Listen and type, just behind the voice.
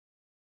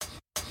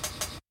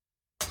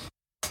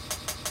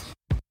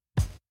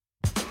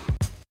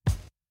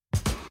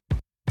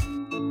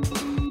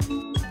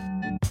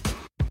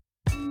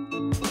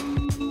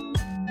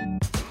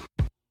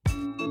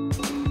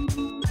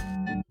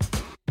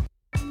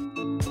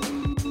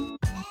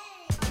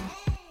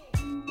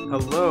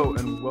Hello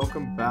and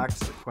welcome back to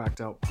the Quacked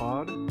Out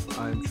Pod.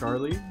 I'm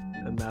Charlie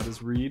and that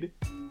is Reed.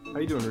 How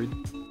you doing, Reed?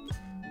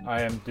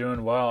 I am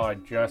doing well. I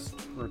just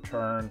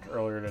returned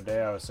earlier today,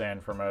 I was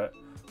saying, from a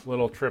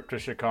little trip to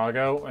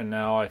Chicago, and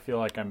now I feel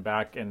like I'm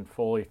back and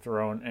fully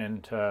thrown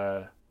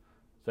into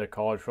the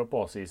college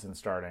football season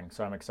starting.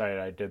 So I'm excited.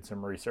 I did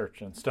some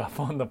research and stuff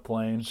on the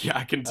plane. Yeah,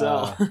 I can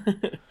tell.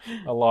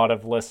 A lot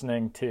of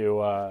listening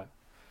to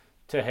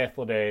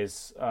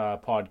Hythliday's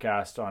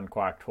podcast on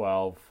Quack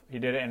 12. He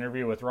did an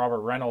interview with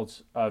Robert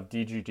Reynolds of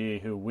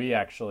DGD, who we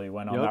actually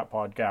went on that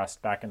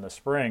podcast back in the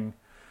spring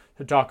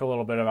to talk a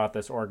little bit about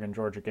this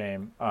Oregon-Georgia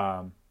game.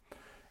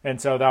 And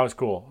so that was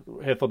cool.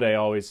 Hythloday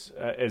always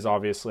is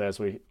obviously, as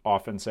we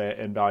often say, an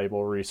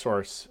invaluable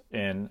resource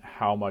in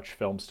how much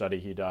film study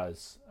he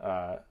does,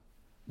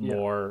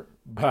 more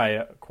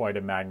by quite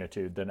a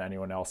magnitude than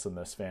anyone else in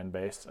this fan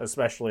base,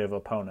 especially of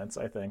opponents,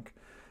 I think.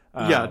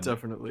 Yeah,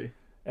 definitely.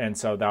 And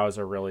so that was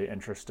a really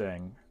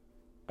interesting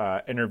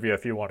interview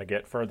if you want to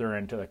get further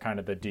into the kind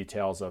of the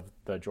details of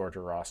the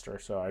Georgia roster.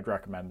 So I'd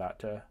recommend that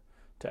to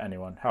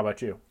anyone. How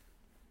about you?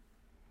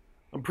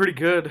 I'm pretty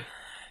good.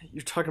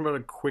 You're talking about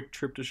a quick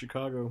trip to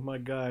Chicago, my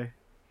guy.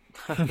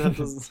 That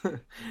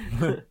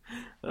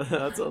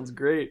sounds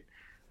great.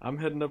 I'm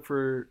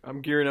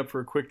gearing up for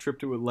a quick trip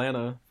to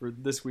Atlanta for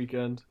this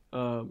weekend.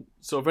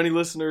 So if any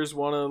listeners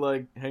want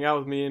to hang out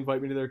with me,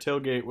 invite me to their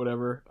tailgate,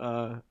 whatever,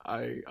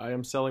 I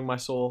am selling my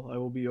soul. I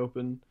will be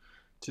open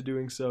to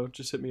doing so.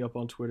 Just hit me up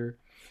on Twitter.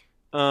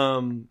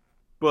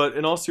 But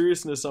in all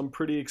seriousness, I'm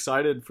pretty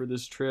excited for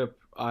this trip.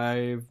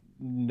 Let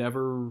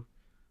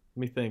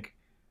me think.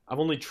 I've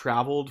only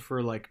traveled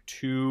for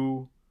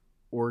 2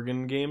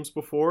 Oregon games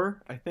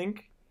before, I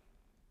think.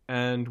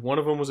 And one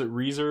of them was at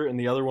Reeser, and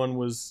the other one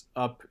was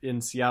up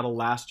in Seattle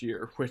last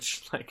year,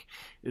 which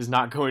is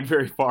not going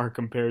very far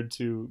compared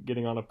to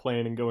getting on a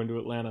plane and going to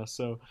Atlanta.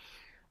 So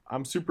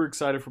I'm super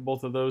excited for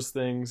both of those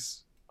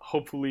things.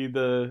 Hopefully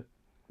the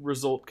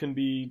result can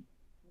be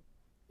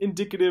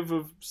indicative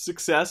of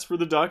success for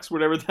the Ducks,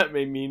 whatever that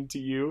may mean to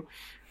you.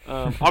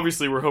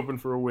 Obviously, we're hoping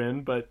for a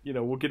win, but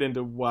we'll get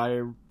into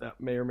why that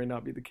may or may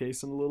not be the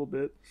case in a little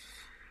bit.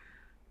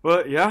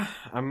 But yeah,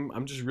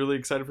 I'm just really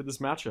excited for this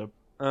matchup.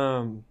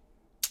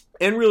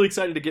 And really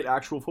excited to get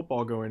actual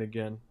football going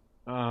again.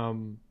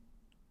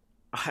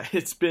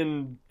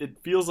 It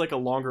feels like a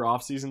longer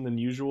off season than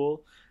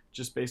usual,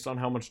 just based on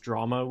how much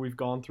drama we've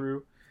gone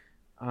through.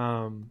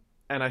 And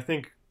I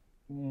think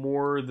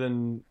more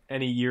than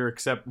any year,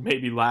 except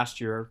maybe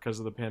last year because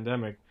of the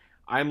pandemic,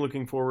 I'm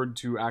looking forward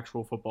to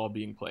actual football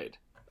being played.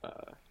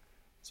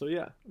 So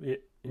yeah.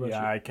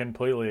 Yeah, I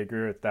completely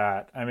agree with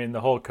that. I mean,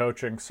 the whole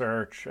coaching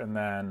search, and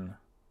then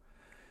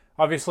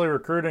obviously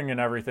recruiting and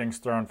everything's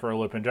thrown for a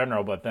loop in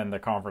general, but then the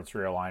conference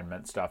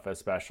realignment stuff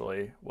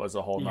especially was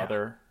a whole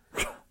nother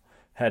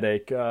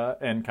headache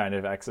and kind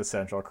of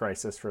existential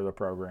crisis for the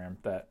program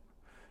that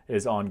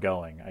is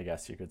ongoing, I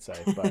guess you could say.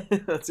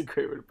 But that's a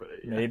great way to put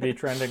it. Yeah. Maybe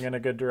trending in a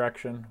good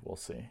direction. We'll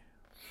see.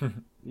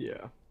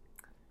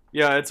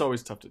 Yeah, it's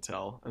always tough to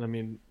tell. And I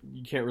mean,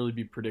 you can't really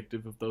be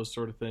predictive of those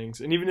sort of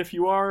things. And even if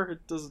you are,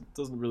 it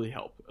doesn't really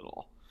help at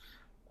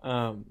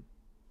all.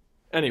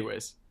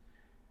 Anyways,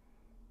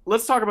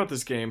 let's talk about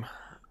this game.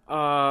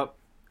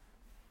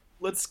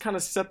 Let's kind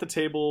of set the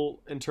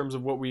table in terms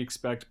of what we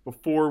expect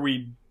before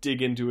we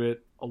dig into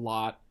it a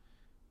lot.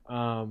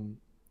 And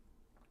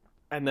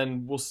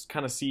then we'll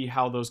kind of see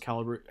how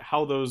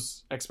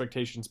those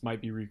expectations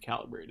might be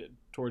recalibrated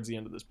towards the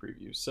end of this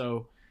preview.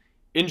 So,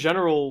 in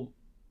general,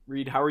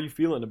 Reed, how are you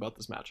feeling about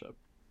this matchup?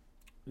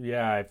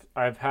 Yeah,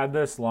 I've had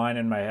this line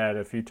in my head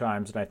a few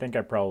times, and I think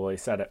I probably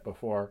said it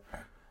before.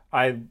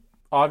 I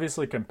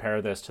obviously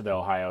compare this to the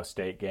Ohio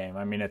State game.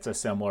 I mean, it's a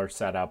similar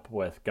setup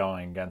with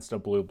going against a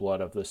blue blood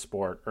of the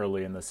sport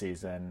early in the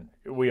season.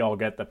 We all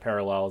get the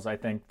parallels. I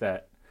think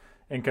that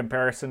in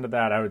comparison to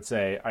that, I would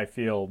say I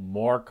feel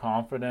more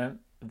confident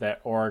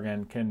that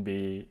Oregon can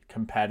be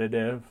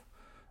competitive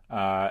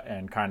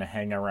and kind of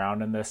hang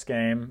around in this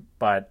game,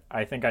 but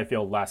I think I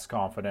feel less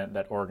confident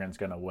that Oregon's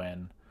going to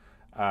win.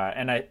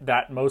 And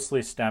that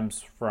mostly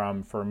stems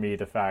from, for me,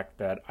 the fact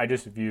that I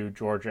just view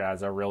Georgia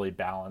as a really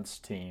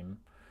balanced team.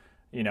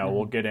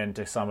 We'll get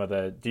into some of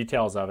the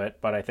details of it,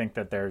 but I think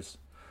that there's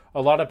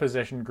a lot of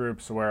position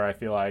groups where I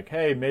feel like,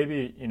 hey,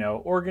 maybe,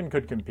 Oregon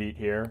could compete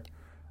here,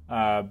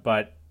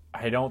 but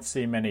I don't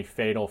see many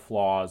fatal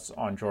flaws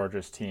on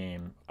Georgia's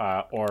team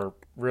or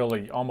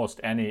really almost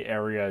any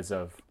areas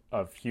of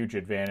huge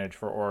advantage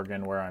for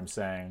Oregon where I'm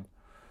saying,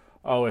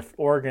 oh, if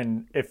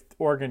Oregon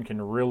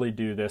can really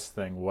do this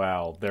thing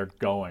well, they're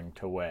going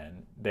to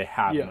win. They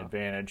have an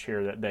advantage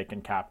here that they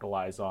can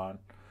capitalize on.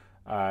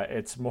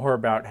 It's more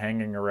about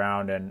hanging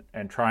around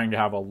and trying to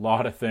have a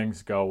lot of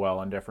things go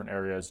well in different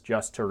areas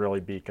just to really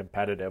be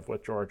competitive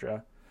with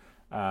Georgia.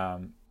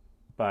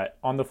 But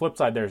on the flip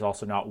side, there's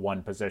also not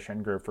one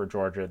position group for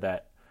Georgia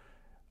that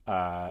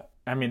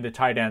the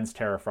tight ends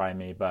terrify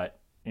me, but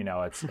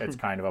it's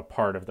kind of a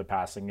part of the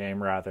passing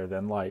game rather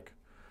than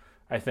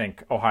I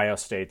think Ohio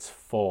State's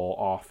full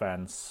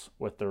offense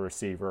with the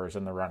receivers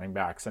and the running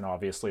backs, and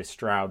obviously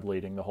Stroud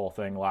leading the whole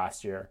thing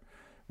last year,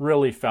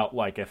 really felt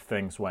like if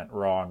things went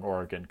wrong,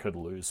 Oregon could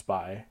lose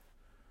by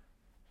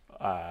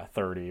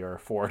 30 or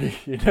 40,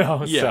 you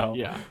know? Yeah, so,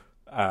 yeah.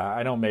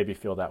 I don't maybe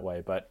feel that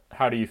way, but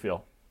how do you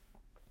feel?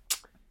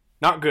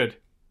 Not good.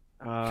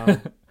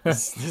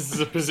 This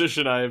is a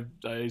position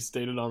I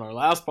stated on our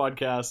last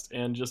podcast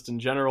and just in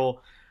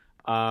general.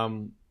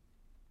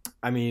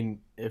 I mean,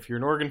 if you're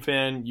an Oregon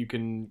fan, you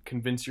can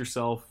convince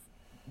yourself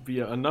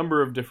via a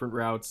number of different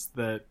routes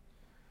that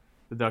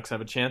the Ducks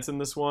have a chance in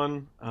this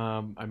one.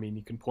 I mean,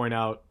 you can point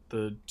out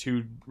the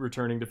 2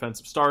 returning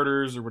defensive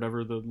starters or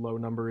whatever the low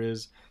number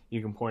is.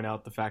 You can point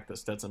out the fact that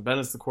Stetson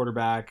Bennett's the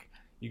quarterback.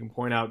 You can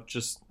point out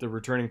just the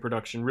returning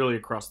production really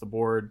across the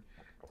board.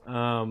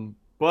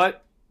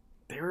 But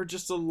there are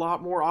just a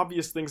lot more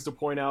obvious things to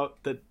point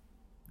out that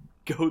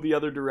go the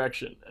other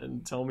direction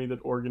and tell me that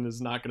Oregon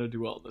is not going to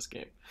do well in this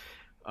game.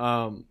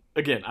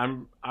 Again,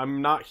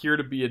 I'm not here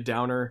to be a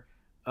downer.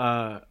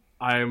 I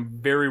am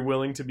very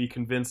willing to be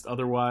convinced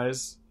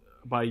otherwise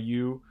by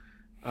you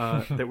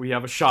that we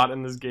have a shot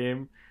in this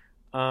game.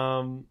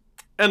 And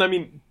I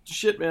mean,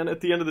 shit, man, at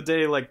the end of the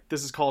day, like,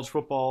 this is college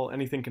football.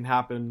 Anything can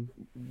happen.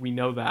 We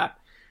know that.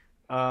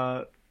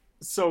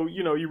 So,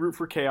 you know, you root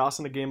for chaos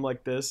in a game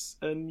like this,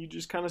 and you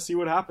just kind of see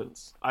what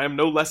happens. I am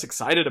no less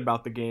excited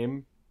about the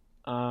game.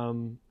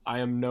 I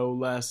am no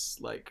less,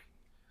 like...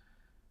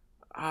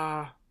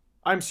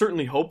 I'm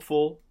certainly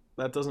hopeful.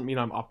 That doesn't mean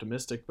I'm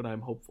optimistic, but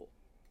I'm hopeful.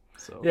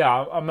 So yeah,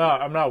 I'm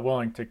not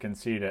willing to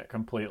concede it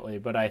completely,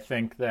 but I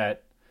think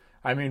that,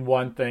 I mean,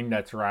 one thing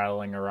that's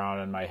rattling around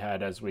in my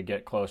head as we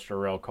get closer to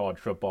real college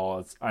football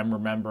is I'm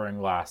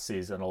remembering last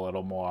season a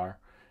little more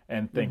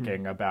and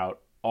thinking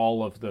about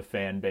all of the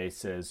fan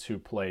bases who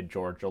played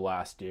Georgia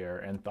last year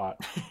and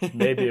thought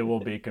maybe it will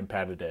be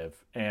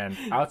competitive. And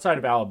outside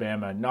of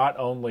Alabama, not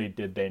only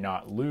did they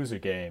not lose a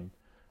game,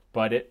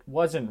 but it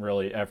wasn't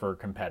really ever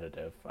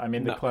competitive. I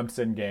mean, the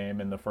Clemson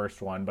game in the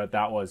first one, but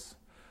that was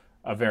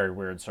a very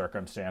weird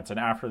circumstance. And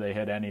after they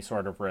hit any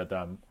sort of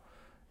rhythm,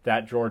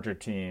 that Georgia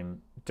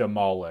team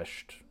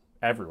demolished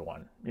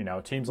everyone. You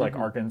know, teams like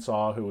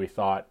Arkansas, who we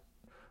thought,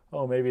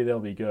 oh, maybe they'll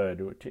be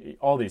good.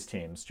 All these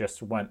teams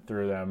just went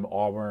through them.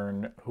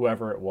 Auburn,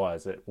 whoever it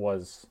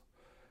was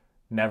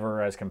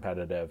never as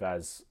competitive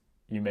as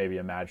you maybe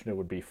imagined it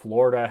would be.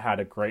 Florida had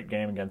a great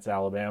game against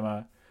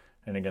Alabama,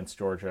 and against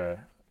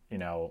Georgia, you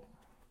know,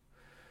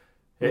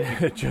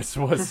 it just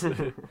was.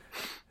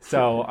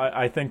 So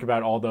I think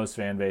about all those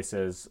fan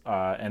bases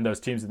and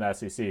those teams in the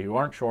SEC who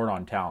aren't short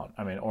on talent.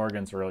 I mean,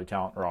 Oregon's a really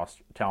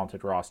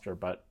talented roster,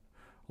 but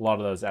a lot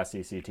of those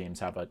SEC teams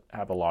have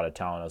a lot of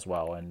talent as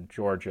well. And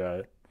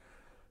Georgia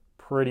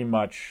pretty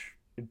much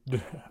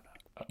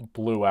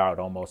blew out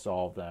almost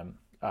all of them.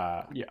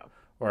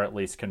 Or at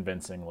least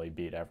convincingly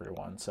beat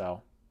everyone.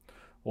 So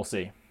we'll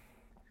see.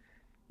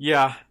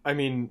 Yeah, I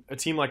mean, a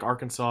team like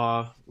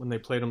Arkansas, when they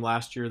played them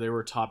last year, they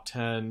were top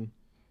 10.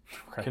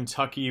 Right.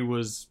 Kentucky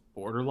was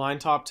borderline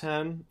top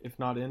 10, if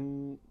not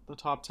in the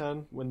top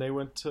 10, when they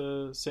went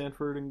to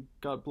Sanford and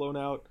got blown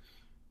out.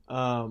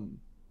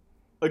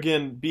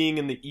 Again, being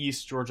in the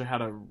East, Georgia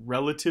had a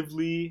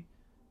relatively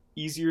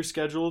easier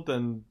schedule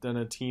than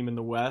a team in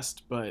the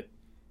West, but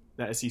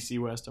the SEC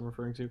West I'm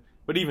referring to.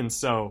 But even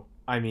so,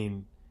 I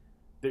mean,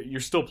 you're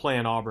still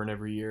playing Auburn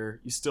every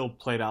year. You still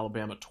played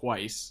Alabama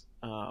twice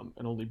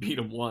and only beat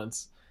them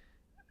once.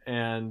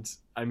 And,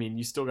 I mean,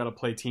 you still got to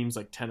play teams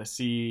like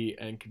Tennessee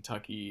and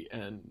Kentucky,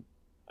 and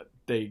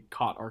they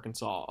caught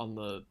Arkansas on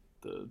the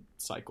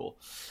cycle.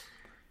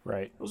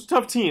 Right. Those are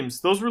tough teams.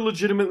 Those were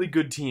legitimately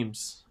good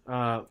teams.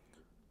 I'm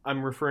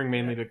referring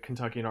mainly to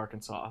Kentucky and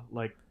Arkansas.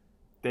 Like,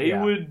 they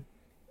would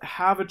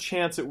have a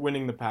chance at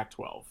winning the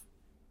Pac-12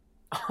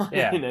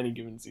 in any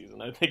given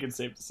season. I think it's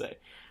safe to say.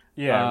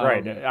 Yeah,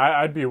 right.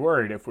 I'd be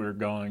worried if we were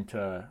going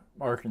to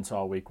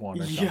Arkansas week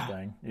 1 or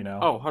something, you know?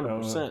 Oh,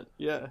 100%.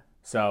 Yeah.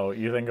 So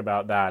you think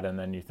about that, and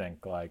then you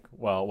think, like,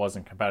 well, it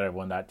wasn't competitive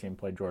when that team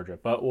played Georgia,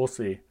 but we'll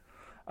see.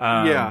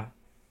 The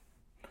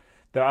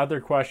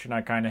other question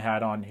I kind of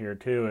had on here,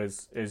 too,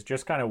 is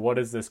just kind of what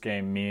does this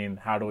game mean?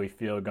 How do we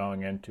feel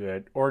going into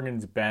it?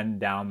 Oregon's been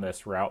down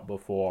this route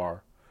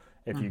before.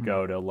 If you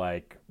go to,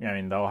 like, I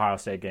mean, the Ohio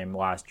State game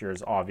last year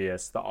is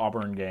obvious. The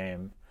Auburn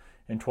game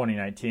in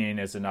 2019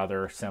 is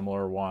another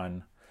similar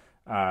one.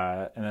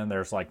 And then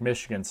there's, like,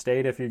 Michigan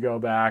State if you go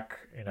back,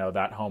 you know,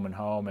 that home and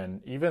home.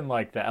 And even,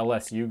 like, the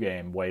LSU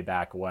game way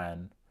back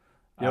when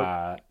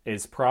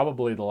is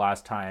probably the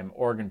last time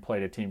Oregon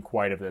played a team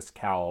quite of this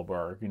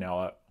caliber, you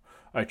know,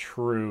 a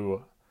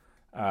true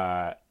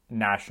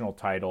national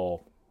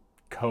title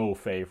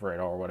co-favorite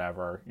or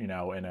whatever, you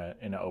know, in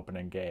an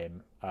opening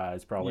game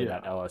is probably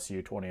that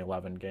LSU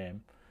 2011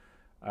 game.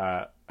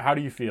 How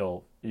do you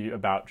feel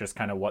about just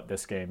kind of what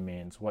this game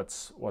means?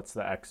 What's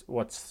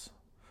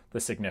the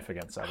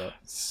significance of it?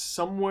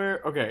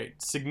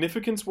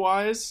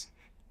 Significance-wise,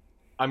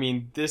 I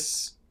mean,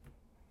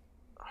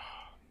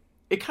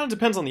 it kind of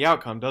depends on the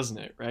outcome, doesn't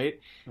it,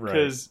 right?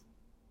 Because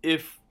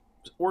if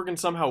Oregon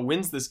somehow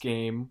wins this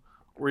game,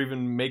 or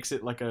even makes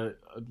it like a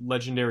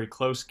legendary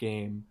close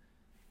game,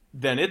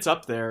 then it's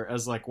up there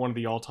as like one of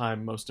the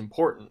all-time most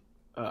important,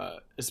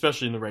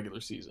 especially in the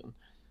regular season.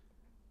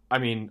 I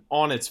mean,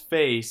 on its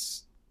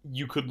face,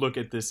 you could look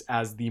at this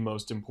as the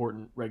most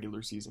important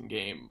regular season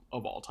game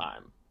of all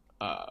time.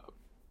 I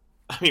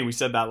mean, we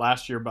said that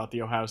last year about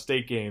the Ohio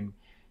State game,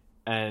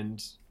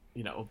 and,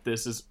 you know,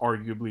 this is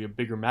arguably a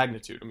bigger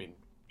magnitude. I mean,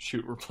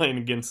 shoot, we're playing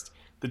against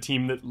the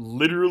team that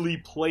literally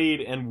played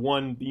and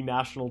won the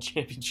national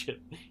championship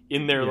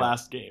in their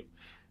last game.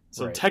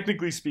 So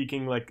technically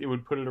speaking, like, it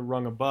would put it a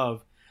rung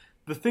above.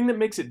 The thing that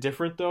makes it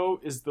different, though,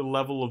 is the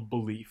level of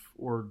belief,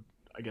 or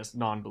I guess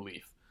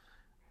non-belief,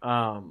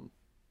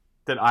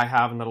 that I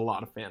have and that a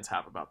lot of fans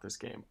have about this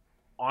game.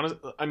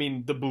 I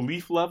mean, the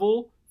belief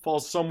level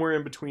falls somewhere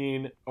in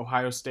between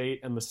Ohio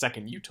State and the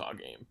second Utah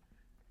game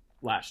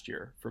last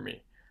year for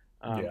me.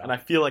 And I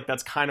feel like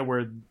that's kind of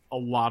where a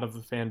lot of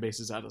the fan base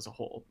is at as a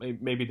whole.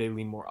 Maybe they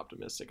lean more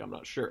optimistic. I'm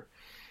not sure.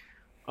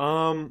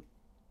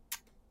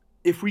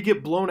 If we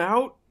get blown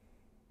out,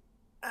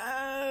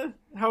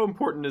 how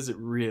important is it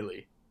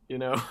really? You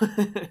know?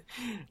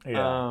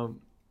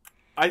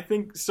 I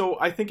think so.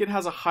 I think it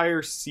has a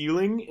higher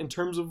ceiling in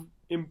terms of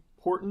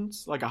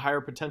importance, like a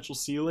higher potential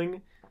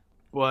ceiling,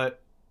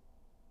 but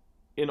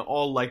in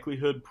all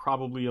likelihood,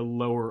 probably a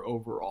lower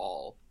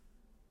overall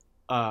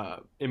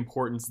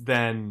importance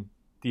than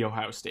the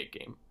Ohio State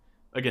game.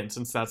 Again,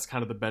 since that's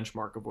kind of the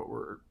benchmark of what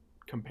we're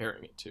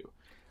comparing it to.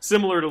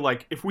 Similar to,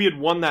 like, if we had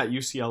won that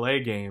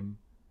UCLA game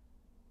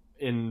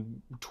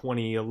in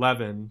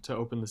 2011 to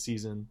open the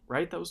season,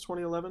 right? That was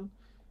 2011?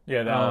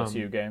 Yeah, the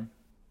LSU game.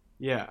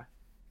 Yeah.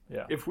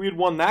 Yeah. If we had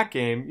won that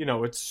game, you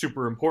know, it's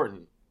super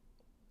important.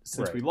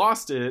 Since we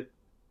lost it,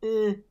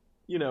 you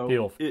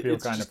know,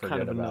 it's kind of just forget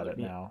kind of about another, it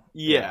now.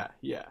 Yeah.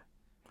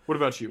 What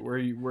about you? Where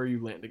are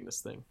you landing this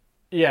thing?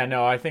 Yeah,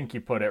 no, I think you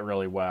put it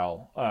really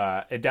well.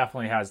 It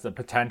definitely has the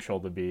potential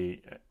to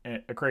be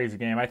a crazy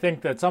game. I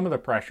think that some of the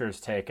pressure is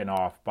taken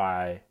off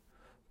by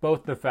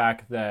both the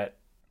fact that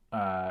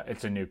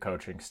it's a new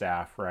coaching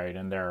staff, right,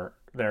 and they're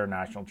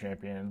national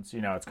champions.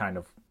 You know, it's kind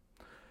of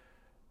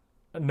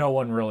no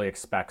one really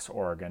expects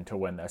Oregon to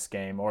win this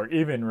game or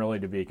even really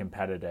to be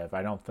competitive.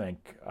 I don't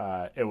think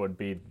it would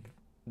be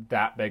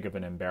that big of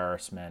an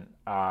embarrassment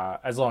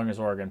as long as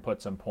Oregon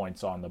puts some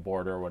points on the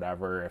board or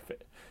whatever.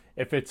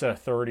 If it's a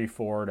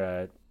 34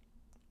 to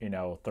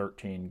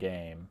 13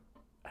 game,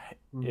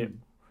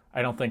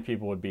 I don't think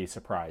people would be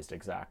surprised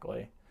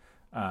exactly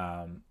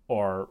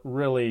or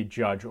really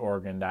judge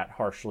Oregon that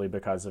harshly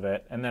because of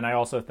it. And then I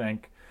also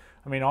think,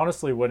 I mean,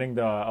 honestly, winning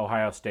the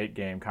Ohio State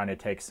game kind of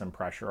takes some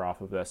pressure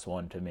off of this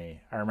one to me.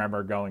 I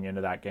remember going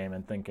into that game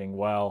and thinking,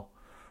 well,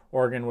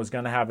 Oregon was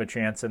going to have a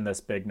chance in this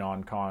big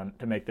to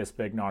make this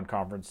big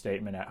non-conference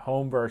statement at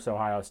home versus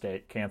Ohio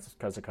State, canceled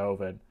because of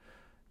COVID.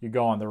 You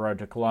go on the road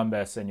to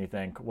Columbus and you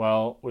think,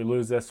 well, we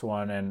lose this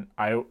one. And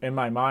I, in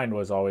my mind,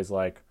 was always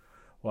like,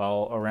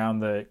 well, around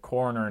the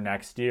corner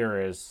next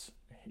year is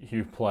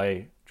you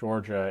play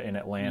Georgia in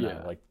Atlanta.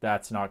 Yeah. Like,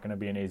 that's not going to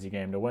be an easy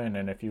game to win.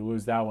 And if you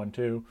lose that one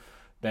too,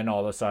 then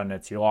all of a sudden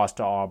it's you lost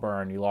to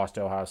Auburn, you lost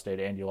to Ohio State,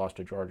 and you lost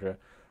to Georgia.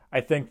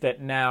 I think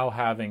that now,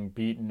 having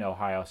beaten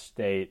Ohio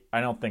State,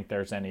 I don't think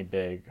there's any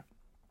big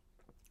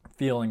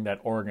feeling that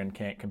Oregon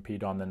can't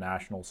compete on the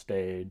national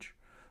stage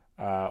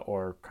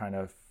or kind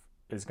of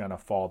is going to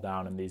fall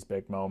down in these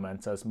big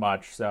moments as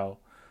much. So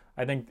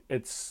I think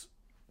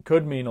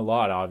could mean a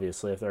lot,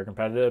 obviously, if they're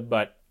competitive,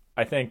 but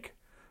I think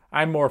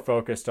I'm more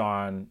focused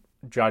on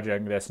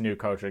judging this new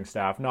coaching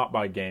staff, not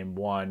by game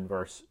one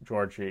versus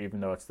Georgia,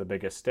 even though it's the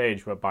biggest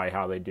stage, but by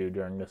how they do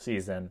during the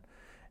season.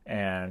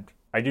 And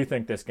I do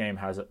think this game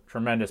has a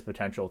tremendous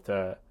potential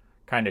to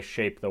kind of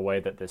shape the way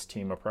that this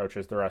team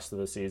approaches the rest of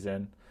the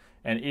season.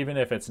 And even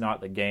if it's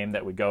not the game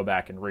that we go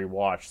back and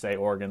rewatch, say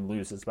Oregon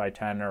loses by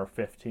 10 or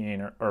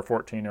 15 or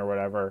 14 or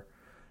whatever,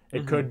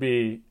 it could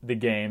be the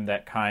game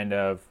that kind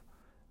of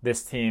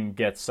this team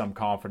gets some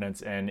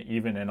confidence in,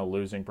 even in a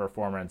losing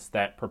performance,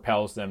 that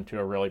propels them to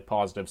a really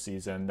positive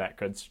season that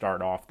could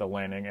start off the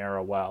Lanning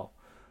era well.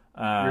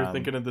 You're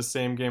thinking of the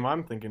same game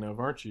I'm thinking of,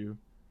 aren't you?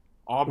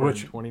 Auburn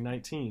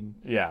 2019.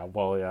 Yeah,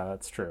 well, yeah,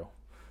 that's true.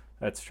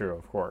 That's true,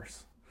 of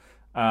course.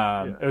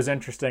 It was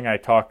interesting. I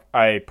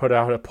put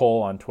out a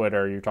poll on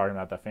Twitter. You're talking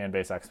about the fan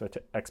base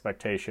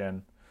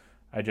expectation.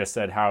 I just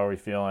said, how are we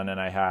feeling? And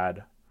I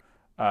had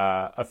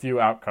a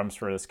few outcomes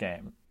for this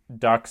game.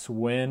 Ducks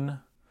win.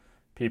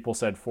 People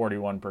said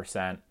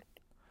 41%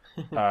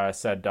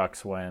 said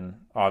Ducks win.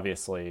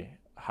 Obviously,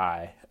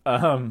 high.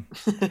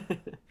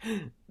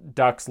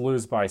 Ducks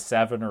lose by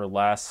 7 or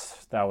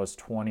less. That was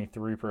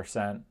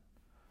 23%.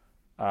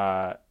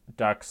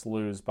 Ducks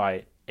lose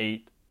by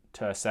 8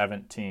 to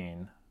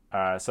 17.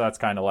 So that's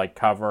kind of like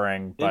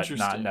covering, but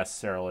not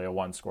necessarily a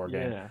one-score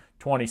game. Yeah.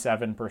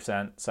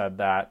 27% said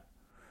that.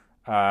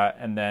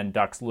 And then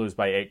Ducks lose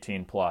by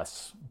 18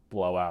 plus.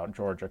 Blowout.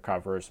 Georgia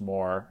covers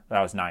more.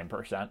 That was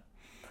 9%.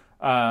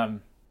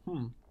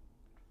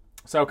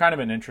 So kind of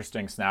an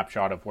interesting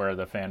snapshot of where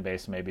the fan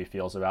base maybe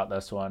feels about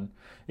this one.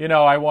 You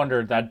know, I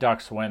wondered that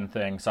Ducks win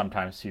thing.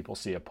 Sometimes people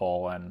see a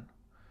poll and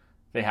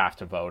they have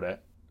to vote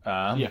it.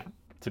 Yeah.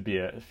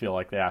 Feel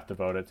like they have to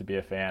vote it to be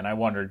a fan. I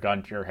wondered,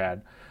 gun to your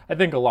head. I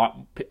think a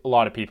lot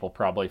of people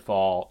probably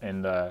fall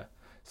in the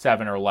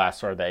 7 or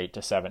less or the 8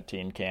 to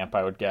 17 camp,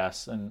 I would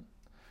guess, and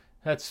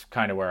that's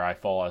kind of where I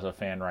fall as a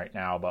fan right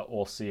now. But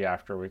we'll see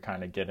after we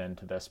kind of get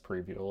into this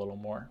preview a little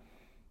more.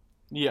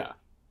 Yeah,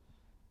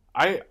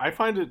 I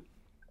find it.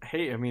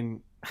 Hey, I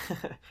mean,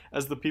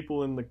 as the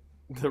people in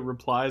the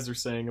replies are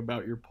saying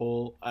about your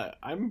poll,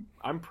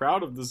 I'm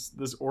proud of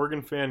this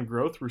Oregon fan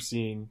growth we're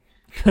seeing.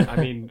 I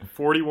mean,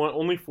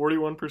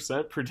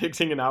 41%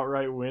 predicting an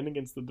outright win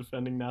against the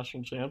defending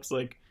national champs.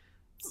 Like,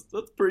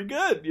 that's pretty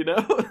good, you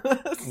know?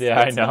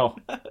 Yeah, I know.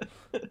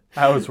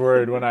 I was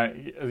worried when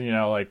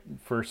like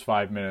first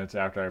 5 minutes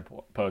after I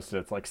posted,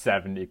 it's like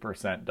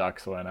 70%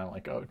 Ducks win. I'm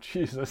like, oh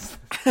Jesus,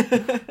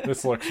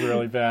 this looks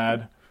really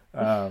bad.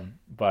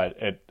 But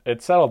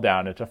it settled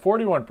down into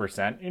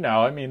 41%. You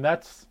know, I mean,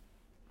 that's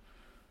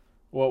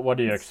what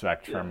do you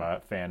expect from a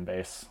fan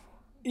base?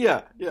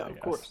 Yeah, of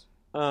course.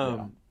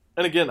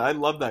 And again, I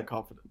love that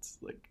confidence.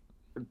 Like,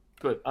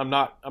 but I'm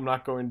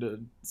not going to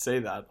say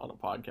that on a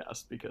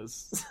podcast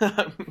because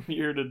I'm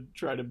here to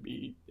try to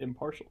be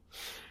impartial.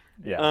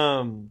 Yeah.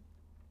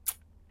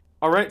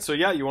 All right. So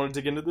yeah, you want to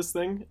dig into this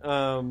thing?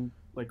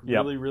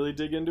 Really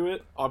dig into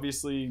it.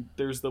 Obviously,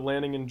 there's the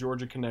Lanning and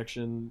Georgia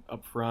connection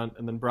up front,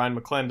 and then Brian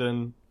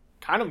McClendon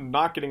kind of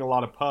not getting a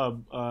lot of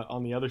pub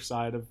on the other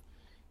side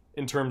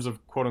in terms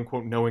of quote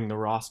unquote knowing the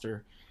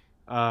roster.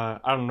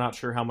 I'm not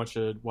sure how much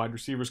a wide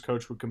receivers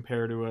coach would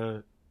compare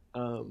to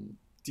a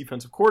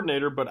defensive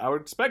coordinator, but I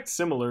would expect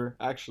similar,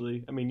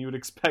 actually. I mean, you would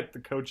expect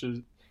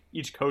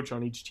each coach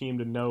on each team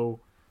to know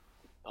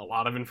a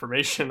lot of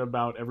information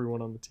about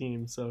everyone on the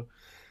team. So,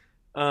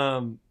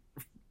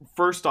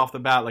 first off the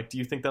bat, like, do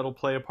you think that'll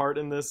play a part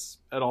in this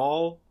at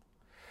all?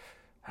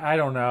 I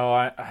don't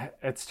know.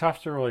 It's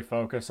tough to really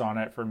focus on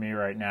it for me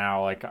right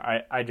now. Like,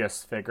 I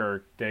just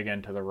figure dig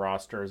into the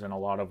rosters in a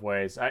lot of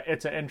ways.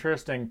 It's an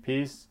interesting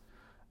piece.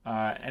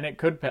 And it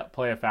could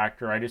play a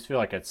factor. I just feel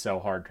like it's so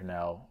hard to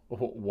know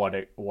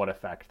what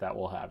effect that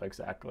will have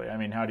exactly. I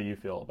mean, how do you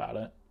feel about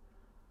it?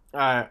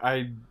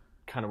 I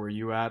kind of where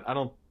you at. I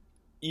don't.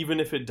 Even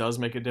if it does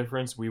make a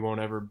difference, we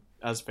won't ever,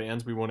 as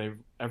fans, we won't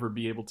ever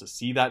be able to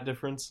see that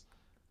difference.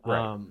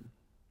 Right.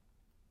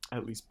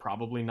 At least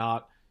probably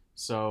not.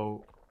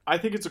 So I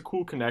think it's a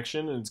cool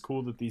connection, and it's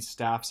cool that these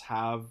staffs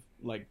have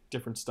like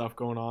different stuff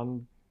going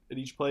on at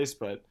each place.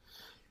 But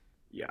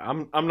yeah,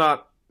 I'm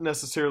not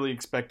necessarily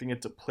expecting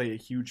it to play a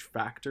huge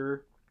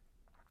factor.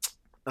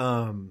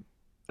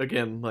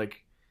 Again,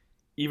 like,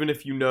 even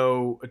if you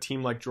know a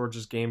team like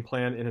Georgia's game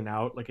plan in and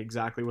out, like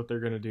exactly what they're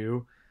going to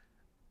do,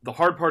 the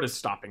hard part is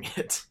stopping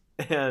it.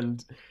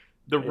 And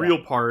the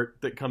real part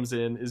that comes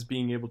in is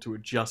being able to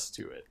adjust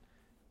to it.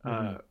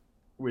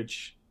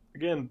 Which,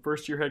 again,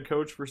 first year head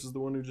coach versus the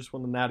one who just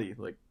won the Natty,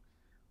 like,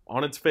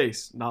 on its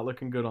face, not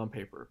looking good on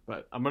paper.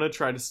 But I'm going to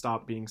try to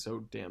stop being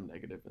so damn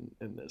negative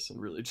in this and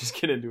really just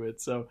get into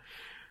it. So,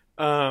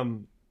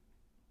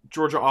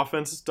 Georgia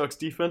offense, Ducks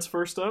defense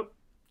first up.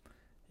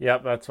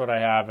 Yep, that's what I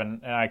have,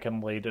 and I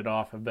can lead it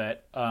off a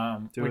bit.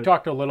 We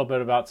talked a little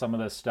bit about some of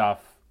this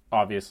stuff,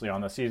 obviously,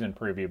 on the season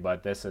preview,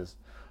 but this is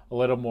a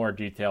little more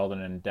detailed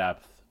and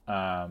in-depth.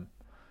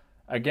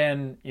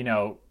 Again, you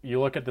know,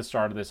 you look at the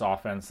start of this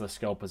offense, the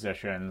skill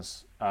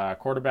positions,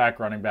 quarterback,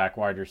 running back,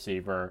 wide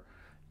receiver,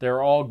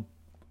 they're all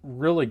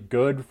really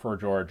good for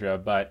Georgia,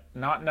 but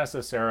not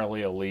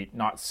necessarily elite,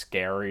 not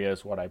scary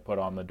is what I put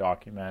on the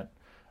document.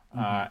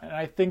 And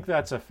I think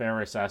that's a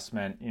fair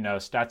assessment. You know,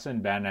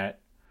 Stetson Bennett,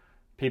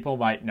 people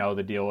might know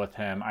the deal with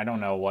him. I don't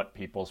know what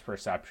people's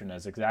perception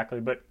is exactly,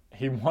 but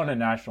he won a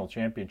national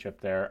championship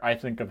there. I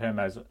think of him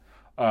as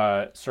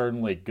a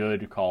certainly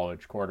good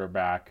college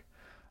quarterback.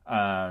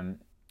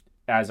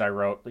 As I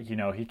wrote, you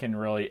know, he can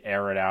really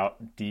air it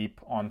out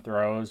deep on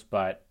throws,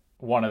 but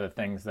one of the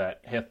things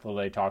that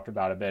Hithloday talked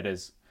about a bit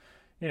is,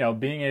 you know,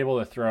 being able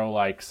to throw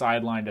like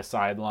sideline to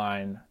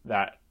sideline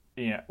that,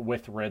 you know,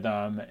 with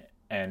rhythm,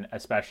 and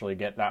especially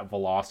get that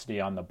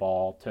velocity on the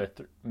ball to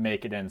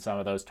make it in some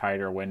of those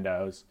tighter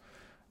windows.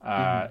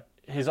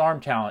 His arm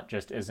talent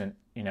just isn't,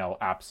 you know,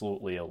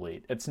 absolutely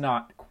elite. It's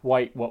not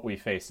quite what we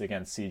faced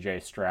against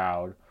C.J.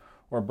 Stroud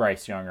or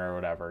Bryce Young or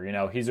whatever. You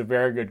know, he's a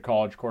very good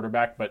college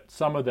quarterback, but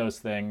some of those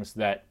things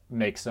that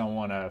make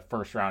someone a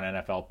first-round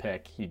NFL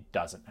pick, he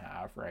doesn't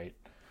have, right?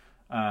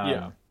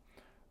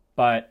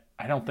 But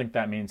I don't think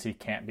that means he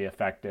can't be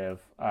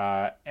effective.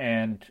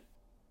 And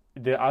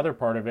the other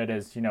part of it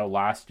is, you know,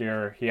 last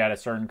year he had a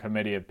certain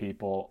committee of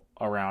people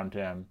around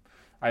him.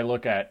 I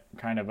look at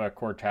kind of a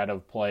quartet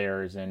of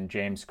players in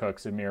James Cook,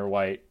 Zamir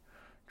White,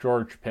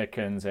 George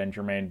Pickens, and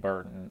Jermaine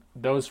Burton.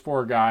 Those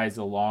four guys,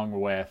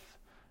 along with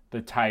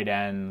the tight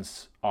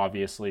ends,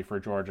 obviously, for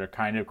Georgia,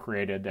 kind of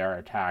created their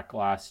attack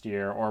last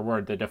year, or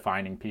were the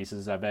defining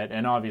pieces of it.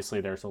 And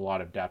obviously there's a lot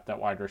of depth at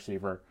wide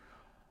receiver,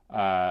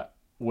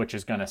 which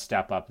is going to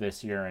step up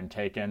this year and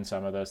take in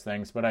some of those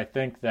things. But I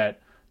think that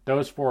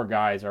those four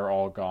guys are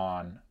all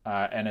gone,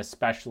 and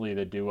especially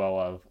the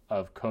duo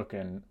of Cook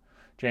and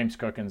James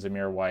Cook and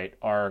Zamir White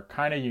are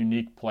kind of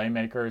unique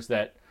playmakers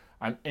that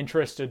I'm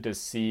interested to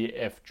see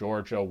if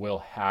Georgia will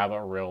have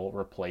a real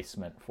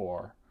replacement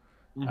for.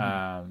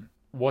 Mm-hmm.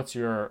 What's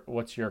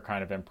your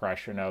kind of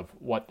impression of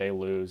what they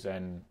lose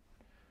and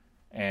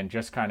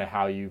just kind of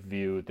how you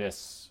view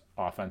this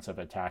offensive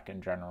attack in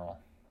general?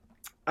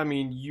 I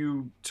mean,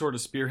 you sort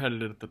of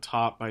spearheaded it at the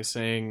top by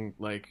saying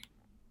like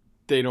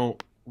they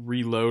don't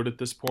reload at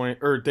this point,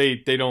 or they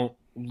don't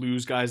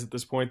lose guys at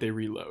this point. They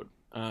reload.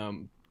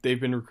 They've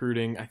been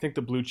recruiting. I think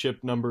the blue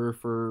chip number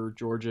for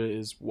Georgia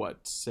is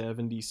what,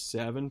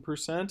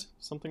 77%,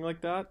 something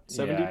like that.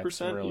 Yeah, it's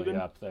 70% really even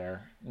up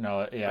there.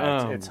 No,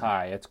 yeah, it's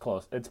high. It's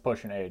close. It's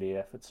pushing 80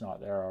 if it's not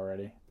there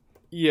already.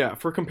 Yeah,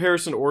 for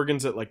comparison,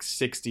 Oregon's at like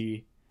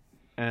 60,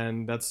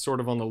 and that's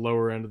sort of on the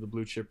lower end of the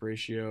blue chip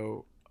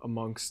ratio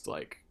amongst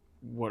like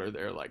what are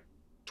there like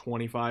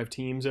 25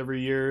 teams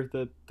every year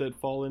that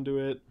fall into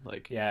it.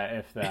 Like Yeah,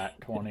 if that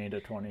 20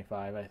 to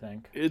 25, I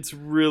think. it's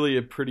really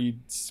a pretty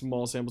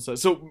small sample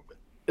size. So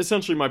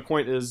essentially, my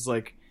point is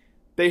like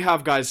they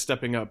have guys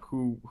stepping up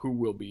who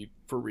will be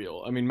for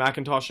real. I mean,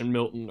 McIntosh and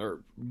Milton are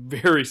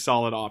very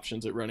solid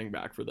options at running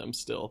back for them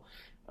still.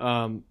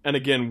 And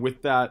again,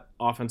 with that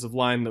offensive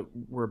line that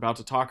we're about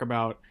to talk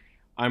about,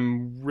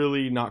 I'm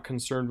really not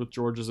concerned with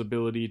Georgia's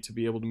ability to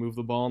be able to move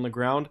the ball on the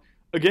ground.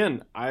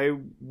 Again, I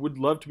would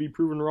love to be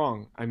proven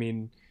wrong. I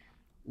mean,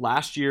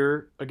 last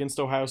year against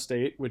Ohio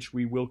State, which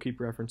we will keep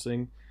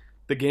referencing,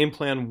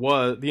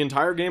 the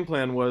entire game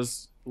plan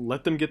was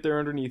let them get their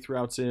underneath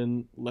routes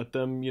in, let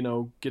them,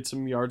 get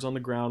some yards on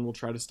the ground. We'll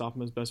try to stop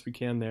them as best we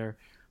can there.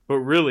 But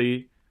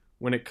really,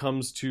 when it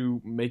comes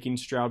to making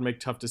Stroud make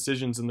tough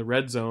decisions in the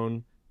red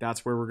zone,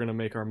 that's where we're going to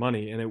make our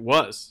money. And it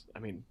was. I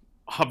mean,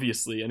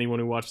 obviously, anyone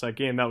who watched that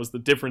game, that was the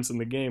difference in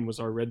the game was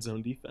our red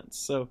zone defense.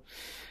 So,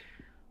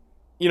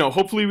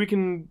 hopefully we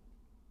can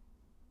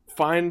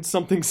find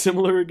something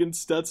similar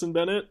against Stetson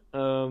Bennett.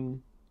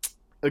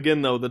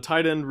 Again, though, the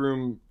tight end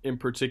room in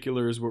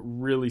particular is what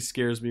really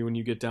scares me when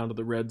you get down to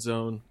the red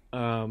zone.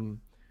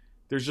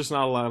 There's just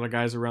not a lot of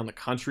guys around the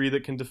country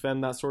that can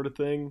defend that sort of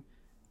thing.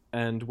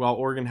 And while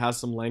Oregon has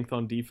some length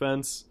on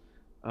defense,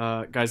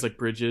 guys like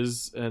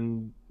Bridges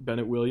and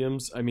Bennett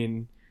Williams, I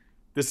mean,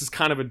 this is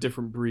kind of a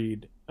different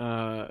breed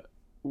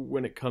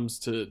when it comes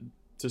to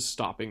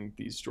stopping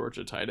these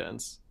Georgia tight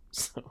ends.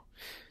 So,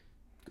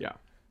 yeah.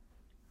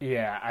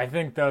 Yeah, I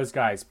think those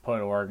guys put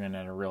Oregon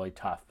in a really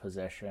tough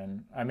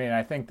position. I mean,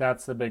 I think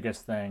that's the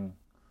biggest thing.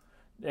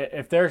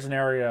 If there's an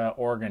area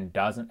Oregon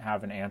doesn't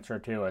have an answer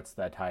to, it's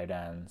the tight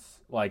ends.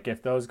 Like,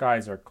 if those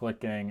guys are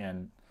clicking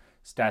and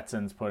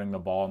Stetson's putting the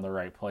ball in the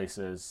right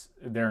places,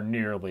 they're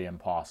nearly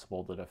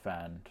impossible to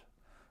defend.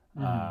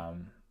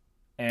 Mm-hmm.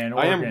 And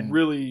Oregon, I am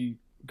really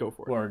go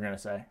for it. What were we gonna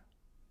say?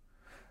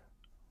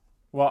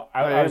 Well,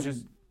 I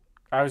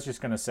was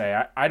just gonna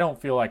say I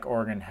don't feel like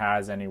Oregon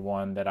has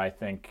anyone that I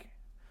think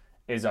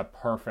is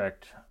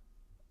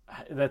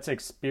that's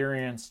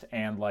experienced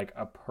and like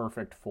a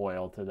perfect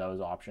foil to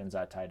those options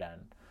at tight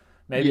end.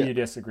 Maybe you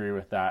disagree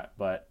with that,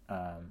 but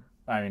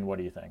I mean, what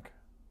do you think?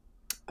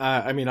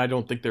 I mean, I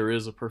don't think there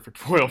is a perfect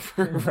foil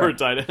for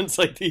tight ends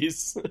like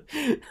these.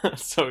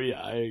 So,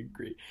 yeah, I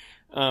agree.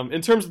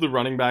 In terms of the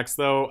running backs,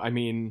 though, I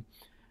mean,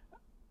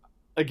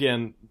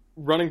 again,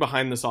 running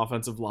behind this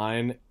offensive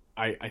line,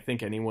 I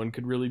think anyone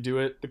could really do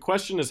it. The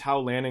question is how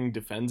Lanning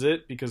defends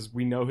it, because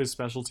we know his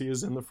specialty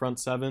is in the front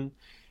seven.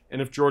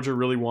 And if Georgia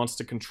really wants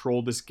to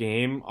control this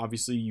game,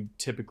 obviously you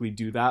typically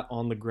do that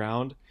on the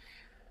ground.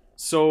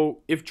 So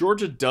if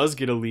Georgia does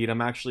get a lead,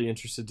 I'm actually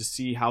interested to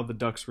see how the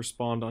Ducks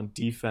respond on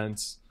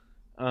defense.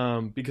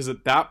 Because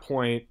at that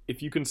point,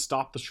 if you can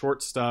stop the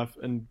short stuff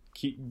and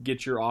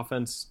get your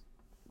offense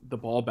the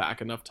ball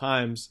back enough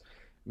times,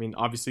 I mean,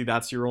 obviously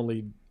that's your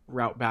only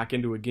route back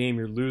into a game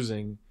you're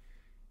losing.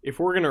 If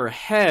Oregon are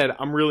ahead,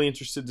 I'm really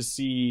interested to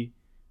see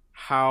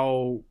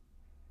how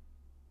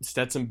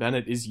Stetson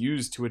Bennett is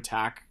used to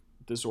attack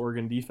this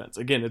Oregon defense.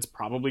 Again, it's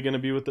probably going to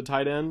be with the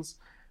tight ends.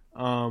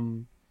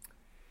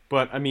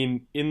 But, I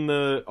mean, in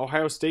the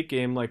Ohio State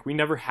game, like, we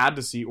never had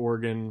to see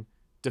Oregon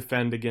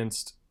defend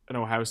against an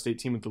Ohio State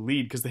team with the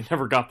lead because they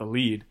never got the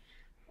lead.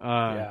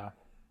 Yeah.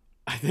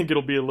 I think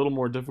it'll be a little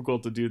more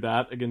difficult to do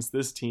that against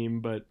this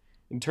team, but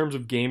in terms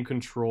of game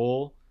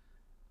control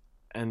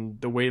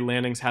and the way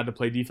Lanning's had to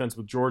play defense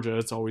with Georgia,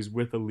 it's always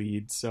with a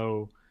lead.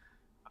 So,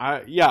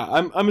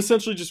 I'm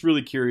essentially just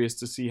really curious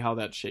to see how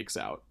that shakes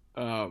out.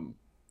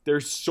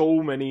 There's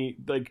so many,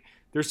 like,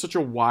 there's such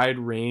a wide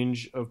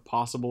range of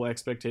possible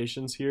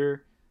expectations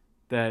here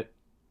that,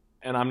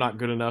 and I'm not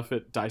good enough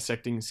at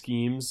dissecting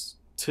schemes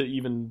to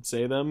even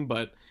say them,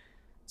 but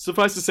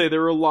suffice to say,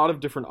 there are a lot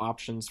of different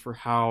options for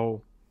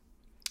how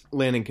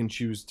Lanning can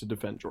choose to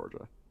defend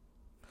Georgia.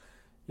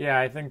 Yeah,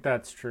 I think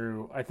that's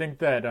true. I think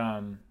that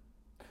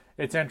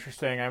it's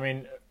interesting. I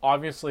mean,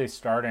 obviously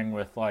starting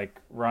with like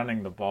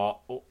running the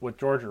ball, with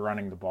Georgia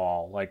running the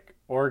ball, like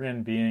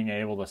Oregon being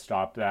able to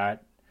stop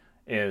that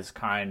is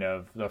kind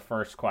of the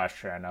first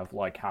question of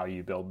like how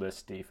you build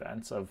this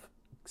defensive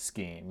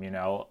scheme.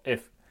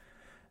 If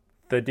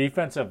the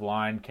defensive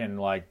line can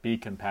like be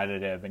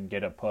competitive and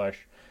get a push.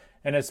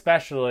 And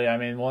especially, I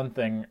mean, one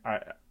thing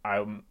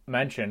I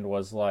mentioned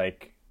was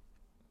like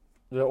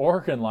the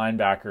Oregon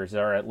linebackers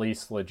are at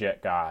least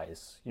legit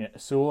guys. You know,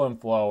 Sewell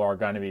and Flo are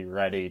going to be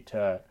ready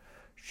to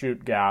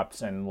shoot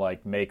gaps and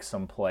like make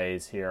some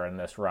plays here in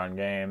this run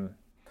game.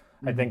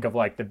 I think of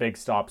like the big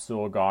stop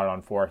Sewell got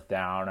on 4th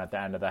down at the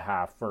end of the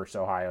half versus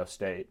Ohio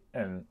State,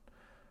 and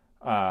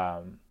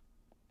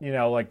you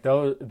know, like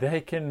those they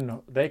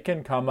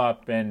can come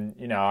up and,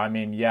 you know, I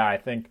mean, yeah, I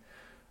think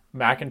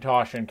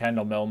McIntosh and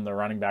Kendall Milton, the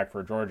running backs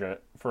for Georgia,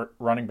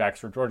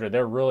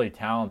 they're really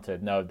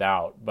talented, no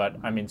doubt. But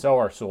I mean, so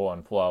are Sewell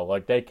and Flo.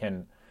 Like they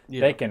can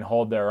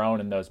hold their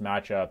own in those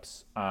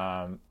matchups.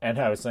 And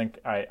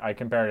I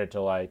compared it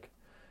to like,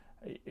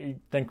 you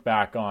think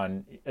back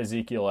on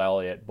Ezekiel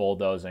Elliott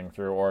bulldozing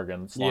through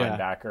Oregon's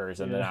linebackers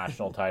in the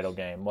national title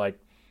game. Like,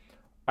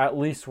 at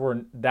least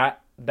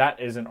that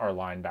isn't our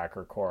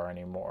linebacker core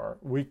anymore.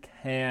 We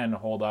can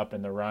hold up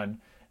in the run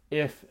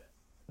if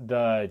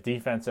the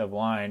defensive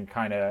line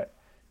kind of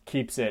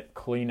keeps it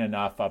clean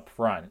enough up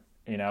front.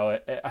 You know,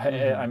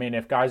 I mean,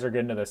 if guys are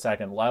getting to the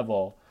second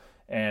level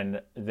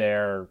and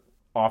their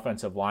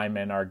offensive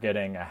linemen are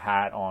getting a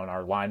hat on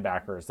our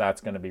linebackers, that's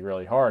going to be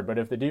really hard. But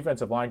if the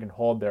defensive line can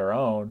hold their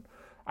own,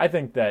 I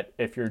think that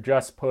if you're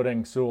just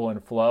putting Sewell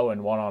and Flo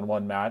in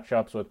one-on-one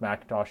matchups with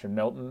McIntosh and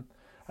Milton,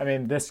 I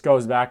mean, this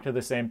goes back to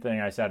the same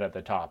thing I said at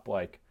the top.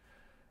 Like,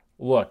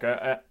 look,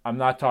 I'm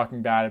not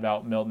talking bad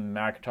about Milton and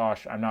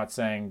McIntosh. I'm not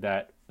saying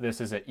that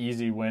this is an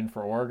easy win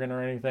for Oregon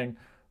or anything.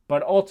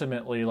 But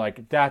ultimately,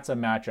 like, that's a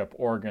matchup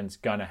Oregon's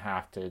going to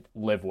have to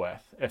live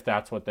with if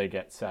that's what they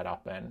get set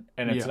up in.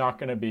 And it's not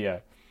going to be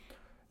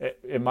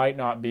it might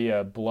not be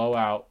a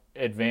blowout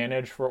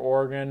advantage for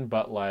Oregon,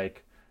 but,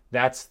 like,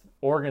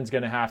 Oregon's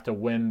going to have to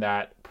win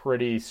that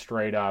pretty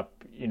straight up,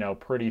 you know,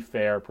 pretty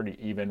fair, pretty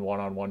even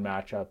one-on-one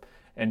matchup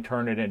and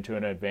turn it into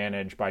an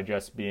advantage by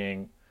just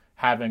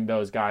having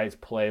those guys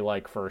play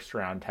like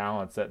first-round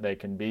talents that they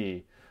can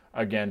be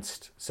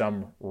against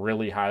some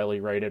really highly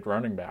rated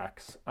running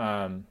backs.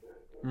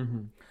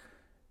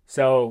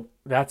 So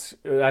that's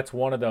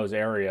one of those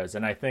areas.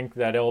 And I think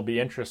that it'll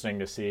be interesting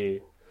to see,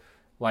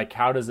 like,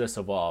 how does this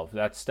evolve?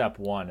 That's step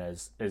one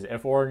is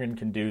if Oregon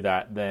can do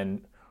that,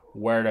 then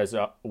where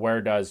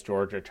does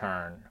Georgia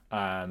turn?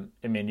 I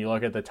mean, you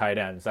look at the tight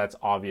ends, that's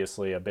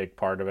obviously a big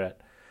part of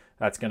it.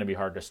 That's going to be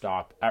hard to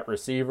stop. At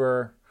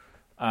receiver,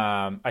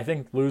 I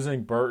think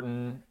losing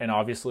Burton and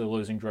obviously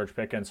losing George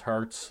Pickens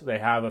hurts. They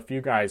have a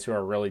few guys who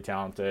are really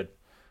talented.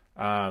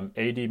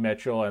 A.D.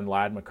 Mitchell and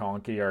Ladd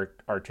McConkey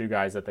are two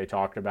guys that they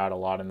talked about a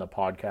lot in the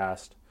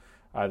podcast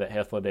that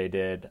Hifliday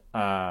did.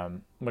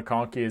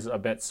 McConkey is a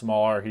bit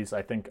smaller. He's,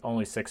 I think,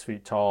 only 6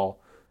 feet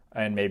tall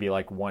and maybe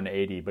like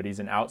 180, but he's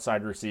an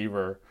outside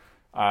receiver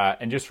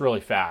and just really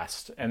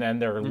fast. And then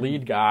their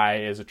lead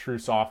guy is a true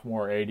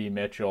sophomore, A.D.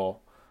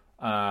 Mitchell.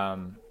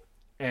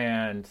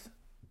 And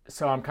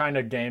so I'm kind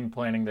of game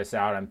planning this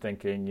out. I'm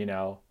thinking, you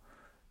know,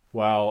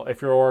 well,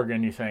 if you're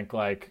Oregon, you think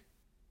like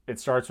it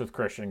starts with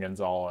Christian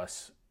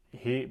Gonzalez.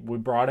 We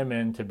brought him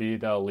in to be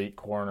the elite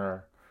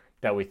corner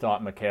that we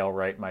thought Mikael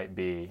Wright might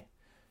be.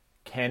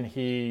 Can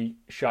he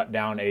shut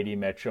down A.D.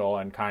 Mitchell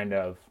and kind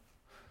of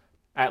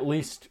at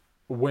least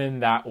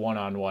win that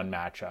one-on-one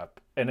matchup?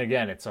 And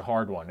again, it's a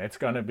hard one. It's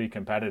going to be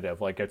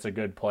competitive. Like, it's a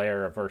good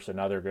player versus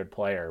another good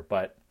player,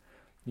 but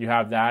you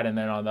have that, and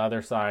then on the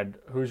other side,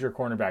 who's your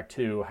cornerback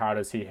two? How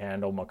does he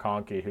handle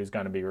McConkey, who's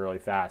going to be really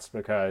fast?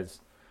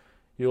 Because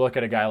you look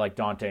at a guy like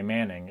Dante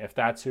Manning. If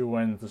that's who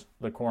wins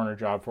the corner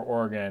job for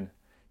Oregon,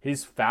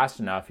 he's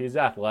fast enough, he's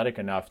athletic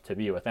enough to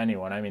be with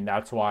anyone. I mean,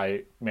 that's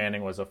why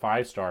Manning was a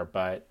 5-star,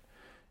 but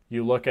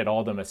you look at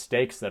all the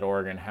mistakes that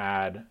Oregon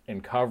had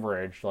in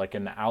coverage, like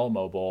in the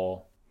Alamo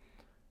Bowl,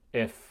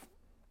 if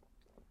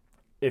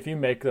you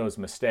make those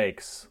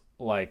mistakes,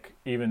 like,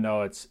 even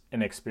though it's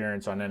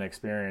inexperience on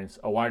inexperience,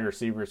 a wide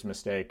receiver's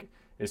mistake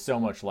is so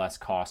much less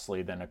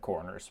costly than a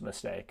corner's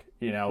mistake.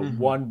 You know,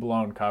 one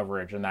blown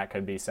coverage, and that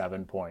could be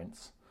 7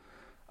 points.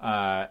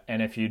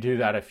 And if you do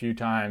that a few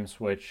times,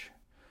 which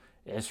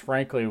is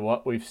frankly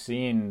what we've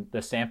seen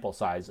the sample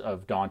size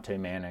of Dante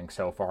Manning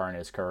so far in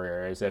his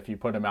career, is if you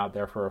put him out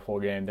there for a full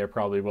game, there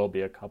probably will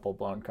be a couple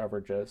blown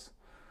coverages.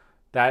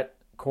 That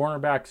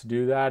cornerbacks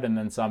do that, and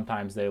then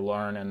sometimes they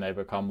learn and they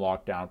become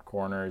lockdown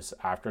corners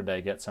after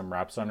they get some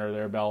reps under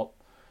their belt.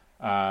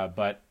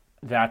 But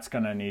that's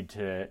going to need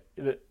to,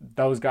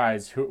 those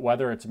guys, who,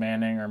 whether it's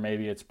Manning or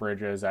maybe it's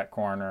Bridges at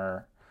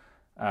cornerback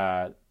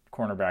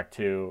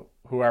two,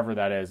 whoever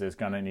that is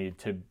going to need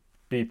to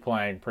be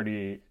playing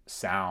pretty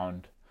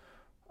sound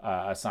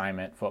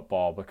assignment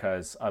football,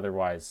 because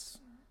otherwise,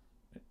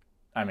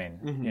 I mean,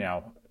 you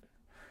know,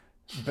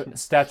 but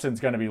Stetson's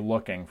going to be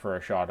looking for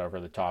a shot over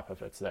the top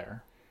if it's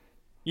there.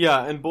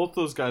 Yeah, and both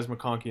those guys,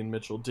 McConkey and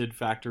Mitchell, did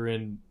factor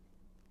in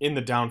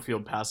the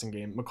downfield passing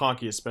game.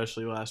 McConkey,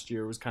 especially last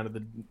year, was kind of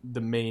the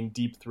main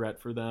deep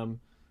threat for them.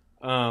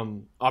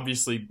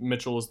 Obviously,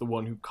 Mitchell is the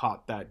one who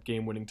caught that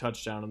game-winning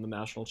touchdown in the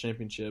national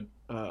championship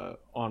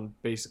on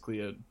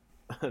basically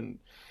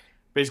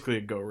basically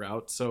a go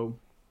route. So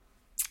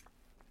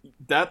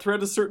that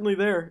threat is certainly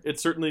there. It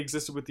certainly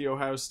existed with the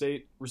Ohio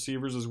State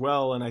receivers as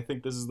well, and I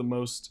think this is the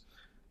most,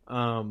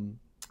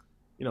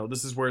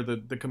 this is where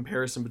the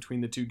comparison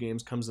between the two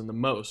games comes in the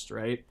most,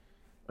 right?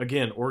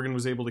 Again, Oregon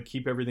was able to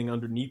keep everything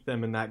underneath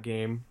them in that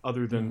game,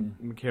 other than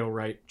Mikhail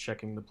Wright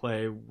checking the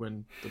play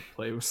when the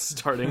play was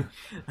starting.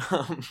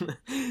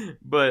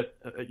 But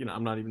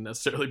I'm not even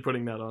necessarily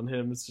putting that on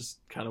him. It's just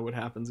kind of what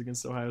happens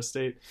against Ohio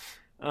State.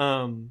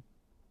 Again,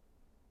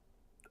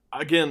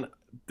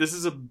 this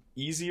is a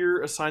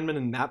easier assignment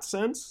in that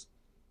sense.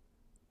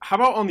 How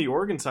about on the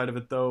Oregon side of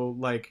it, though?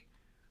 Like,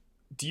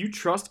 do you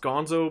trust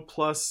Gonzo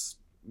plus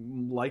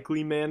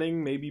likely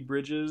Manning, maybe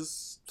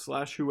Bridges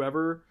 /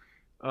 whoever,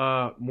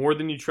 more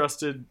than you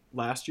trusted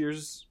last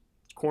year's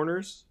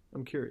corners?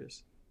 I'm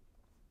curious.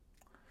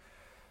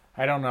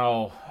 I don't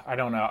know.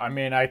 I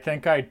mean, I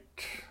think the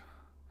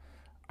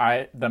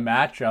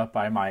matchup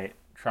I might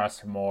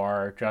trust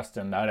more, just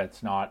in that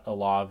it's not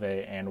Olave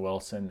and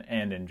Wilson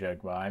and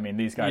Njigba. I mean,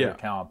 these guys are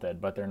talented,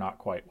 but they're not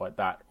quite what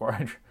that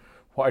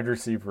wide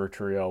receiver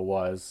trio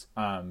was,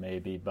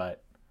 maybe.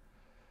 But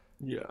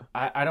yeah,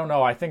 I don't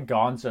know. I think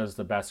Gonza is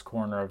the best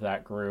corner of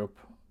that group,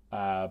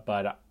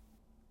 but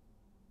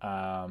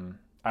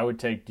I would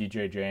take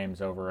DJ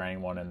James over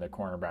anyone in the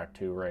cornerback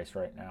 2 race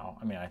right now.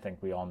 I mean, I think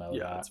we all know that.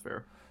 Yeah, that's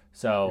fair.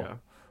 So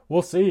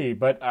we'll see,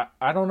 but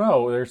I don't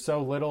know. There's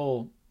so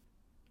little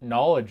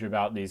knowledge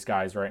about these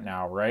guys right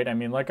now, right? I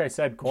mean, like I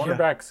said,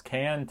 cornerbacks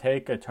can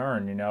take a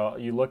turn.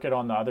 You look at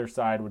on the other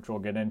side, which we'll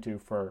get into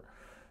for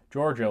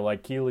Georgia,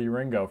 like Keely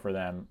Ringo for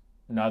them.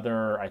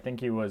 Another, I think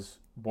he was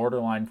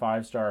borderline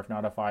 5-star, if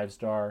not a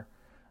 5-star.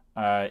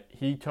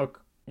 He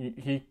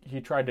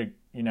tried to,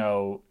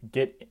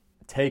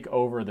 take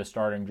over the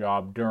starting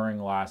job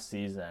during last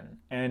season.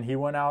 And he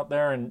went out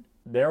there, and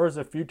there was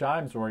a few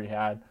times where he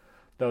had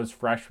those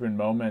freshman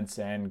moments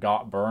and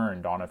got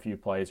burned on a few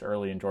plays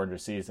early in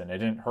Georgia's season. It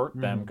didn't hurt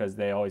them because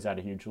they always had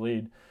a huge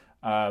lead.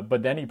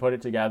 But then he put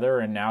it together,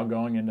 and now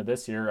going into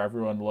this year,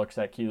 everyone looks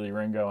at Keely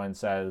Ringo and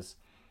says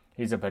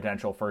he's a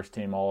potential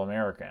first-team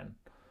All-American.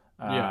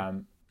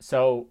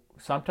 So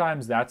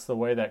sometimes that's the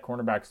way that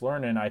cornerbacks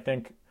learn, and I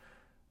think,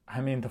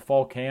 the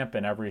fall camp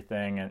and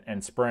everything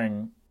and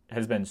spring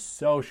has been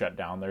so shut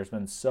down. There's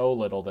been so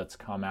little that's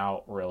come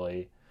out,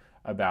 really,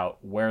 about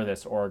where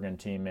this Oregon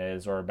team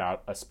is or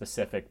about a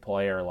specific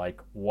player, like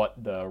what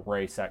the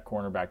race at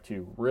cornerback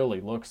 2 really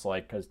looks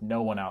like, because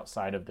no one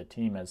outside of the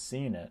team has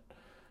seen it.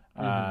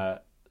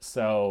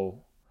 So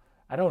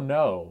I don't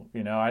know.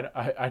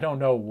 I don't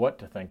know what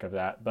to think of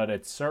that, but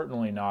it's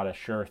certainly not a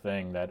sure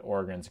thing that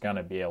Oregon's going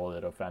to be able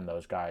to defend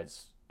those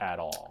guys at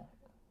all.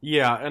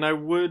 Yeah, and I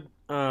would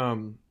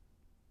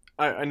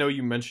I know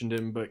you mentioned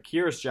him, but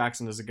Kearis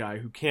Jackson is a guy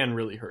who can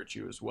really hurt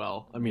you as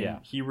well. I mean,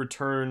 he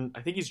returned,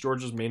 I think he's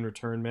Georgia's main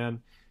return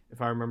man,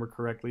 if I remember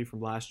correctly, from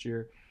last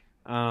year.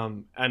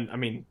 And I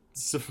mean,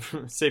 safe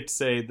to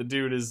say, the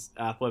dude is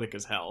athletic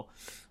as hell.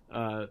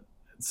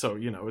 So,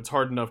 it's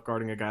hard enough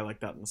guarding a guy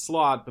like that in the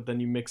slot, but then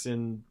you mix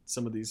in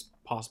some of these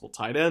possible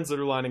tight ends that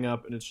are lining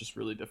up, and it's just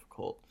really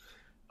difficult.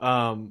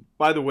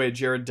 By the way,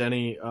 Jared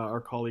Denny, our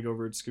colleague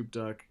over at Scoop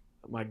Duck,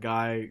 my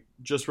guy,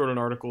 just wrote an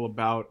article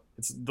about,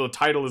 the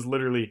title is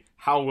literally,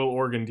 How Will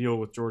Oregon Deal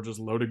with Georgia's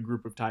Loaded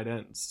Group of Tight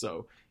Ends?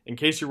 So in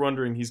case you're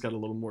wondering, he's got a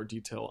little more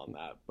detail on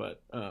that,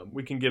 but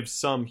we can give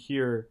some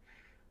here.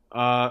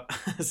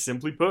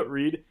 Simply put,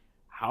 Reed,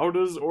 how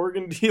does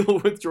Oregon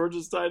deal with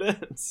Georgia's tight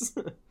ends?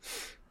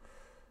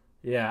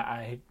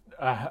 Yeah,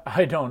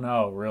 I don't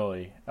know,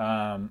 really.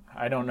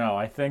 I don't know.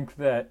 I think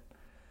that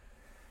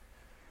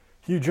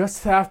you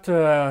just have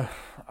to,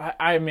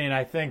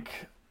 I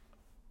think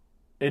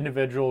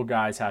individual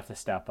guys have to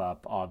step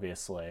up,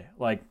 obviously.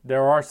 Like,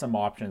 there are some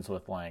options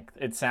with length.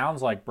 It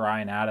sounds like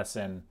Brian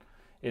Addison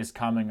is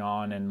coming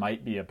on and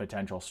might be a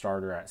potential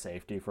starter at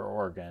safety for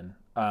Oregon.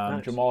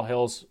 Nice. Jamal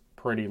Hill's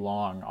pretty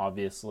long,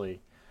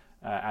 obviously,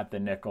 at the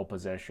nickel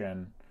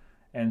position.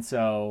 And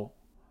so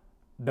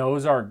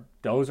those are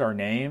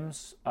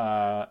names,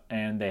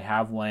 and they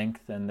have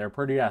length, and they're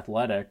pretty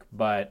athletic,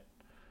 but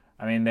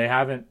they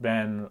haven't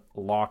been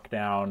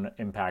lockdown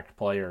impact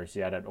players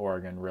yet at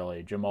Oregon,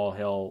 really. Jamal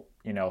Hill,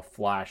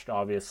 flashed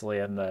obviously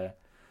in the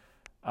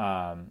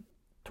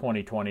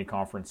 2020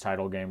 conference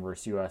title game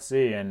versus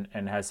USC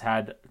and has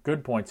had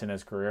good points in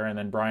his career. And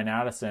then Brian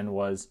Addison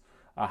was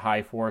a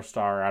high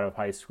 4-star out of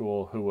high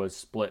school who was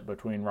split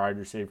between wide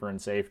receiver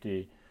and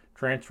safety,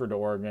 transferred to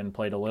Oregon,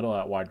 played a little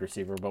at wide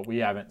receiver, but we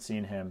haven't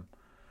seen him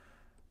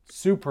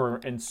super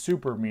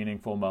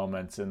meaningful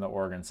moments in the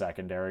Oregon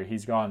secondary.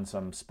 He's gotten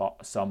some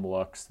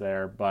looks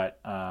there,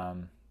 but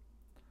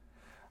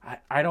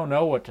I don't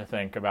know what to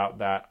think about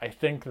that. I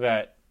think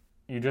that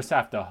you just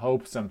have to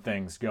hope some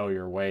things go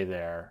your way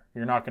there.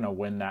 You're not going to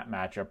win that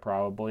matchup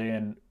probably,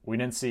 and we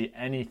didn't see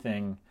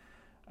anything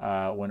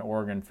when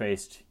Oregon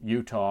faced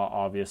Utah,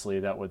 obviously,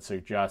 that would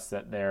suggest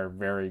that they're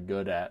very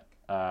good at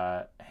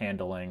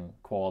handling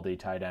quality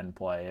tight end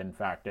play. In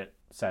fact, it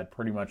said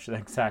pretty much the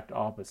exact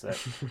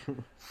opposite.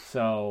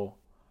 So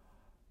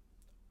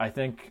I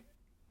think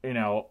you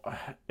know,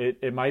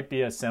 it might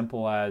be as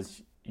simple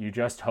as you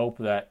just hope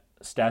that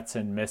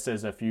Stetson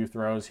misses a few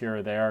throws here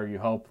or there. You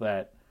hope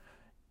that,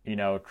 you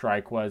know,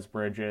 Triquez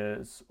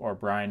Bridges or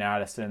Brian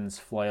Addison's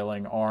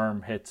flailing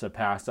arm hits a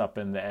pass up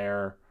in the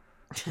air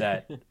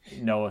that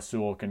Noah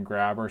Sewell can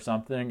grab or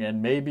something.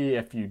 And maybe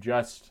if you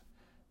just,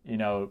 you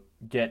know,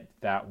 get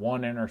that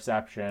one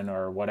interception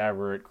or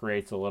whatever, it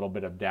creates a little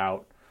bit of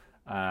doubt,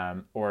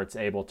 or it's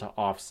able to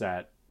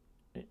offset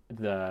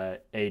the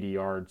 80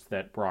 yards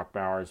that Brock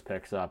Bowers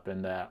picks up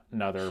and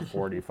another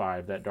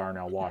 45 that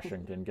Darnell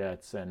Washington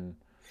gets and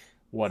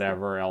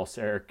whatever else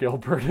Eric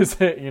Gilbert is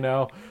hit, you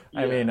know? Yeah.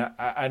 I mean,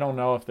 I don't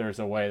know if there's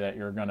a way that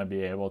you're going to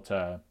be able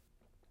to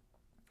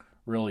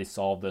really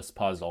solve this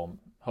puzzle.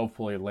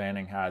 Hopefully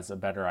Lanning has a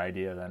better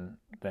idea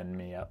than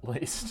me, at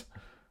least.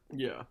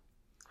 Yeah.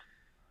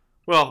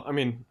 Well, I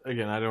mean,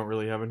 again, I don't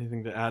really have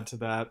anything to add to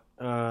that.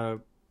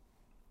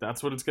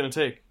 That's what it's going to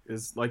take,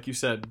 is, like you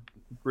said,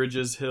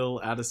 Bridges,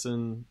 Hill,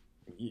 Addison,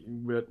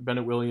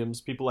 Bennett Williams,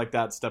 people like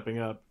that stepping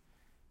up.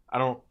 I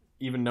don't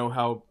even know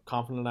how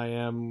confident I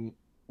am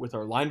with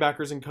our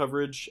linebackers in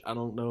coverage. I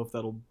don't know if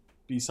that'll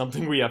be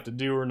something we have to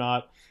do or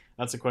not.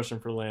 That's a question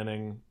for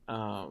Lanning.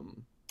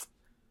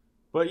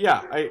 But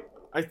yeah,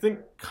 I think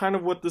kind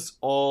of what this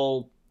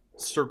all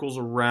circles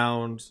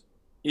around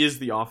is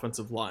the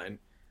offensive line.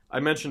 I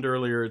mentioned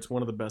earlier it's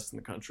one of the best in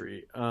the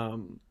country.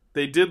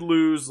 They did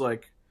lose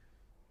like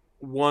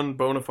one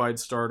bona fide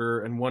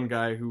starter and one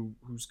guy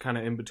who's kind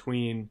of in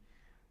between.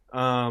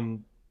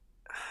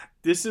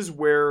 This is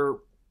where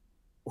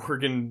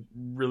Oregon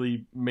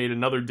really made up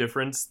another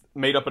difference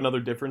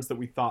that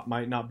we thought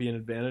might not be an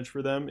advantage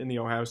for them in the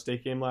Ohio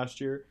State game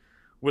last year.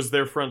 Was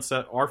our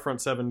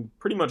front seven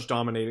pretty much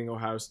dominating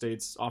Ohio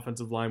State's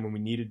offensive line when we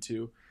needed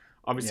to.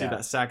 Obviously,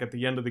 That sack at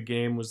the end of the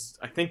game was,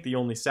 I think, the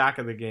only sack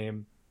of the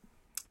game.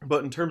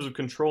 But in terms of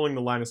controlling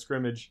the line of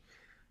scrimmage,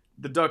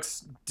 the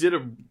Ducks did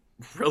a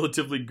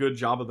relatively good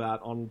job of that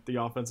on the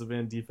offensive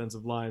and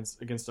defensive lines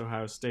against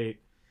Ohio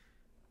State.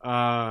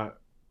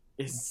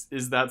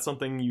 Is that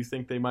something you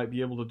think they might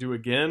be able to do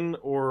again,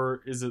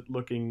 or is it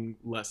looking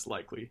less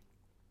likely?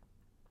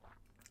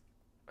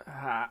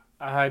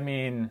 I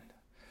mean,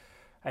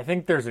 I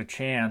think there's a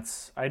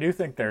chance. I do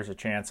think there's a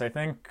chance. I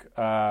think,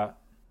 I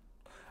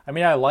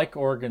like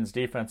Oregon's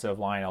defensive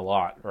line a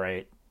lot,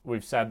 right?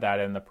 We've said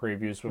that in the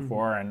previews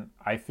before, and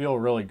I feel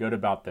really good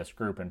about this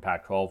group in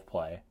Pac-12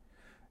 play.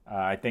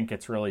 I think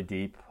it's really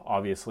deep,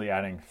 obviously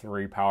adding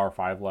 3 Power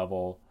 5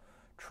 level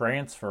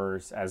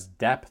transfers as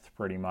depth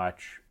pretty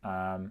much.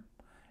 And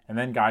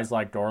then guys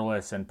like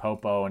Dorlus and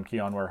Popo and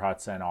Keon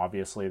Ware-Hudson,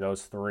 obviously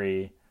those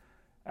 3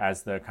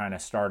 as the kind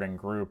of starting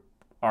group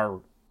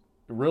are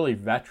really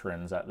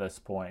veterans at this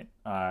point,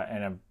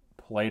 and have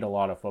played a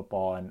lot of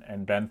football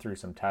and been through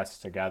some tests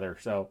together.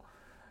 So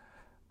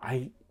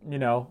I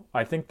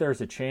think there's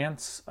a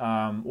chance.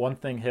 One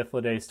thing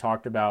Hythlodae's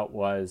talked about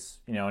was,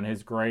 in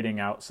his grading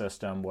out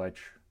system,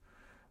 which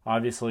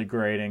obviously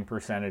grading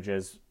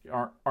percentages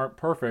aren't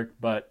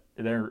perfect, but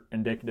they're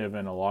indicative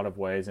in a lot of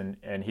ways.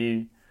 And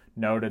he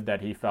noted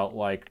that he felt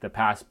like the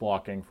pass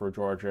blocking for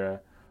Georgia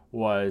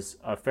was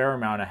a fair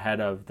amount ahead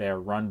of their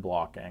run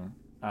blocking.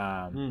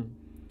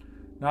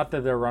 Not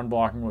that their run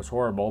blocking was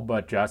horrible,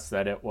 but just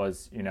that it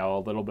was, a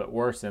little bit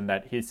worse, and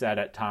that he said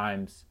at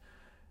times,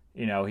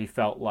 he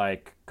felt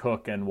like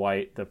Cook and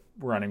White, the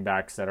running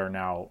backs that are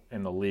now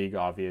in the league,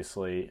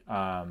 obviously,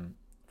 from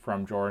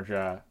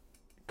Georgia,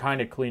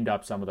 kind of cleaned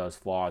up some of those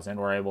flaws and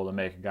were able to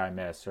make a guy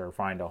miss or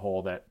find a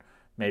hole that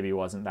maybe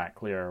wasn't that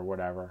clear or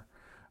whatever.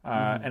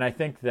 And I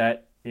think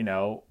that,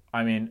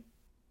 Milton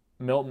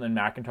and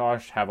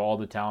McIntosh have all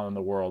the talent in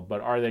the world,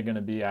 but are they going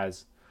to be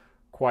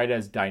quite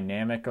as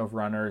dynamic of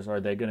runners?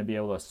 Are they going to be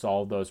able to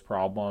solve those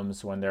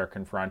problems when they're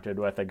confronted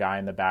with a guy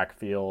in the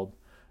backfield,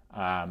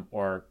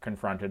 or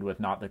confronted with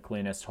not the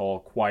cleanest hole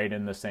quite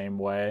in the same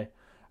way?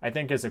 I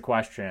think is a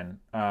question,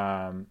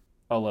 a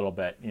little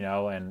bit,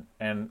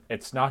 and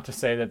it's not to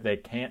say that they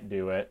can't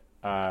do it,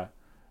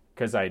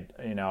 because I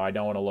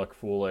don't want to look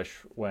foolish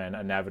when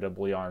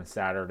inevitably on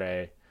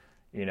Saturday,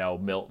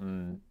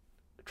 Milton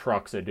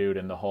trucks a dude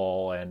in the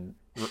hole and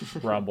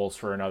rumbles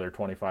for another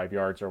 25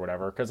 yards or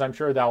whatever, because I'm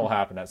sure that will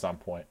happen at some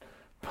point.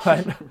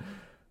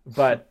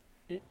 But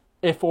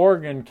if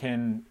Oregon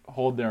can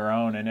hold their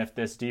own, and if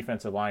this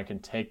defensive line can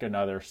take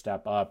another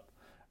step up,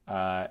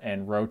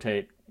 and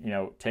rotate,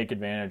 take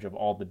advantage of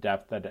all the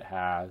depth that it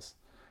has,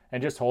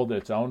 and just hold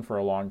its own for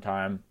a long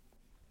time,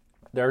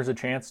 there's a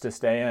chance to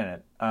stay in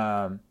it.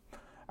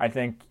 I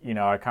think,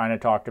 I kind of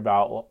talked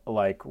about,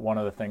 like, one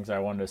of the things I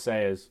wanted to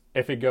say is,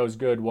 if it goes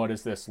good, what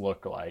does this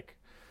look like?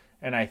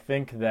 And I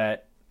think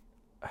that,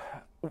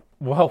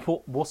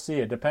 we'll see.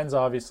 It depends,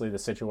 obviously, the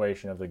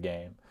situation of the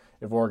game.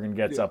 If Oregon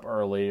gets up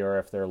early or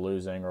if they're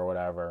losing or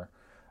whatever.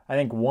 I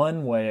think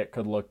one way it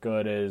could look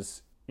good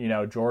is,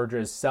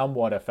 Georgia's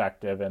somewhat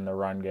effective in the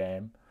run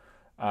game.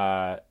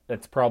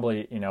 It's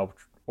probably,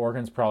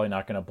 Oregon's probably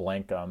not going to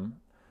blank them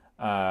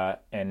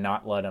and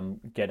not let them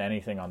get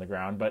anything on the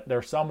ground. But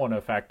they're somewhat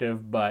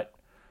effective, but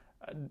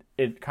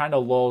it kind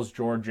of lulls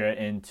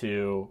Georgia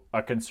into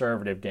a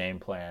conservative game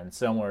plan,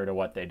 similar to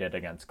what they did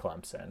against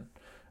Clemson.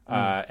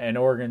 And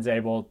Oregon's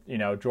able,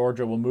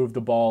 Georgia will move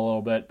the ball a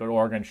little bit, but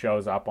Oregon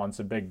shows up on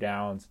some big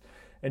downs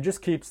and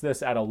just keeps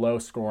this at a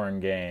low-scoring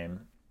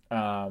game.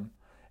 And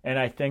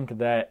I think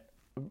that,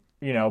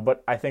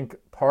 but I think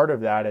part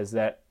of that is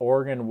that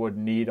Oregon would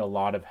need a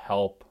lot of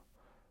help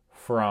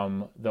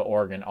from the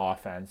Oregon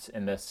offense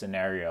in this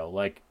scenario.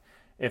 Like,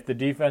 if the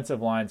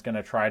defensive line's going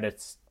to try to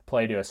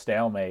play to a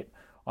stalemate,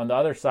 on the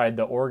other side,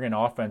 the Oregon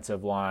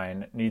offensive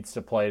line needs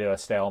to play to a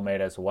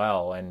stalemate as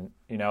well. And,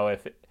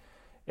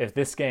 if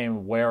this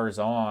game wears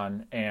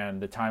on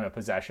and the time of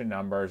possession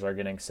numbers are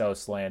getting so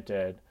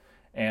slanted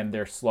and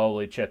they're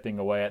slowly chipping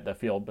away at the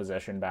field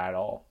position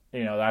battle,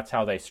 that's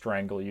how they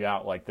strangle you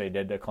out like they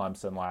did to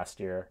Clemson last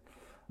year.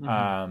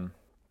 Mm-hmm.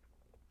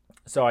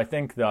 So I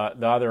think the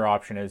other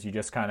option is you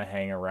just kind of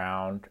hang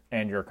around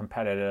and you're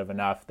competitive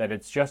enough that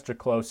it's just a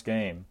close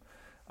game,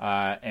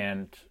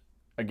 and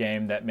a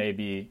game that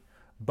maybe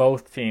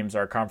both teams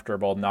are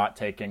comfortable not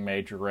taking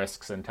major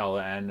risks until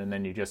the end, and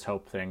then you just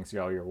hope things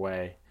go your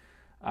way.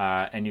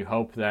 And you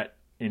hope that,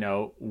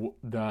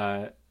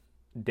 the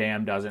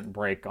dam doesn't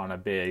break on a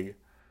big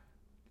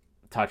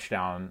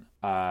touchdown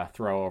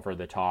throw over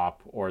the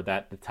top, or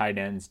that the tight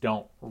ends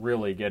don't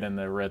really get in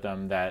the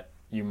rhythm that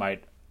you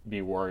might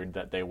be worried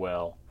that they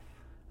will.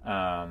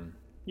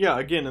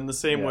 Again, in the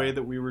same way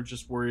that we were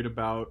just worried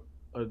about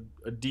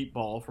a deep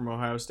ball from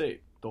Ohio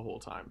State the whole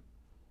time.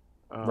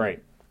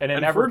 Right. And it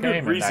never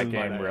came in that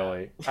game,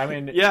 really. I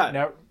mean,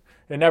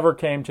 it never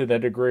came to the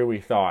degree we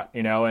thought,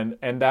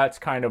 and that's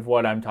kind of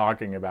what I'm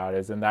talking about,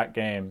 is in that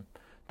game,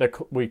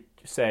 we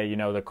say,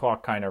 the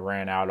clock kind of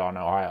ran out on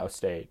Ohio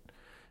State.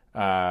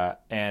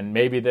 And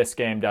maybe this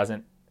game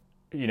doesn't,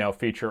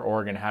 feature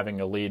Oregon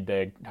having a lead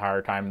the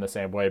entire time in the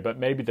same way, but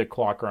maybe the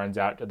clock runs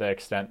out to the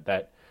extent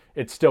that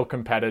it's still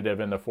competitive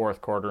in the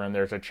fourth quarter and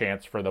there's a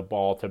chance for the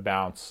ball to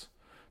bounce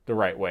the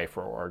right way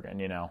for Oregon,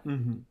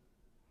 Mm-hmm.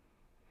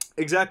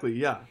 Exactly,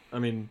 yeah. I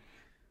mean,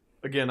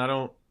 again, I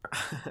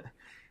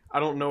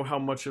don't know how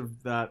much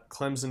of that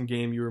Clemson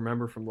game you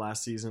remember from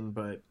last season,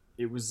 but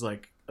it was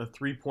like a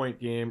 3-point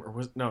game, or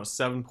a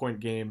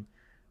 7-point game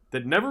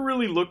that never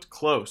really looked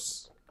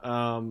close.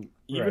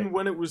 Even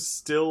when it was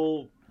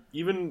still,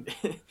 when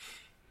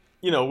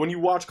you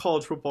watch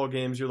college football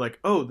games, you're like,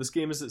 oh, this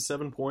game is at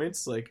 7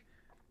 points. Like,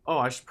 oh,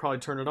 I should probably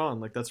turn it on.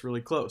 Like, that's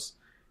really close.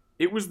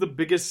 It was the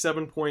biggest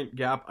 7-point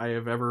gap I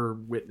have ever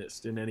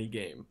witnessed in any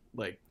game.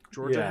 Like,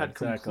 Georgia had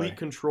complete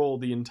control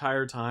the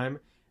entire time.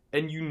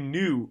 And you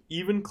knew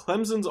even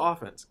Clemson's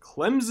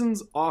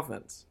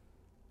offense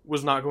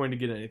was not going to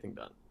get anything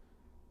done.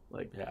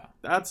 Like,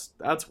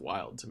 that's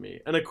wild to me.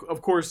 And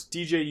of course,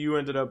 DJU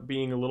ended up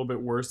being a little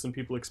bit worse than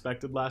people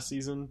expected last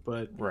season,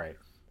 but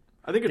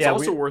I think it's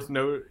also worth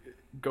note.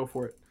 Go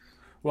for it.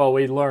 Well,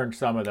 we learned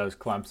some of those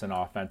Clemson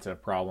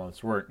offensive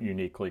problems weren't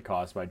uniquely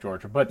caused by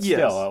Georgia, but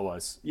still it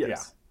was. Yes.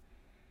 Yeah.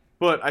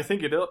 But I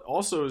think it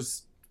also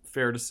is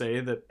fair to say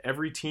that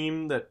every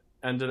team that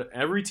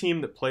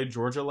played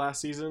Georgia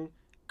last season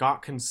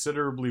got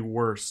considerably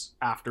worse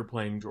after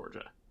playing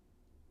Georgia.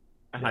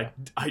 And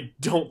I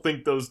don't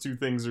think those two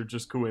things are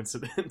just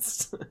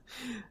coincidence.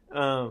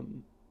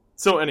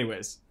 So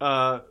anyways,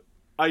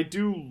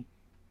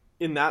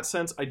 in that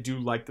sense, I do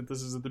like that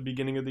this is at the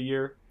beginning of the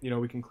year.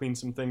 We can clean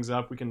some things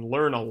up. We can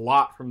learn a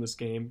lot from this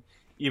game,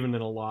 even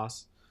in a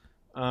loss.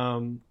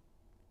 And,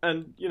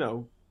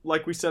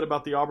 like we said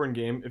about the Auburn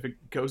game, if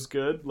it goes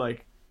good, we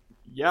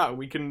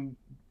can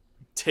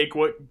take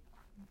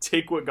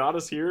what got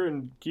us here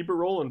and keep it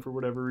rolling for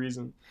whatever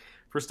reason.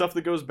 For stuff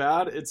that goes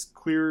bad, it's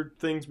clear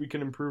things we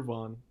can improve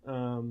on.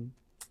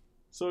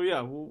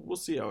 We'll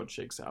see how it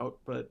shakes out.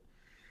 But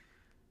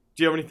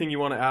do you have anything you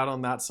want to add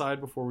on that side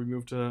before we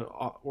move to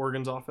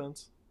Oregon's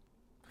offense?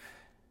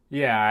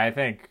 Yeah, I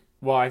think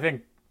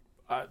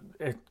a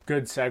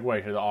good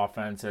segue to the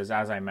offense is,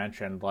 as I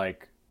mentioned,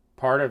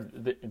 part of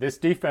this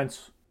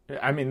defense.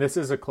 I mean, this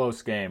is a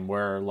close game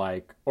where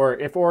or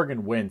if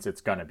Oregon wins,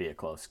 it's going to be a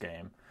close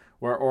game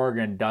where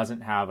Oregon doesn't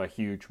have a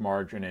huge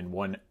margin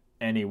in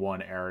any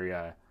one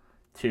area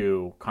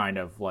to kind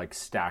of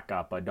stack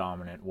up a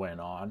dominant win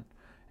on.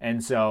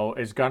 And so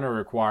it's going to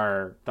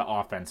require the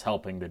offense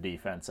helping the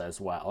defense as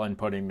well and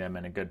putting them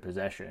in a good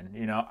position.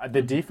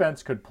 The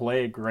defense could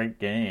play a great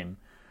game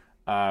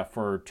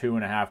for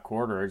 2.5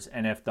 quarters,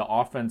 and if the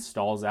offense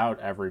stalls out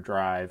every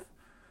drive,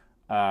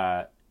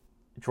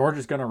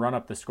 Georgia's going to run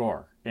up the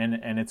score,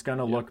 and it's going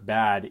to look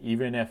bad,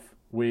 even if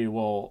we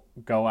will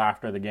go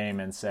after the game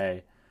and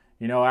say,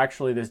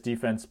 actually this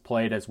defense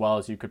played as well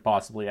as you could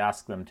possibly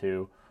ask them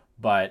to,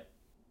 but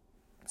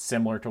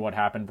similar to what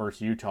happened versus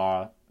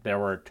Utah, there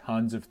were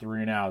tons of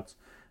 3-and-outs.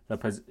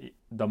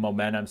 The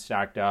momentum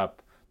stacked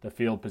up. The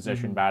field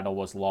position battle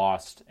was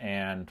lost,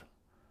 and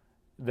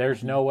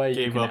there's no way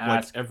you can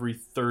ask every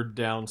third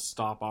down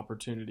stop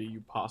opportunity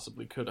you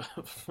possibly could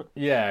have.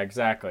 Yeah,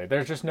 exactly.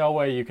 There's just no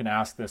way you can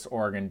ask this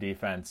Oregon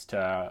defense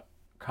to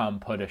come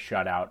put a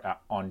shutout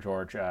on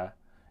Georgia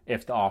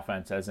if the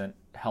offense isn't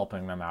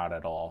helping them out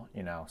at all.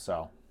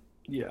 So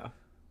Yeah.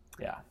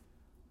 Yeah.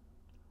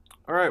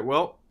 All right.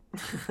 Well,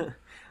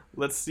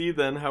 let's see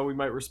then how we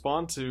might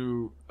respond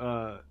to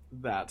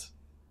that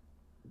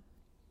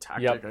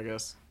tactic, Yep. I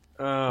guess.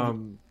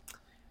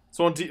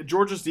 So on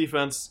Georgia's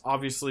defense,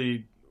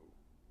 obviously,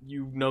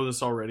 you know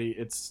this already.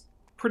 It's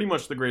pretty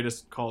much the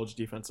greatest college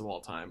defense of all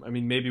time. I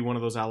mean, maybe one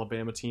of those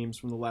Alabama teams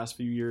from the last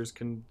few years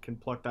can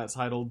pluck that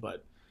title,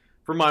 but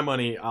for my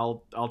money,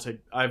 I'll take.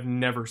 I've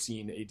never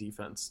seen a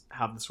defense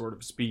have the sort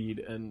of speed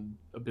and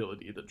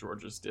ability that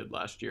Georgia's did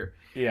last year.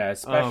 Yeah,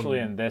 especially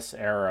in this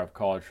era of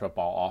college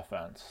football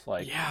offense.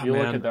 Like, Yeah, you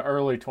look man. at the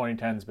early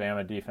 2010s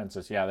Bama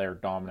defenses, yeah, they were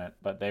dominant,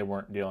 but they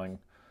weren't dealing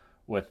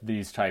with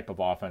these type of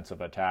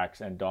offensive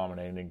attacks and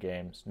dominating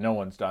games. No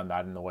one's done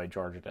that in the way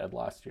Georgia did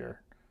last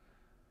year.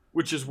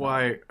 Which is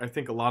why I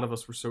think a lot of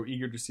us were so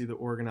eager to see the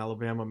Oregon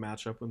Alabama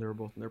matchup when they were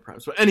both in their prime.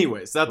 So,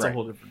 anyways, that's a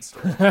whole different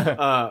story.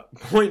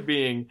 Point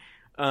being,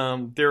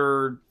 there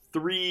are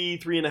three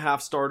and a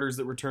half starters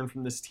that return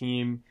from this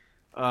team.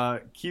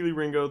 Keely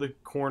Ringo, the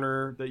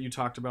corner that you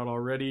talked about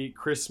already.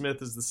 Chris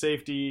Smith is the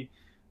safety.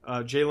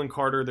 Jalen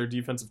Carter, their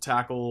defensive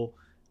tackle,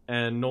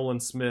 and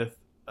Nolan Smith,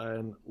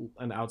 an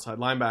outside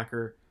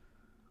linebacker.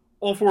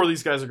 All four of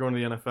these guys are going to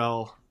the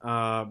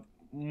NFL.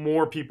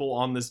 More people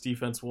on this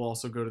defense will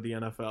also go to the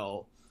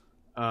NFL.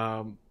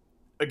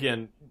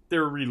 Again,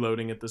 they're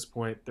reloading at this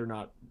point. They're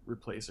not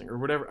replacing or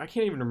whatever. I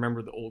can't even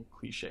remember the old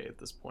cliche at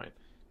this point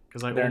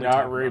because they're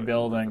not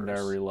rebuilding.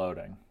 They're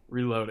reloading.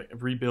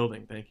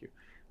 Rebuilding. Thank you.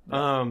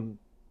 Yeah.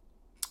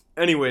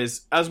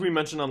 Anyways, as we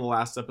mentioned on the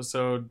last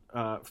episode,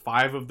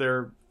 5 of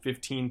their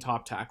 15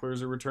 top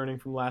tacklers are returning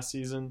from last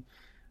season.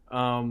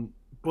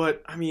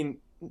 But I mean,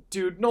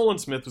 dude, Nolan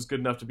Smith was good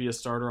enough to be a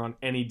starter on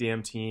any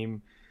damn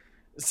team.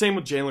 Same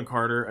with Jalen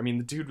Carter. I mean,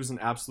 the dude was an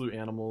absolute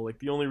animal. Like,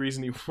 the only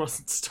reason he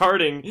wasn't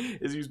starting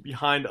is he was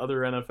behind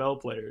other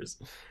NFL players.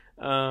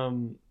 I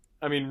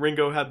mean,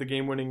 Ringo had the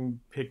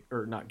game-winning pick,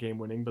 or not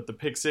game-winning, but the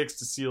pick 6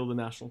 to seal the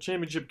national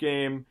championship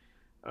game.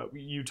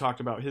 You talked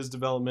about his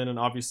development, and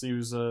obviously he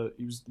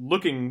was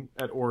looking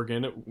at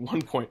Oregon at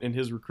one point in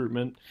his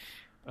recruitment.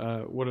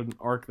 What an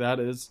arc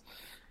that is.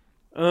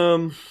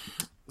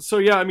 So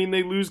yeah, I mean,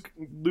 they lose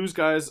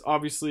guys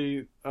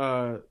obviously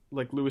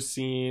like Lewis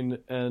Cine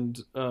and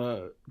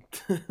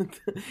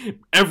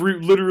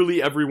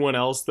literally everyone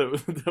else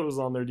that was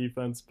on their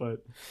defense.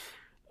 But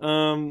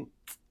how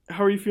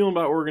are you feeling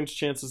about Oregon's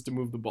chances to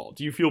move the ball?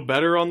 Do you feel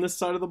better on this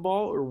side of the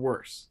ball or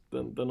worse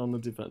than on the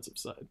defensive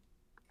side?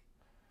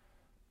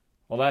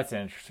 Well, that's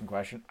an interesting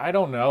question. I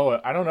don't know.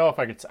 I don't know if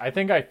I could. I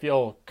think I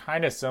feel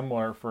kind of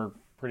similar for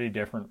pretty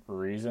different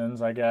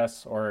reasons, I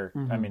guess. Or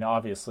I mean,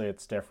 obviously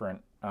it's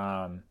different.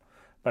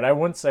 But I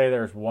wouldn't say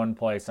there's one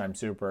place I'm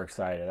super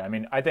excited. I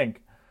mean, I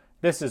think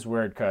this is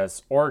weird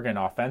because Oregon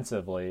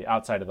offensively,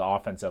 outside of the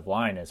offensive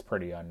line, is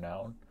pretty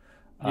unknown.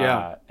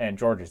 Yeah. And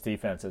Georgia's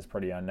defense is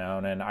pretty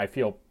unknown. And I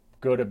feel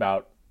good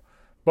about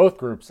both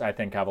groups. I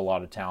think have a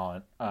lot of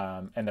talent,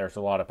 and there's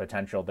a lot of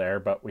potential there,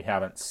 but we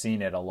haven't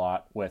seen it a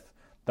lot with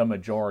the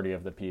majority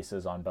of the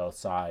pieces on both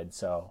sides.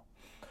 So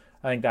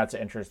I think that's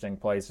an interesting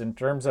place. In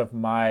terms of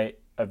my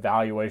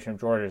evaluation of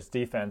Georgia's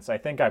defense, I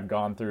think I've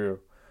gone through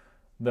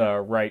the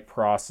right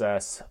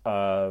process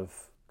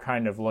of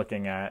kind of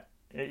looking at,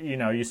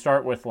 you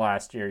start with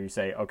last year, you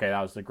say, okay,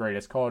 that was the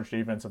greatest college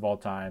defense of all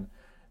time.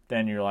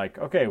 Then you're like,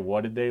 okay,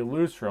 what did they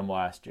lose from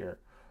last year?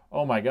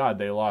 Oh my God,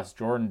 they lost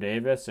Jordan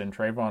Davis and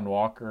Trayvon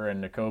Walker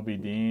and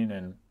Nakobe Dean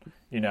and,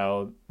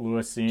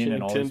 Lewis Cine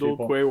and all these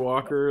people. Quay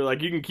Walker,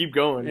 like you can keep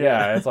going.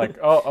 Yeah, it's like,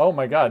 oh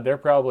my God, they're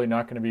probably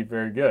not going to be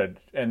very good.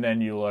 And then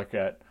you look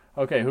at,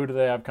 okay, who do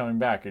they have coming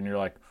back? And you're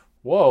like,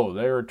 whoa,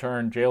 they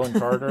returned Jalen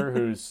Carter,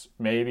 who's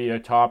maybe a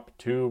top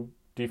 2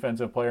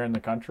 defensive player in the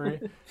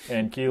country,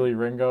 and Keely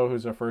Ringo,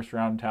 who's a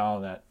first-round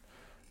talent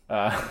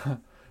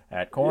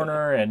at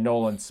corner, and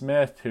Nolan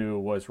Smith, who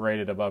was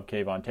rated above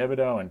Kayvon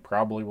Thibodeau and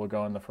probably will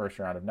go in the first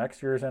round of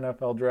next year's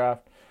NFL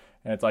draft.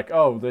 And it's like,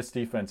 oh, this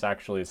defense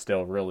actually is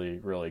still really,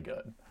 really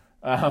good.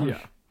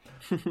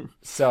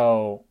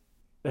 So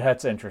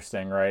that's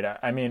interesting, right?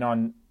 I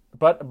mean,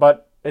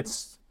 but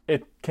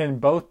it can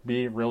both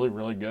be really,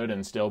 really good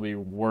and still be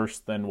worse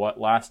than what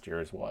last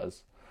year's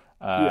was.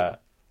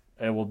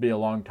 It will be a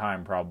long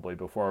time probably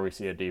before we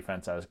see a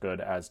defense as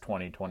good as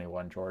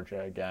 2021 Georgia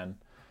again.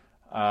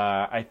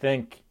 I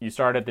think you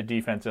start at the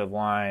defensive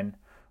line.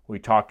 We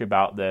talked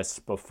about this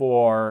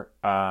before.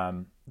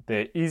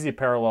 The easy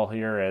parallel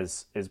here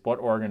is what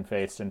Oregon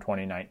faced in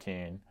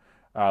 2019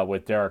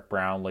 with Derek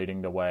Brown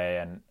leading the way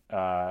and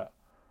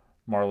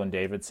Marlon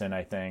Davidson,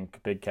 I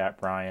think, Big Cat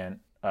Bryant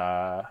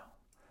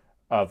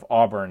of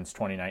Auburn's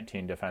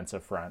 2019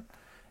 defensive front.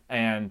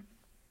 And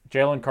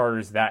Jalen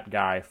Carter's that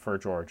guy for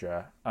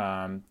Georgia.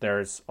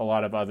 There's a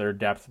lot of other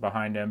depth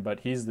behind him,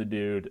 but he's the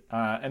dude.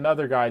 And the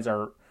other guys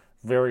are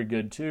very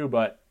good too,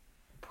 but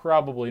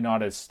probably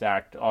not as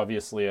stacked,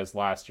 obviously, as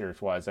last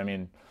year's was. I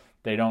mean,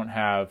 they don't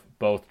have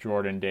both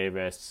Jordan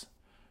Davis,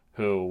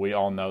 who we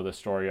all know the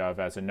story of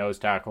as a nose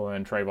tackle,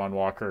 and Trayvon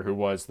Walker, who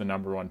was the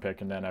number 1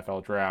 pick in the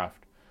NFL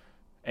draft,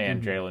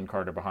 and Jalen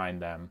Carter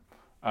behind them.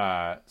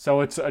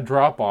 So it's a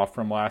drop off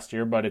from last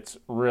year, but it's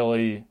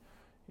really,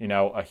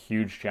 a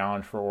huge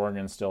challenge for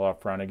Oregon still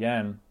up front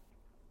again.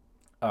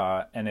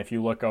 And if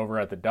you look over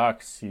at the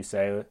Ducks, you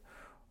say,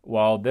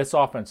 well, this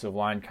offensive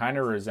line kind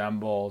of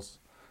resembles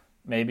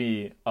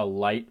maybe a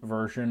light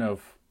version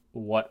of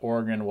what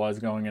Oregon was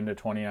going into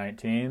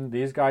 2019.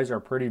 These guys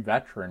are pretty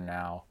veteran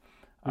now.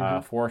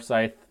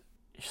 Forsythe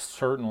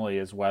certainly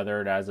is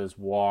weathered, as is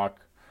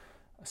Walk,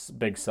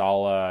 Big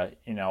Sala.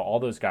 All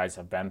those guys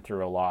have been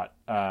through a lot.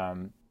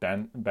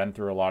 Been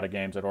through a lot of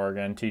games at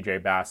Oregon.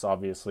 TJ Bass,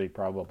 obviously,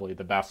 probably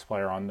the best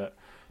player on the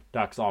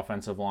Ducks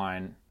offensive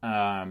line.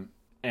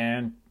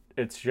 And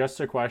it's just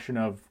a question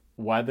of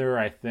whether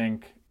I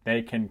think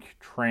they can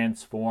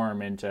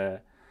transform into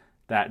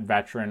that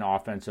veteran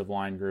offensive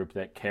line group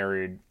that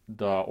carried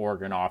the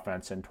Oregon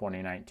offense in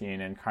 2019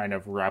 and kind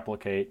of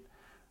replicate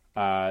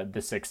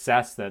the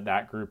success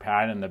that group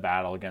had in the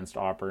battle against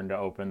Auburn to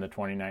open the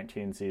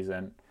 2019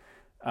 season.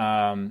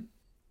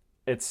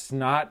 It's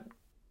not,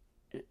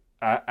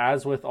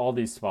 as with all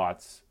these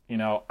spots,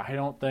 I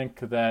don't think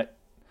that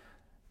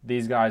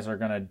these guys are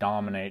going to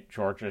dominate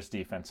Georgia's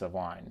defensive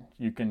line.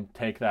 You can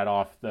take that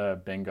off the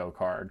bingo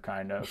card,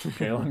 kind of.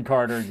 Jalen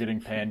Carter getting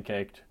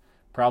pancaked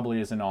probably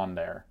isn't on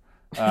there.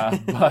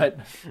 But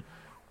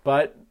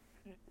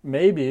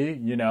maybe,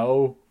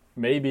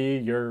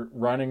 maybe you're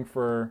running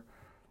for,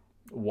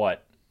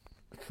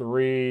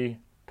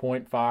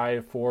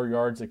 3.5, 4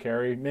 yards a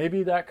carry.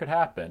 Maybe that could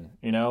happen,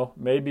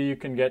 Maybe you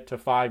can get to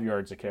 5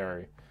 yards a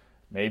carry.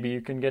 Maybe you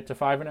can get to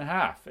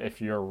 5.5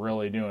 if you're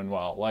really doing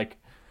well.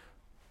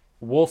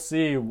 We'll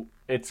see.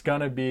 It's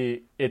going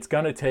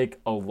to take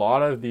a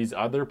lot of these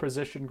other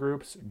position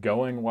groups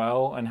going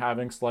well and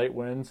having slight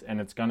wins,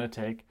 and it's going to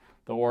take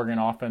the Oregon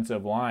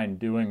offensive line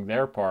doing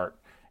their part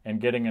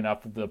and getting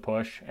enough of the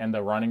push and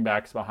the running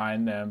backs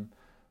behind them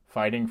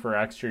fighting for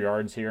extra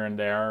yards here and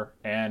there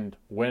and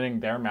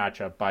winning their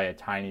matchup by a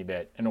tiny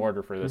bit in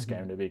order for this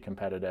game to be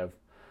competitive.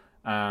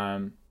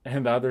 And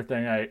the other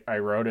thing I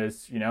wrote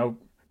is,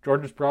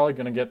 Georgia's probably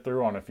going to get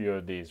through on a few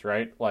of these,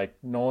 right? Like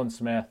Nolan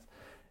Smith,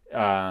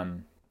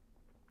 Dan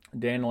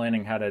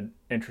Lanning had an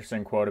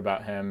interesting quote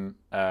about him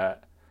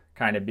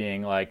kind of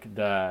being like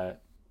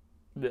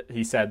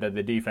he said that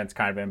the defense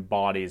kind of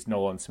embodies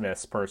Nolan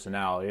Smith's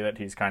personality, that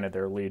he's kind of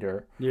their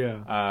leader.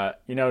 Yeah.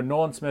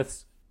 Nolan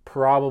Smith's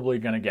probably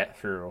going to get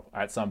through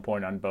at some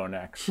point on Bo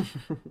Nix.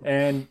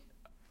 And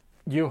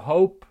you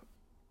hope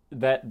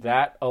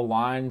that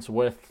aligns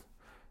with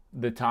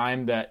the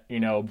time that,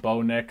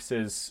 Bo Nix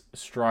is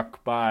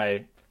struck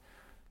by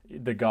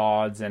the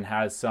gods and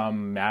has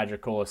some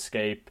magical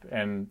escape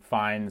and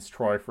finds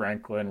Troy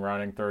Franklin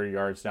running 30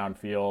 yards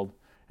downfield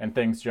and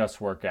things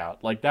just work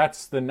out.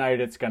 That's the night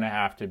it's going to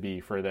have to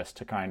be for this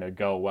to kind of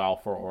go well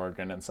for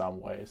Oregon in some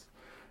ways.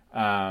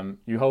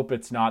 You hope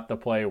it's not the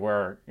play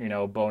where,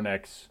 Bo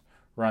Nix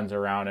runs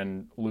around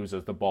and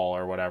loses the ball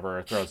or whatever,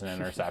 or throws an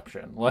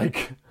interception.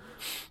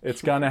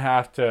 It's going to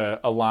have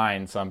to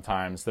align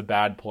sometimes. The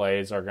bad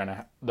plays by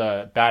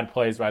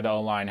the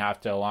O-line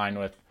have to align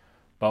with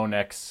Bo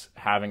Nix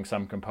having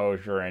some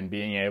composure and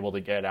being able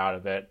to get out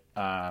of it,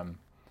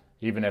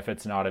 even if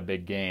it's not a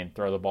big gain,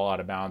 throw the ball out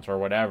of bounds or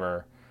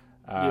whatever,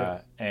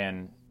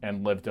 and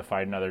live to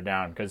fight another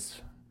down.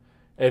 Because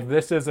if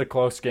this is a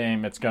close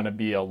game, it's going to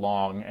be a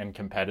long and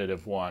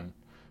competitive one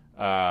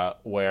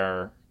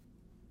where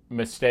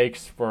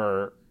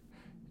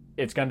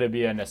it's going to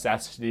be a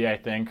necessity, I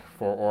think,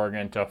 for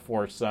Oregon to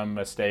force some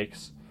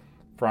mistakes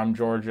from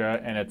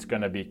Georgia, and it's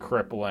going to be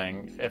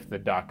crippling if the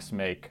Ducks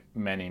make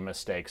many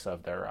mistakes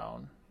of their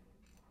own.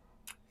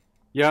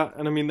 Yeah,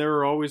 and there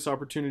are always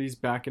opportunities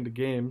back into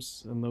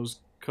games, and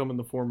those come in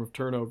the form of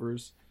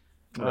turnovers.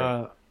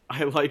 Right.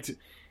 I liked,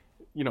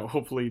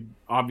 hopefully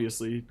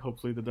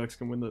the Ducks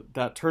can win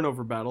that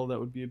turnover battle.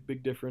 That would be a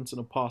big difference and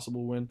a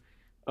possible win.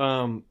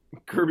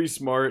 Kirby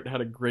Smart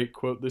had a great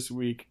quote this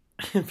week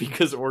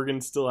because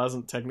Oregon still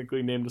hasn't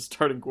technically named a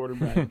starting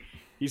quarterback.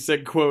 He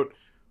said, quote,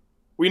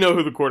 "We know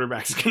who the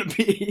quarterback's going to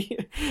be."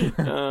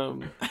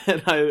 And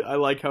I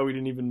like how we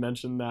didn't even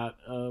mention that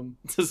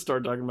to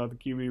start talking about the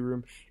QB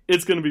room.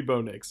 It's going to be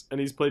Bo Nix, and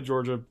he's played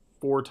Georgia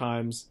 4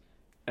 times,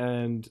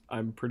 and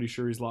I'm pretty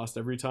sure he's lost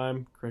every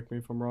time. Correct me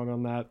if I'm wrong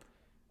on that.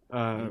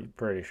 I'm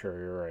pretty sure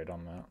you're right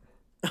on that.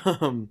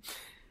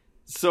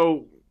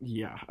 So,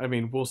 yeah,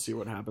 we'll see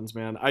what happens,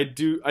 man. I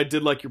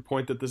did like your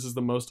point that this is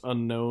the most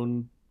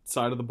unknown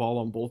side of the ball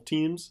on both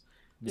teams.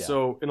 Yeah.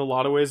 So, in a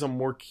lot of ways, I'm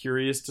more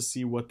curious to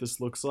see what this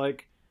looks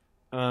like.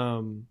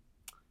 Because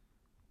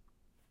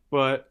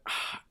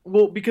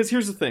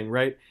here's the thing,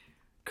 right?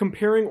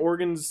 Comparing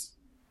Oregon's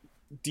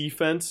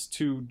defense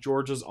to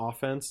Georgia's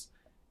offense,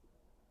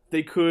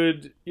 they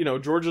could,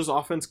 Georgia's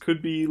offense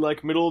could be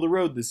middle of the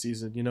road this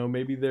season.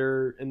 Maybe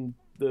they're in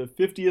the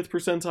 50th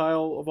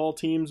percentile of all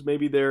teams.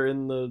 Maybe they're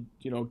in the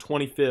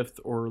 25th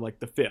or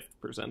the 5th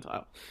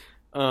percentile.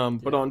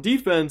 But on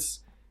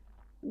defense,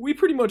 we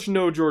pretty much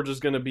know Georgia's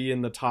going to be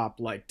in the top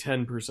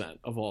 10%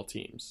 of all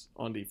teams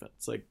on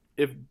defense.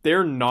 If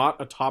they're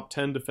not a top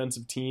 10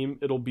 defensive team,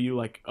 it'll be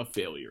a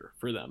failure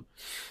for them.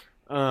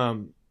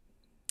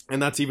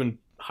 and that's even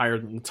higher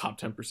than the top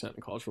 10%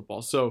 in college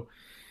football. So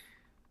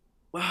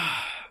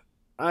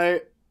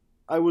I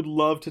I would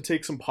love to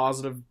take some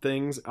positive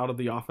things out of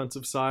the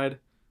offensive side.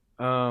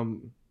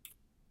 Um,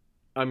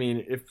 I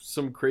mean, if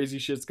some crazy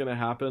shit's gonna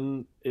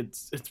happen,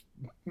 it's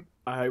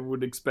I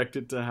would expect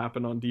it to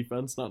happen on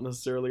defense, not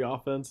necessarily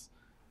offense.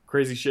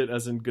 Crazy shit,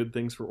 as in good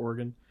things for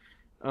Oregon.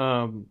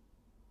 Um,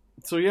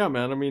 so yeah,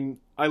 man. I mean,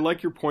 I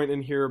like your point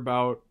in here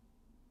about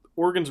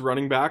Oregon's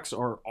running backs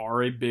are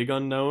a big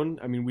unknown.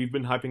 I mean, we've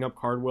been hyping up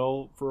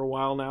Cardwell for a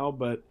while now,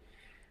 but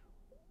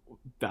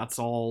that's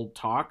all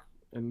talk,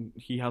 and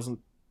he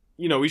hasn't.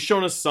 He's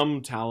shown us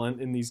some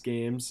talent in these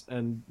games,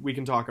 and we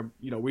can talk.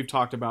 We've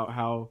talked about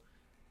how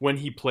when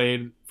he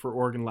played for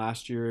Oregon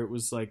last year, it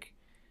was like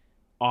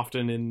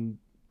often in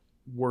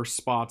worse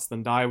spots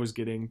than Dye was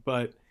getting.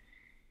 But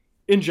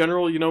in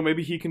general,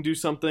 maybe he can do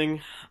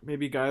something.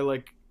 Maybe a guy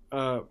like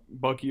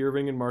Bucky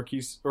Irving and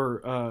Marquise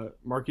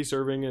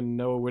Irving and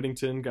Noah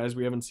Whittington, guys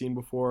we haven't seen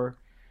before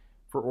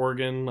for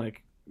Oregon.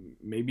 Like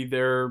maybe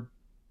they're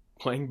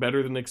playing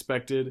better than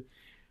expected.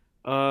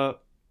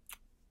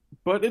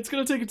 But it's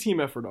going to take a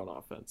team effort on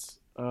offense.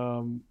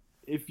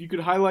 If you could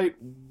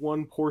highlight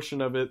one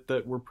portion of it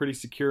that we're pretty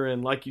secure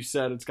in, like you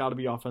said, it's got to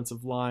be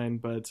offensive line.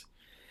 But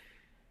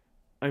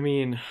I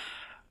mean,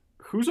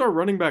 who's our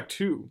running back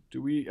two?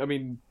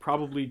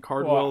 Probably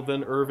Cardwell,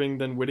 then Irving,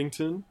 then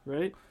Whittington,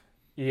 right?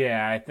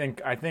 Yeah,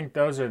 I think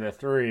those are the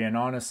three. And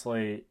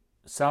honestly,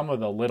 some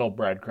of the little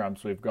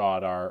breadcrumbs we've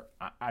got are,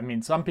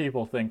 some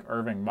people think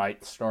Irving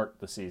might start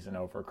the season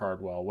over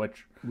Cardwell,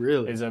 which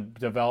really is a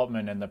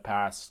development in the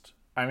past.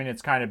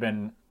 It's kind of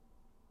been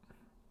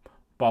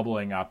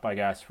bubbling up, I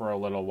guess, for a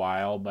little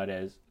while, but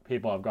as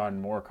people have gotten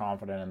more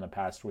confident in the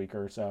past week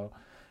or so.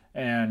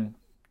 And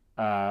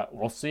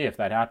we'll see if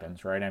that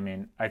happens, right?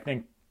 I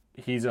think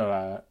he's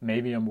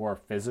maybe a more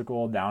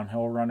physical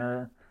downhill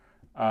runner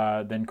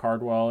than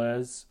Cardwell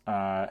is,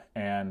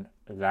 and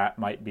that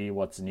might be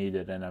what's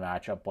needed in a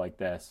matchup like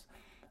this.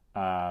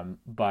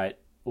 But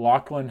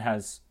Lachlan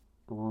has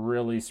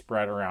really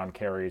spread around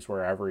carries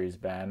wherever he's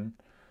been.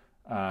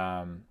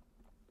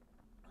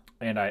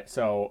 And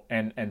so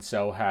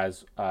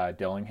has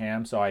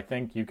Dillingham. So I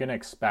think you can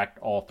expect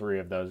all three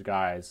of those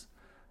guys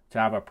to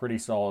have a pretty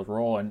solid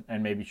role,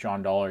 and maybe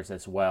Sean Dollars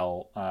as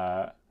well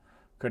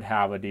could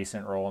have a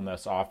decent role in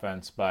this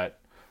offense. But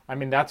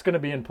that's going to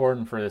be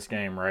important for this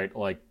game, right?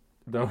 Like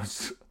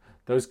those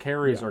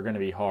carries are going to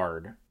be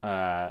hard.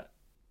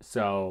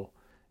 So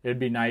it'd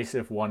be nice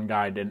if one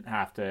guy didn't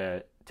have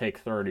to take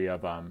 30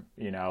 of them,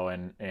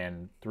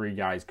 and three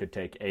guys could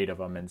take 8 of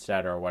them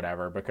instead or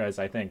whatever, because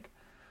I think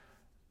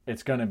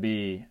it's going to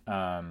be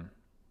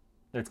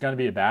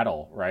a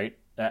battle, right?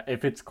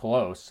 If it's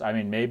close,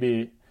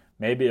 maybe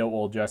it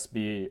will just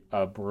be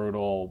a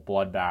brutal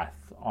bloodbath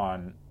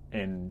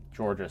in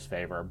Georgia's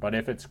favor. But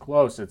if it's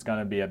close, it's going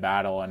to be a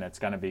battle, and it's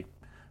going to be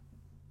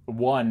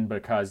won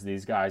because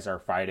these guys are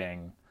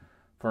fighting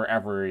for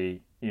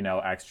every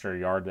extra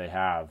yard they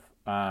have.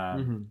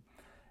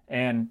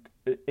 And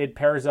it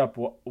pairs up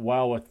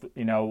well with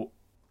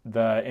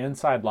the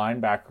inside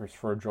linebackers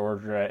for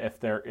Georgia. If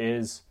there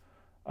is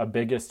a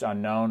biggest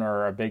unknown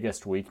or a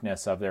biggest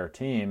weakness of their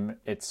team,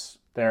 it's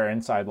their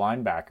inside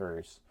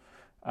linebackers.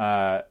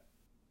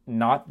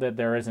 Not that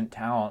there isn't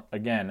talent.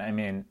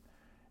 Again,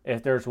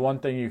 if there's one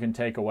thing you can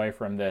take away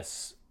from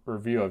this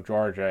review of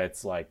Georgia,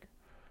 it's like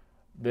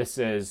this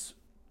is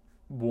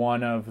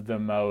one of the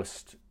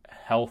most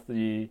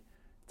healthy,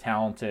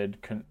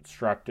 talented,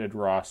 constructed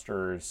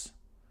rosters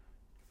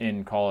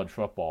in college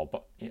football.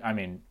 But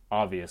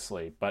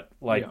obviously, but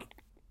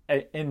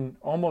in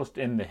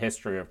the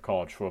history of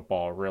college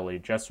football, really,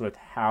 just with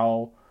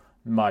how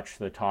much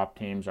the top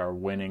teams are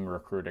winning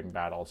recruiting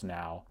battles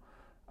now.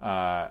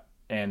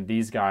 And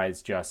these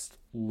guys just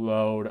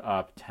load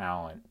up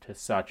talent to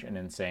such an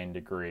insane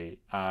degree.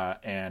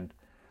 And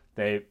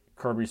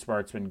Kirby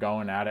Smart's been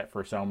going at it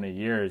for so many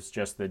years,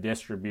 just the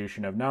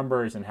distribution of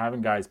numbers and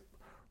having guys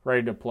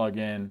ready to plug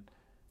in.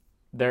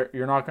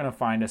 You're not going to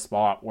find a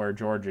spot where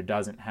Georgia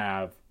doesn't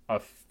have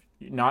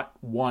not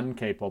one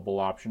capable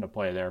option to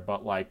play there,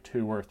 but like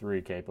 2 or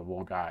 3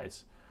 capable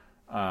guys.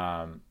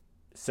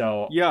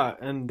 So yeah,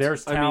 and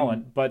there's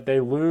talent, but they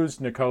lose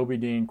Nakobe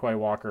Dean, Quay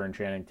Walker, and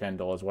Channing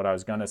Tindall is what I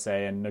was going to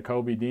say. And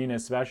Nakobe Dean,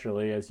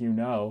 especially, as you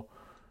know,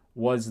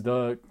 was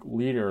the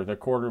leader, the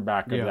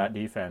quarterback of that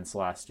defense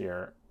last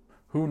year.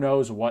 Who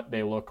knows what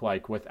they look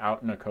like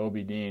without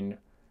Nakobe Dean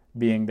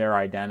being their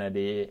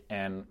identity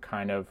and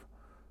kind of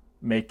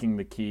making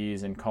the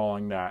keys and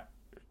calling that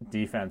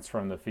defense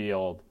from the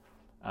field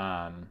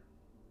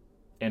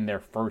in their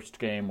first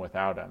game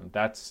without him.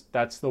 That's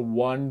the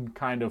one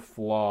kind of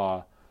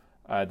flaw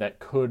that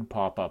could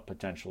pop up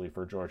potentially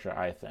for Georgia,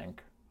 I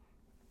think.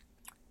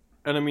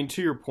 And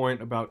to your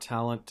point about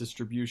talent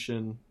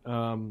distribution,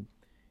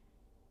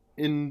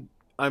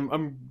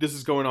 this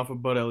is going off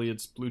of Bud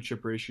Elliott's blue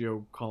chip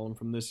ratio column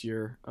from this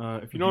year.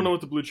 If you don't know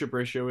what the blue chip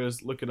ratio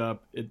is, look it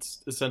up.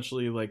 It's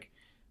essentially like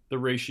the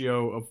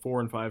ratio of 4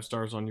 and 5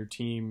 stars on your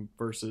team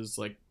versus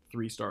like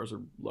 3 stars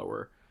or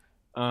lower.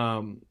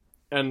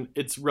 and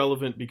it's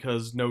relevant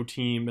because no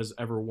team has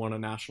ever won a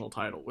national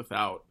title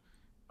without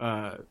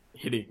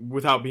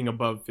without being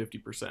above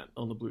 50%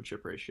 on the blue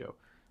chip ratio.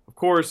 Of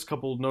course, a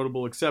couple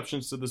notable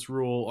exceptions to this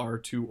rule are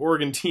two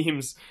Oregon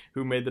teams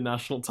who made the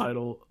national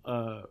title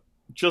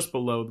just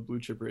below the blue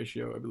chip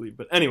ratio, I believe.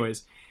 But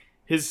anyways,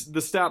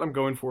 the stat I'm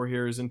going for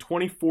here is in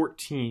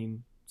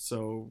 2014,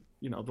 so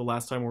the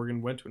last time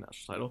Oregon went to a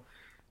national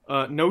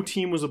title, no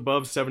team was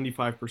above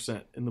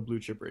 75% in the blue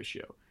chip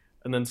ratio.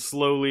 And then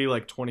slowly,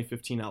 like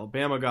 2015,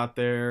 Alabama got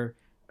there,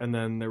 and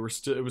then it was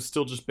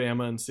still just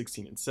Bama in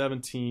 16 and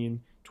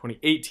 17.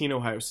 2018,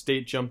 Ohio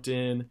State jumped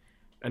in,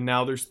 and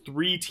now there's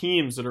 3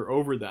 teams that are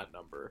over that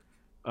number.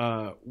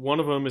 One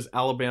of them is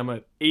Alabama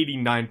at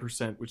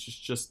 89%, which is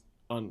just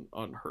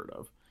unheard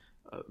of.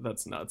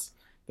 That's nuts.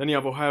 Then you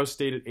have Ohio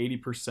State at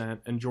 80%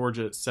 and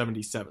Georgia at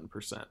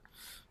 77%.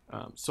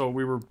 So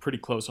we were pretty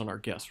close on our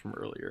guess from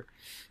earlier.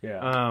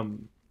 Yeah.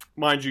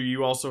 Mind you,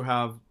 you also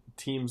have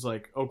teams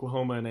like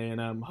Oklahoma and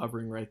A&M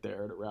hovering right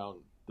there at around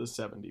the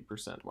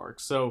 70% mark.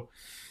 So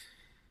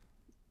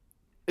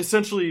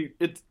essentially,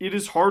 it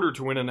is harder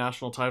to win a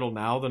national title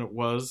now than it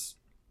was,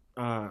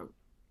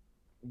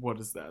 what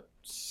is that,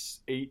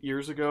 8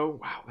 years ago?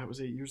 Wow, that was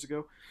 8 years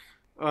ago.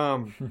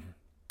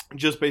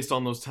 Just based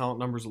on those talent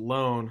numbers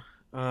alone.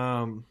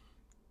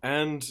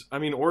 And, I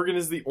mean, Oregon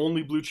is the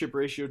only blue chip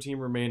ratio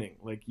team remaining.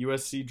 Like,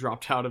 USC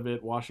dropped out of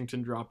it,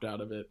 Washington dropped out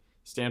of it,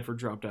 Stanford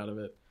dropped out of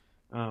it.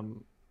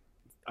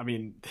 I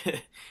mean,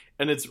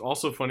 and it's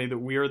also funny that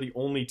we are the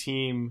only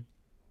team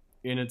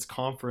in its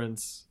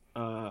conference.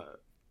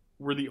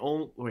 We're the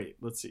only. Wait,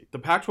 let's see. The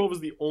Pac-12 is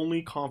the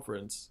only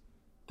conference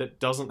that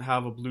doesn't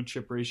have a blue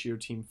chip ratio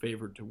team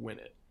favored to win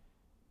it.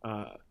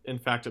 In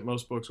fact, at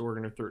most books,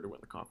 Oregon are third to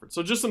win the conference.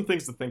 So just some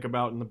things to think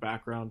about in the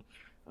background.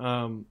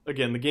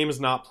 Again, the game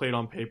is not played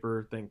on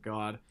paper, thank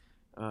God.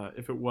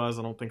 If it was,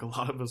 I don't think a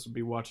lot of us would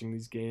be watching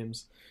these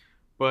games.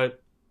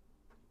 But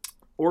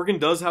Oregon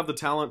does have the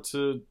talent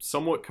to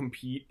somewhat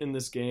compete in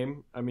this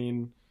game. I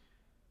mean,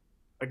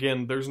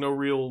 again, there's no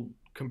real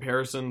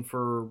comparison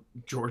for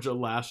Georgia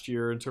last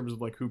year in terms of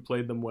like who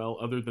played them well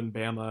other than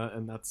Bama,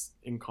 and that's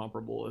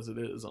incomparable as it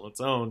is on its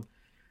own.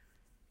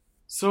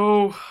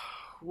 So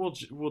we'll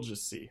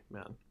just see,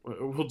 man.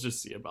 We'll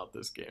just see about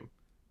this game.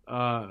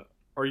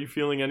 Are you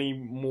feeling any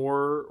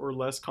more or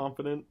less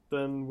confident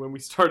than when we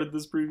started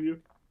this preview?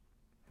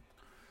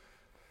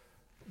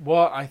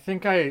 Well, I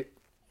think I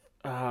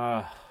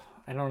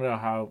don't know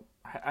how.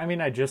 I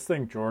mean, I just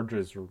think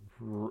Georgia's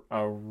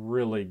a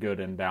really good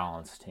and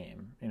balanced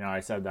team. I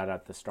said that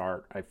at the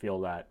start. I feel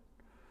that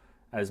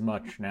as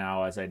much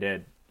now as I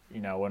did,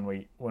 when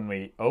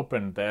we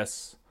opened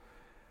this.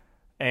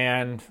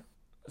 And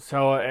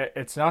so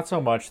it's not so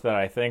much that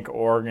I think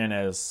Oregon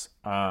is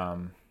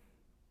not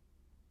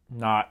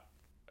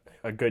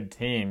a good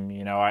team.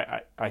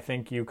 I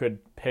think you could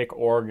pick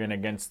Oregon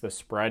against the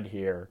spread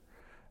here.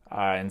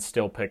 And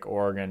still pick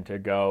Oregon to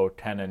go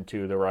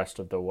 10-2 the rest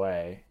of the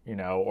way,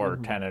 or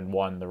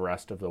 10-1 the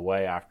rest of the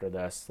way after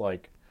this.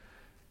 Like,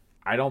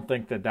 I don't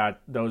think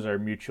that those are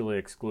mutually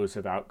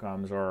exclusive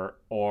outcomes,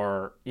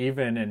 or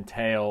even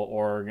entail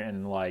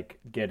Oregon like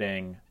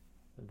getting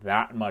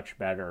that much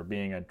better,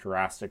 being a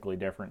drastically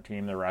different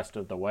team the rest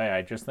of the way.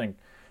 I just think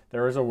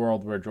there is a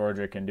world where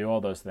Georgia can do all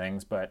those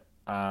things, but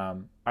I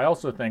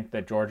also think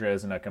that Georgia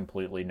isn't a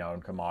completely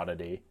known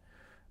commodity,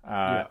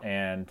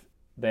 and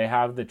they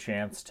have the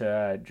chance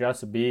to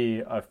just be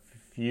a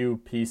few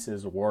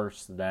pieces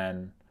worse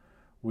than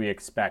we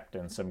expect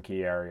in some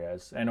key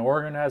areas. And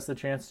Oregon has the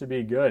chance to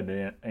be good.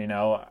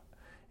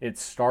 It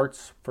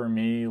starts for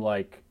me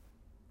like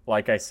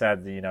I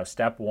said,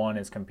 step one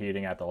is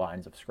competing at the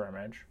lines of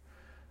scrimmage.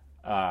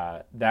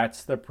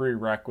 That's the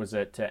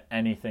prerequisite to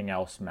anything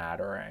else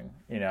mattering,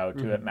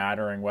 to it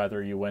mattering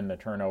whether you win the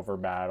turnover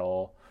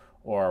battle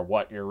or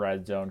what your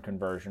red zone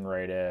conversion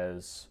rate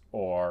is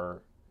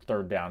or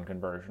third down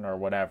conversion or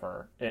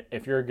whatever.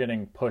 If you're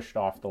getting pushed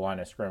off the line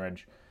of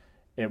scrimmage,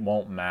 it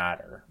won't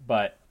matter.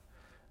 But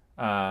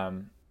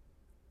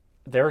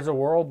there's a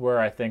world where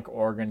I think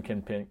Oregon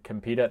can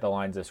compete at the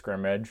lines of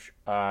scrimmage,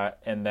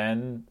 and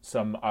then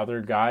some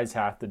other guys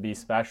have to be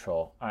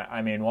special.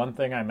 I mean, one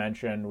thing I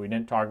mentioned, we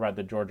didn't talk about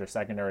the Georgia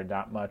secondary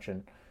that much,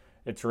 and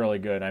it's really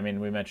good. I mean,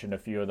 we mentioned a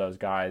few of those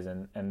guys,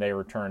 and they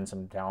returned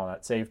some talent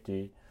at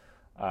safety,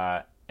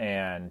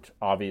 and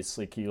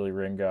obviously Keely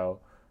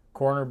Ringo.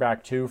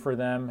 Cornerback 2 for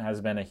them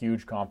has been a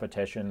huge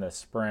competition this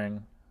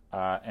spring,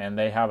 and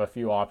they have a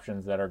few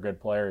options that are good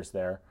players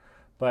there.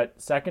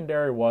 But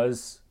secondary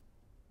was,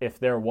 if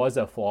there was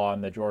a flaw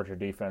in the Georgia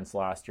defense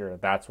last year,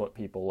 that's what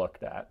people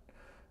looked at.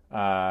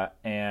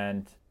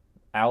 And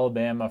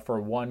Alabama, for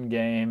one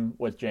game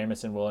with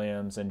Jamison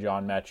Williams and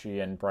John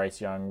Mechie and Bryce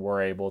Young,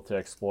 were able to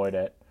exploit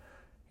it.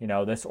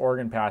 This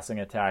Oregon passing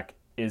attack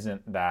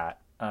isn't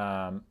that.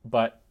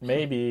 But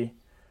maybe,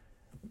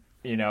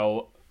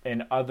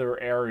 in other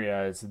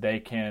areas, they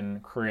can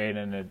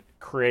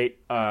create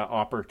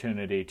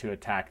opportunity to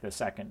attack the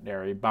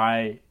secondary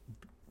by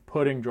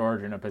putting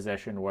Georgia in a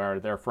position where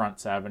their front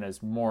seven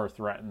is more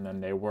threatened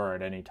than they were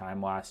at any time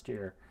last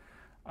year.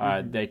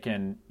 They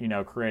can,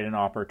 create an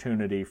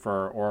opportunity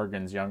for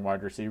Oregon's young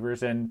wide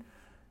receivers, and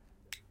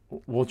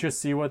we'll just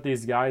see what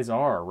these guys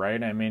are,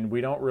 right? I mean,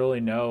 we don't really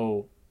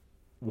know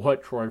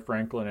what Troy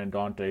Franklin and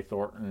Dante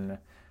Thornton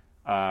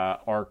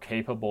are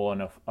capable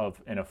in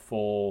a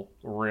full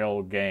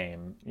real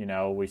game.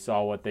 We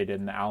saw what they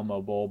did in the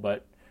Alamo Bowl,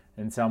 but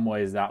in some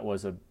ways that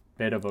was a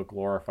bit of a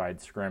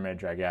glorified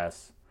scrimmage, I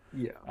guess.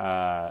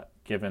 Yeah.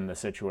 Given the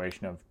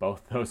situation of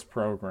both those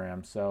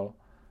programs, so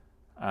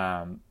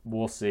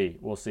we'll see.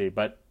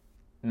 But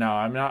no,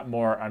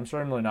 I'm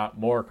certainly not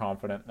more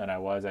confident than I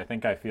was. I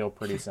think I feel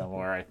pretty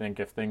similar. I think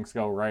if things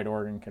go right,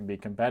 Oregon can be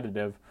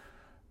competitive,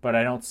 but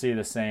I don't see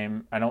the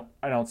same. I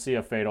don't see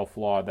a fatal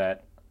flaw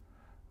that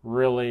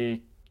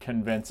really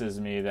convinces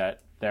me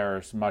that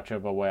there's much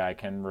of a way I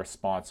can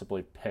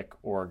responsibly pick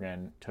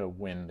Oregon to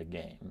win the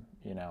game.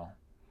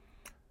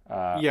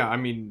 Yeah, I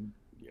mean,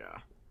 yeah.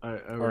 I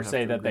or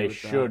say that they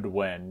should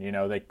win.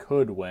 They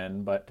could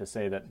win, but to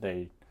say that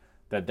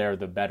they're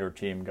the better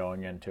team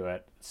going into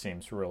it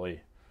seems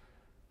really,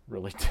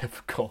 really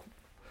difficult.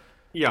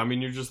 Yeah, I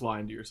mean, you're just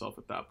lying to yourself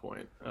at that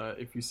point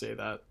if you say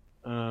that.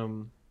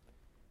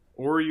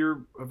 Or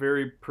you're a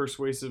very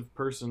persuasive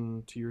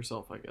person to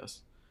yourself, I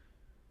guess.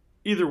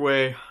 Either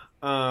way,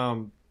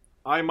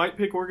 I might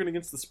pick Oregon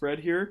against the spread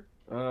here.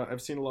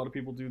 I've seen a lot of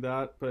people do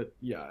that, but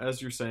yeah,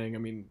 as you're saying, I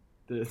mean,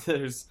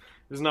 there's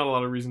not a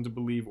lot of reason to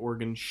believe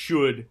Oregon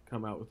should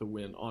come out with a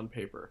win on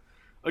paper.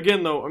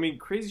 Again, though, I mean,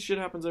 crazy shit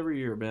happens every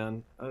year,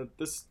 man.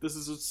 This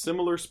is a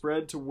similar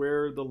spread to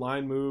where the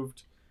line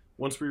moved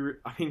once we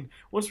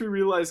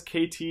realized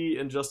KT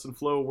and Justin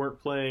Flo weren't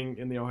playing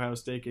in the Ohio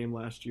State game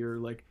last year.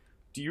 Like,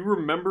 do you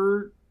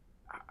remember?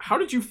 How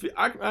did you feel?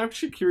 I'm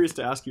actually curious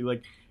to ask you,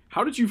 like,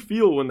 how did you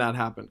feel when that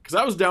happened? Because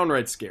I was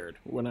downright scared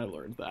when I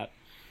learned that.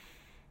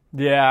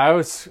 Yeah, I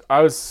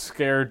was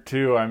scared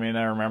too. I mean,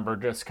 I remember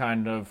just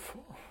kind of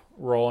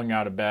rolling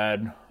out of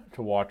bed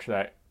to watch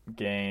that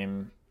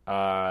game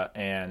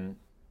and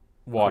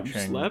watching.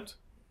 You slept?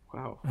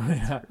 Wow.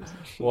 Yeah.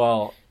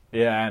 Well,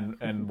 yeah,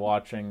 and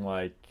watching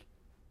like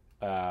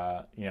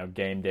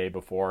game day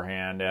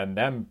beforehand, and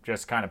them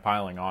just kind of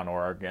piling on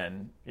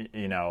Oregon.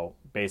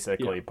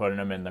 Basically putting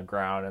them in the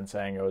ground and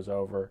saying it was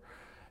over.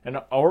 And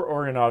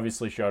Oregon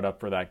obviously showed up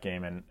for that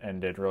game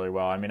and did really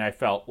well. I mean, I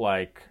felt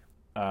like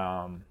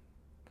I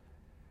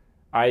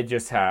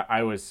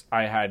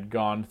had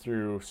gone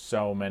through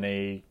so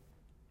many,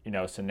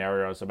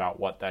 scenarios about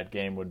what that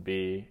game would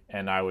be,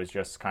 and I was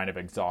just kind of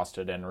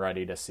exhausted and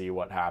ready to see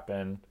what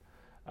happened.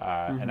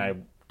 And I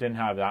didn't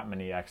have that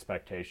many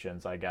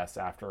expectations, I guess,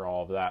 after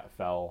all of that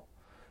fell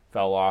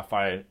off.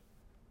 I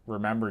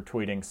remember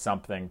tweeting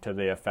something to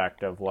the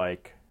effect of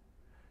like,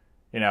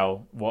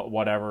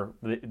 whatever.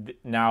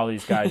 Now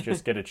these guys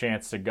just get a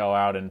chance to go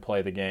out and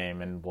play the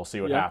game, and we'll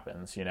see what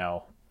happens,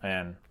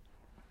 and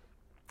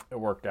it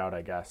worked out,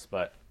 I guess.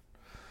 But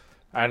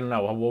I don't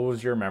know. What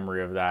was your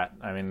memory of that?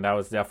 I mean, that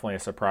was definitely a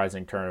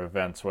surprising turn of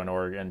events when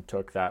Oregon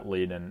took that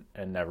lead and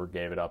never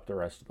gave it up the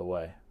rest of the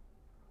way.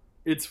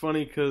 It's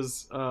funny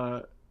because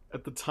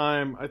at the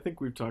time, I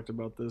think we've talked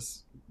about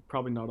this,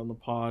 probably not on the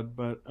pod,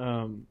 but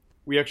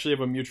we actually have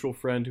a mutual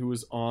friend who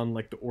was on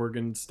like the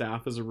Oregon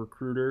staff as a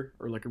recruiter,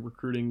 or like a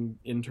recruiting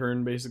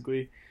intern,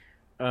 basically.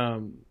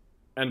 And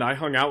I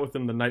hung out with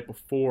him the night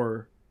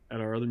before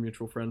at our other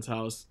mutual friend's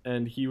house,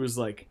 and he was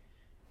like,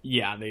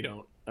 yeah, they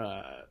don't,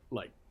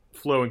 like,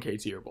 Flo and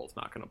KT are both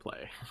not going to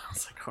play. I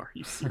was like, are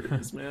you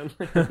serious, man?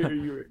 Are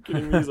you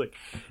kidding me? He's like,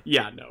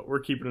 yeah, no, we're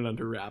keeping it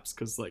under wraps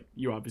because, like,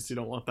 you obviously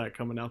don't want that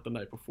coming out the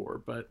night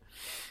before. But,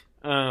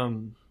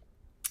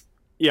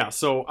 yeah,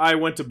 so I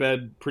went to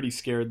bed pretty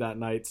scared that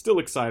night. Still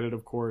excited,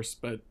 of course,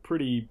 but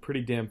pretty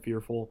damn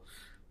fearful.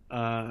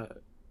 And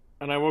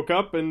I woke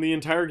up, and the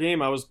entire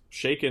game I was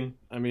shaken.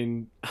 I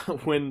mean,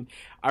 when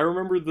I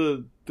remember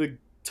the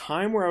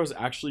time where I was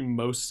actually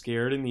most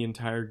scared in the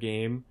entire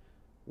game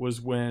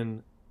was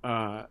when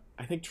I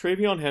think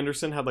TreVeyon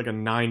Henderson had like a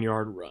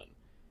 9-yard run,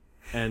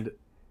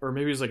 or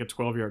maybe it was like a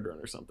 12-yard run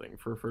or something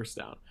for a first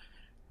down.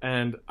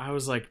 And I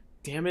was like,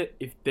 damn it,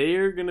 if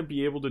they're going to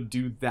be able to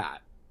do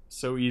that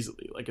so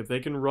easily, like if they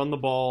can run the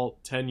ball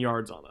 10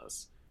 yards on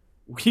us,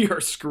 we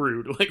are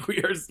screwed. Like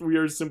we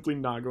are simply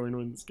not going to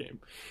win this game.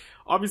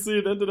 Obviously,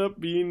 it ended up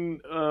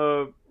being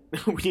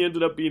we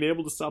ended up being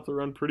able to stop the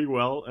run pretty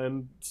well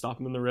and stop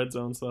them in the red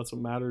zone, so that's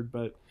what mattered.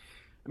 But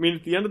I mean,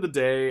 at the end of the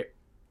day,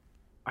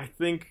 I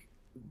think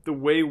the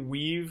way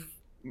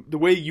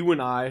you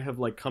and I have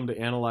like come to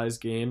analyze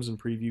games and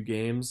preview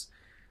games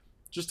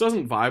just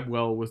doesn't vibe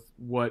well with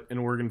what an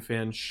Oregon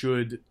fan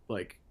should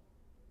like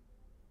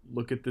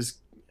look at this,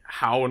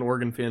 how an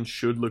Oregon fan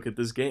should look at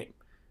this game.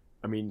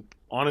 I mean,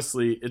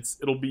 honestly,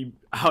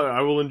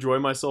 I will enjoy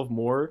myself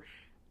more,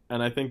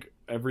 and I think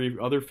every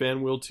other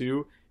fan will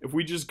too, if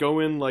we just go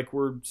in like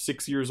we're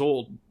 6 years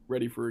old,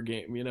 ready for a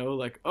game,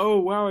 like, oh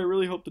wow, I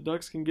really hope the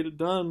Ducks can get it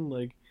done.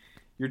 Like,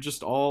 you're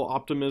just all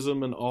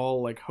optimism and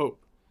all like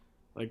hope.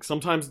 Like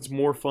sometimes it's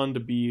more fun to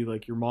be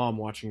like your mom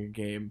watching a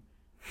game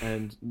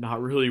and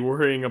not really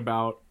worrying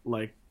about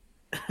like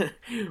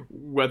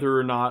whether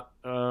or not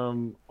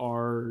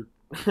our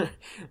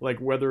like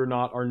whether or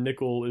not our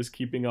nickel is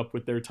keeping up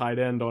with their tight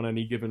end on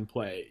any given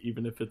play,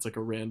 even if it's like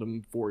a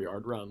random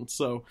 4-yard run.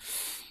 So,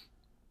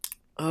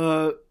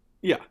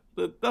 yeah,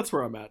 that's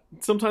where I'm at.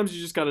 Sometimes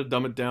you just got to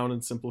dumb it down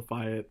and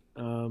simplify it.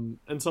 And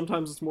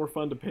sometimes it's more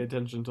fun to pay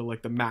attention to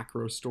like the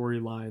macro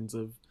storylines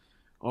of,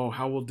 oh,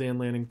 how will Dan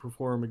Lanning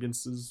perform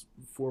against his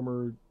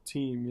former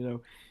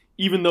team?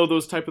 Even though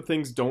those type of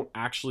things don't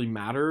actually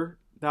matter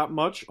that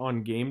much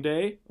on game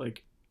day,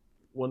 like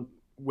when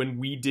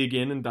we dig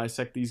in and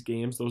dissect these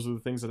games, those are the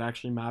things that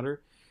actually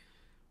matter.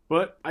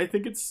 But I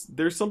think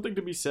there's something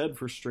to be said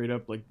for straight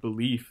up like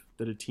belief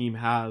that a team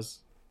has.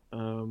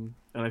 And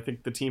I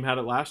think the team had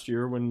it last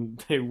year when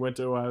they went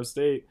to Ohio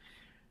State.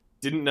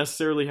 Didn't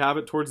necessarily have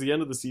it towards the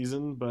end of the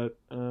season, but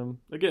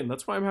again,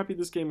 that's why I'm happy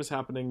this game is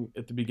happening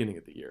at the beginning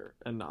of the year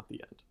and not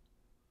the end.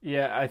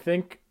 Yeah, I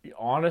think,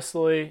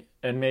 honestly,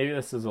 and maybe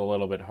this is a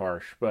little bit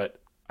harsh,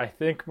 but I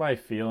think my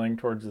feeling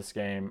towards this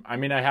game, I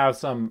mean, I have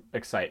some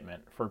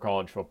excitement for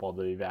college football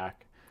to be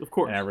back. Of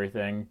course. And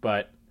everything,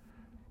 but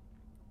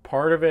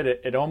part of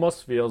it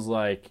almost feels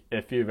like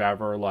if you've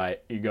ever,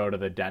 like, you go to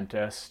the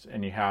dentist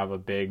and you have a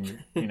big,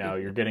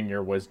 you're getting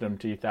your wisdom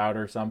teeth out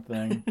or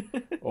something,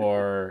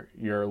 or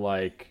you're,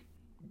 like,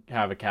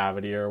 have a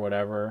cavity or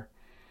whatever.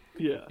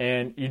 Yeah.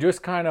 And you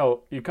kind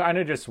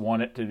of just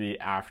want it to be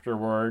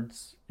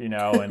afterwards,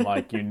 and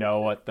like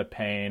what the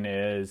pain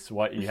is,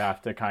 what you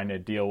have to kind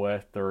of deal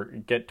with or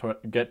get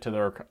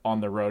to on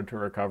the road to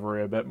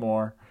recovery a bit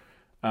more.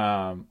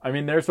 I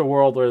mean, there's a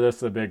world where this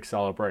is a big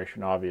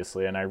celebration,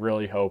 obviously, and I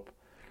really hope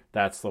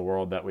that's the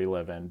world that we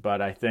live in.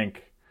 But I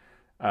think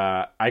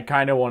I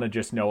kind of want to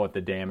just know what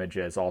the damage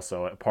is.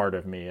 Also, a part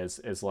of me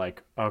is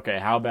like, okay,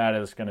 how bad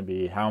is this going to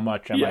be? How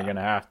much am I going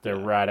to have to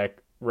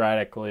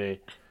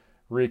radically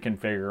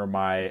reconfigure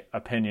my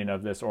opinion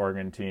of this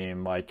Oregon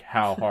team? Like,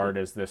 how hard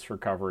is this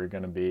recovery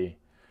going to be?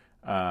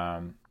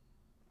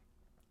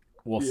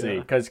 We'll see,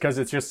 because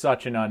it's just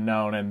such an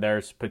unknown, and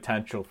there's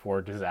potential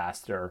for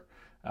disaster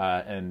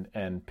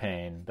and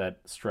pain that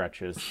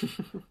stretches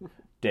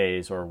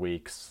days or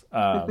weeks.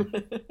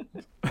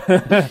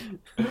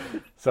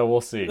 So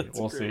we'll see.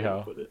 We'll see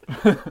how.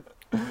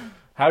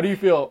 How do you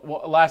feel?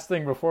 Well, last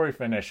thing before we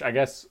finish, I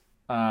guess.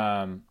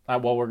 Well,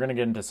 we're going to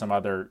get into some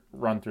other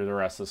run through the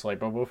rest of the slate,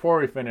 but before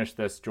we finish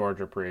this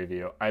Georgia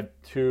preview, I had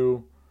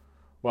two.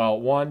 Well,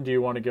 one, do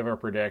you want to give a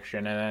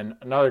prediction? And then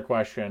another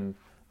question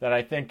that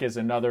I think is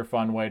another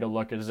fun way to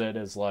look at it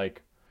is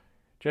like,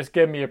 just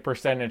give me a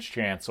percentage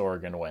chance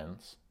Oregon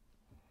wins.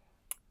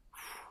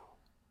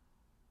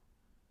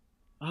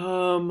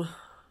 I'll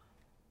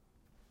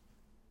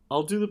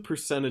do the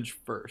percentage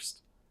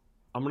first.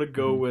 I'm gonna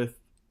go with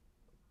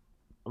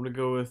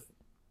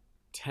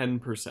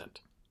 10%.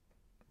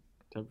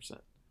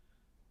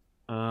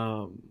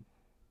 10%.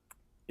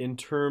 In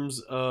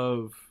terms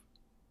of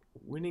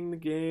winning the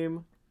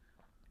game,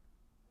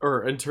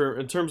 or in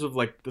terms of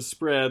like the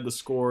spread, the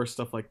score,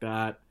 stuff like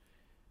that.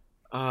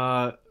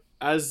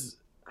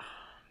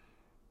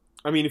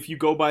 If you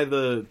go by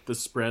the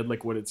spread,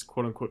 like what it's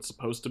quote unquote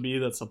supposed to be,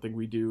 that's something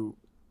we do.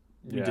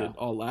 We did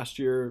all last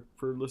year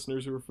for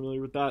listeners who are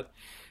familiar with that.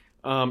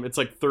 It's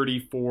like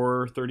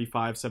 34,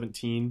 35,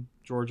 17,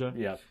 Georgia.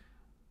 Yeah.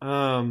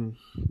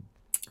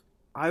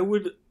 I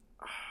would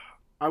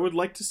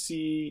like to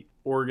see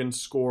Oregon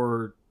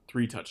score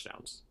 3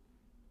 touchdowns.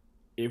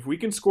 If we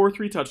can score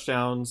 3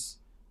 touchdowns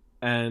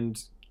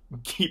and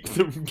keep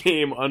the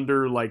game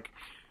under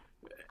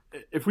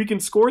if we can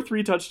score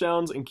 3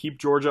 touchdowns and keep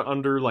Georgia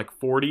under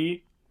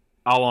 40,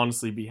 I'll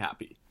honestly be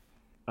happy.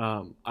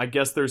 I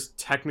guess there's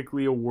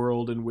technically a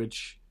world in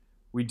which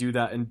we do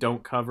that and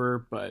don't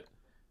cover, but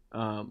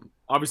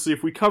obviously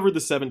if we cover the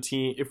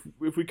 17,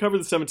 if we cover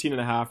the 17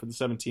 and a half or the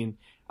 17,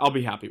 I'll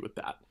be happy with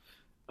that.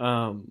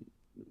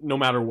 No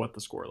matter what the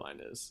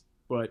scoreline is.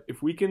 But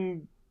if we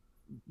can,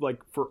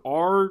 for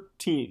our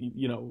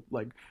team,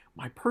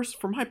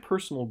 for my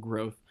personal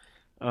growth,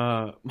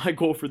 my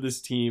goal for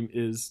this team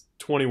is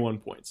 21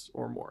 points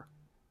or more.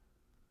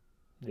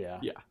 Yeah.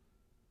 Yeah.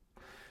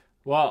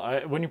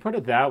 Well, when you put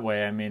it that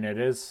way, I mean, it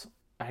is,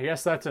 I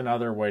guess that's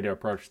another way to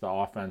approach the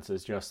offense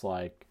is just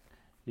like,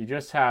 you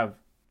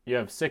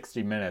have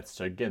 60 minutes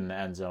to get in the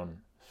end zone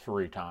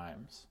 3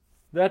 times.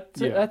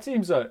 That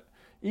seems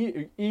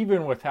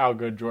even with how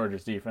good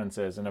Georgia's defense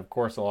is, and of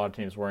course a lot of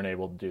teams weren't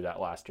able to do that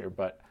last year,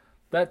 but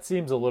that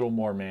seems a little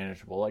more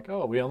manageable. Like,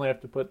 oh, we only have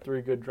to put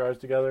 3 good drives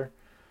together.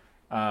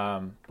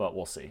 But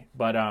we'll see.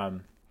 But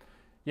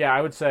yeah,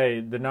 I would say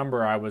the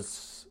number I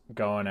was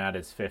going at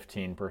is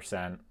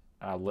 15%,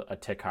 a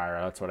tick higher.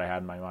 That's what I had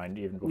in my mind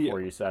even before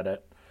you said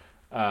it.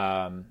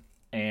 And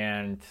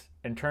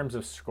in terms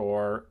of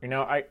score,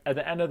 at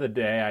the end of the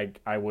day,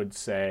 I would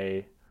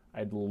say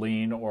I'd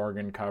lean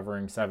Oregon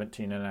covering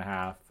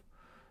 17.5.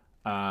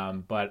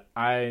 But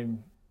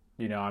I'm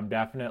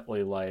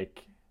definitely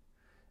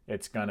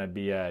it's going to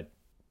be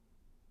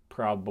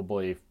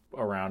probably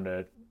around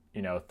a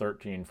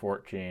 13,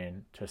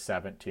 14 to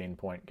 17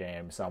 point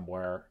game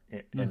somewhere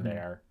in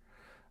there.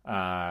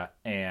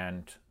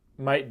 And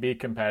might be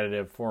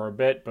competitive for a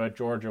bit, but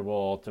Georgia will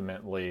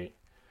ultimately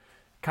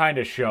kind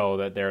of show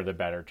that they're the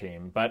better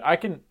team. But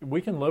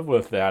we can live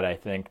with that, I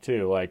think,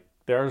 too. Like,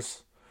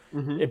 there's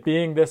it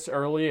being this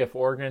early, if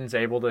Oregon's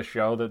able to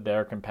show that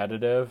they're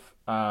competitive,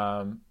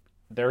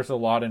 there's a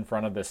lot in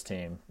front of this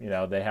team.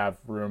 They have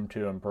room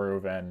to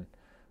improve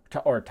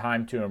or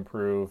time to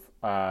improve,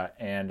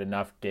 and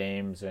enough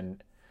games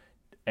and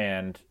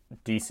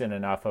decent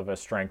enough of a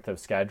strength of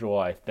schedule,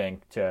 I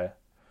think, to,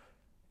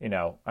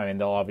 they'll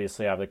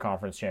obviously have the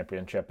conference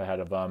championship ahead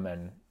of them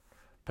and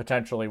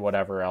potentially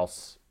whatever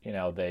else,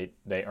 they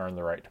earn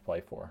the right to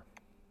play for.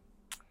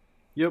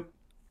 Yep.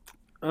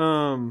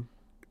 All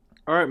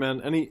right,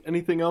 man.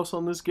 Anything else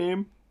on this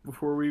game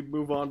before we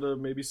move on to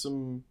maybe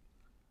some,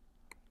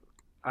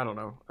 I don't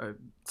know,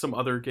 some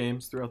other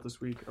games throughout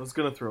this week? I was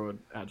gonna throw an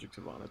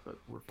adjective on it, but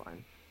we're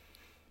fine.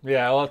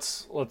 Yeah,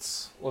 let's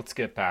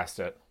get past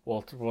it.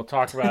 We'll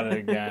talk about it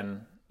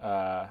again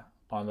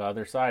on the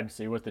other side.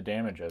 See what the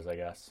damage is, I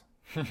guess.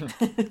 God,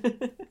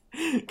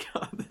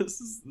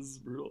 this is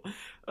brutal.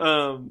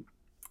 All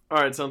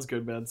right, sounds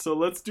good, man. So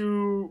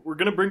we're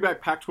going to bring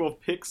back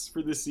Pac-12 picks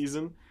for this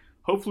season.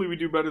 Hopefully we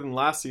do better than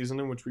last season,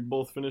 in which we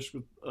both finished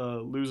with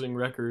losing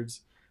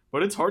records.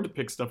 But it's hard to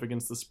pick stuff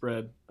against the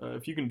spread.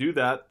 If you can do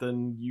that,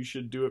 then you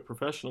should do it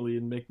professionally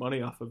and make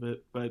money off of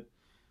it. But,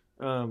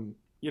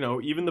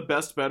 even the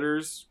best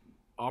bettors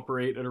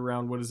operate at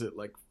around, what is it,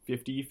 like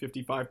 50,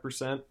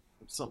 55%?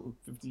 Something,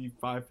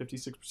 55,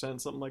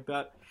 56%, something like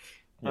that.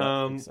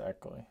 Yeah,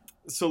 exactly.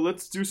 So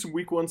let's do some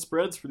week 1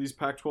 spreads for these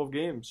Pac-12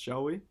 games,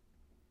 shall we?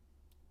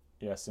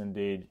 Yes,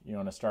 indeed. You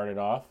want to start it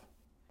off?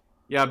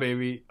 Yeah,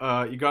 baby.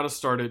 You got to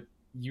start at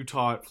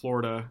Utah at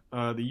Florida.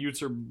 The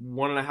Utes are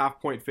 1.5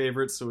 point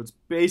favorites, so it's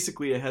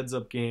basically a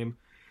heads-up game.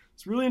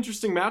 It's a really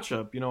interesting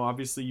matchup.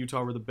 Obviously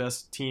Utah were the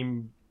best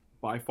team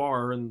by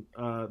far in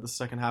the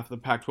second half of the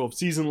Pac-12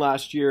 season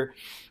last year.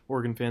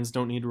 Oregon fans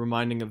don't need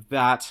reminding of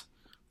that.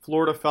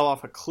 Florida fell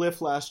off a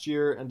cliff last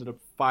year, ended up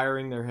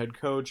firing their head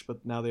coach,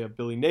 but now they have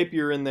Billy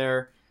Napier in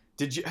there.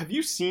 Have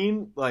you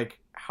seen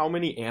how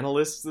many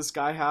analysts this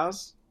guy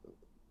has?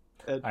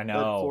 I know.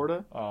 At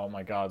Florida? Oh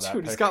my God,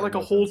 dude, he's got a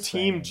whole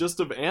team just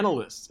of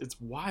analysts.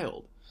 It's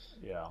wild.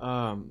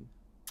 Yeah.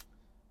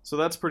 So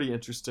that's pretty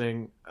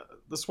interesting.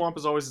 The Swamp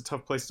is always a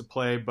tough place to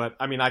play, but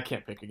I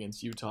can't pick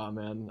against Utah,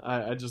 man.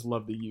 I just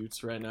love the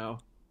Utes right now.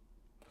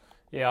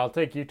 Yeah, I'll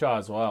take Utah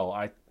as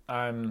well.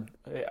 I'm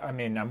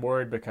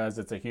worried because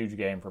it's a huge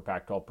game for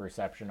Pac-12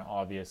 perception.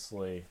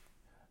 Obviously,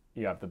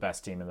 you have the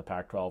best team in the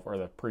Pac-12 or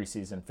the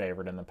preseason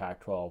favorite in the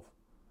Pac-12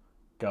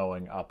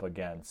 going up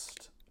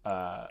against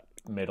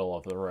middle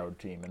of the road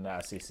team in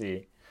the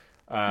SEC.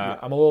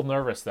 I'm a little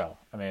nervous though.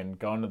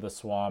 Going to the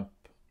Swamp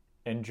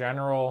in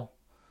general,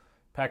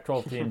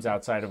 Pac-12 teams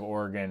outside of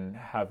Oregon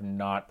have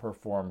not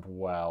performed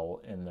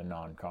well in the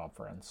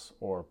non-conference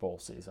or bowl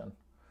season.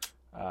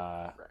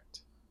 Correct.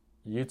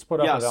 Utes put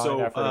up a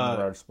valiant effort in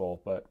the Rose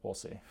Bowl, but we'll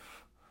see.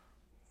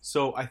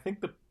 So I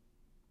think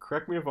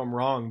correct me if I'm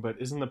wrong, but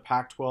isn't the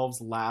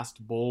Pac-12's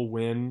last bowl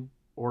win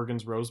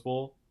Oregon's Rose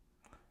Bowl?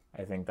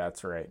 I think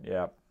that's right.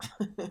 Yep.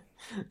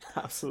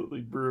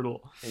 Absolutely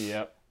brutal.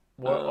 Yep.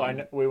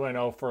 Well, we went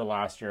 0 for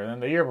last year, and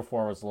then the year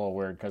before was a little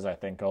weird because I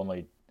think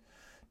only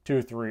two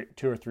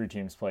or three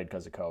teams played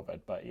because of COVID.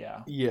 But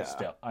yeah.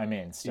 Still.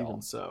 Even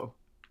so,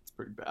 it's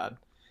pretty bad.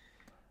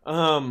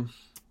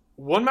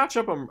 One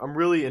matchup I'm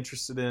really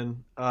interested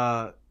in.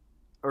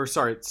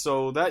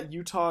 So that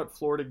Utah at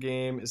Florida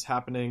game is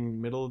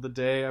happening middle of the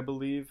day, I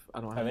believe.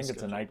 I think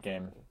it's a night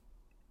game.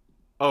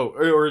 Oh,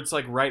 or it's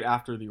right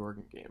after the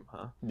Oregon game,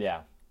 huh?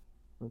 Yeah.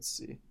 Let's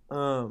see.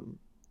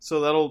 So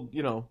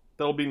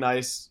that'll be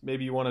nice.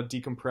 Maybe you want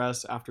to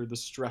decompress after the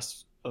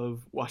stress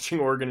of watching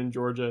Oregon and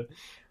Georgia.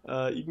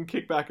 You can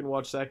kick back and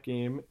watch that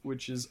game,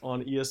 which is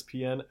on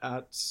ESPN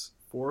at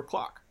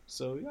 4:00.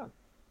 So yeah,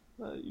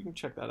 you can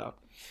check that out.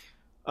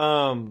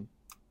 I'm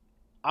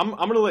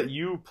gonna let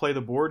you play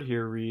the board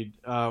here, Reed.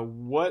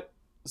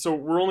 So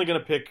we're only gonna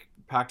pick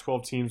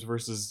Pac-12 teams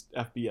versus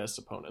FBS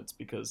opponents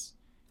because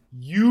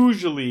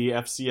usually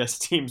FCS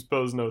teams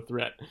pose no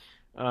threat.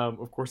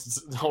 Of course,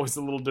 it's always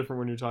a little different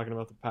when you're talking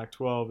about the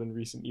Pac-12 in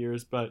recent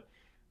years, but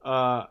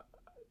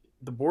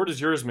the board is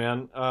yours,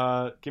 man.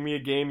 Give me a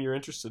game you're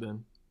interested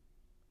in.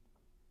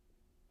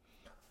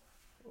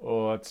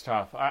 Oh, it's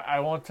tough. I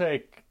won't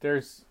take.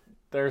 There's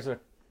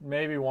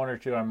maybe one or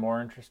two I'm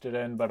more interested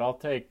in, but I'll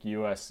take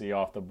USC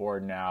off the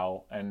board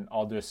now, and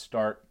I'll just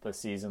start the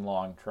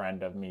season-long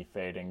trend of me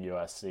fading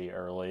USC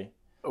early.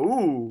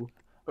 Ooh,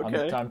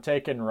 okay. I'm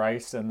taking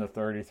Rice in the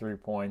 33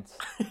 points.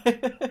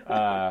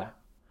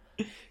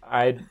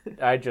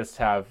 I just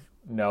have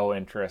no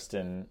interest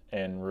in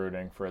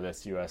rooting for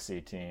this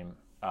USC team.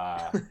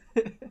 I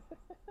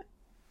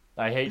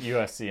hate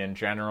USC in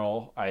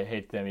general. I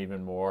hate them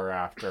even more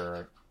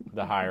after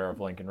the hire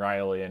of Lincoln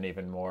Riley and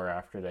even more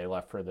after they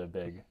left for the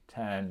Big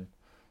Ten.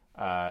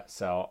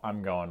 So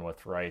I'm going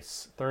with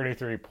Rice.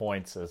 33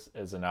 points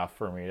is enough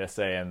for me to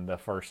say in the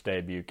first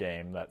debut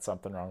game that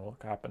something wrong will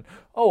happen.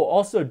 Oh,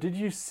 also, did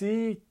you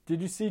see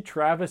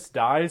Travis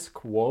Dye's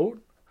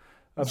quote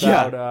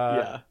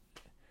about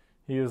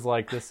He was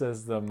like, "This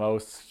is the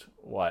most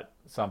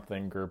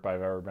something group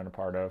I've ever been a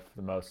part of.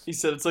 The most." He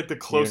said it's like the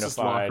closest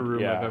unified, locker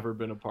room yeah. I've ever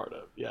been a part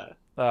of. Yeah.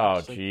 Oh,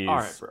 like, jeez. all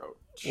right, bro.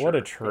 Sure, what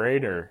a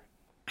traitor.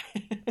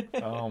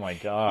 Oh, my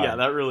God. Yeah,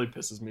 that really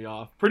pisses me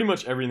off. Pretty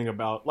much everything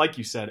about, like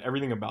you said,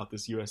 everything about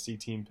this USC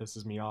team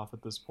pisses me off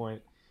at this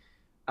point.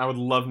 I would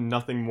love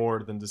nothing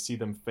more than to see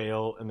them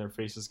fail and their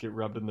faces get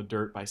rubbed in the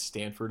dirt by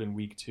Stanford in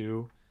week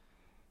 2.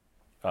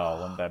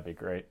 Oh, wouldn't that be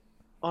great?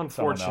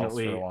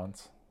 Unfortunately, for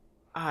once.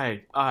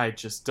 I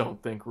just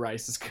don't think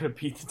Rice is going to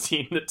be the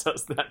team that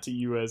does that to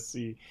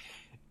USC.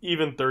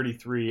 Even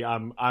 33,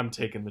 I'm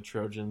taking the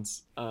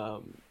Trojans.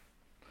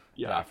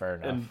 Yeah, fair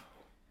enough. And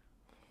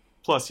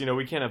plus,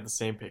 we can't have the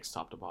same picks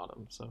top to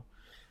bottom. So,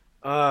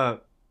 all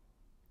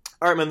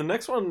right, man. The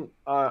next one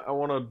I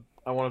want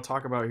to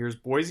talk about here is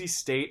Boise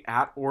State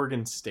at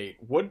Oregon State.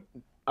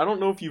 I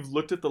don't know if you've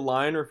looked at the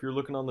line or if you're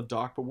looking on the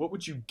doc, but what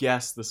would you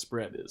guess the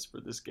spread is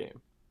for this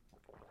game?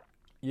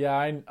 Yeah,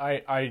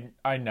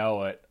 I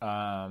know it.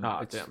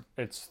 Damn.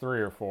 It's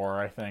 3 or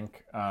 4, I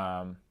think.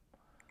 Yeah,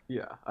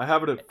 I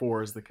have it at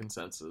 4 as the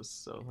consensus.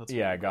 So that's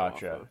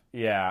gotcha.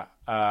 Yeah,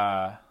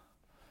 I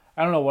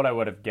don't know what I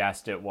would have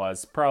guessed it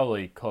was.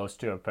 Probably close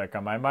to a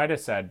pick'em. I might have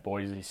said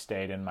Boise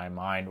State in my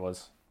mind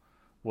was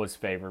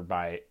favored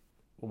by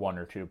 1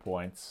 or 2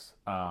 points.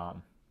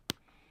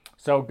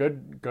 So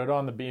good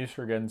on the Beavs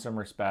for getting some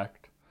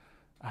respect.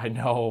 I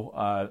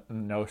know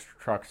No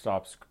Truck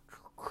Stops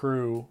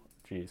crew.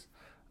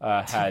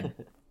 Had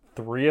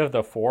 3 of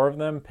the 4 of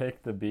them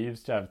picked the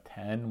Beavs to have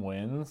 10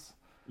 wins.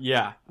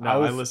 Yeah, I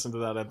listened to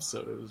that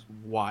episode. It was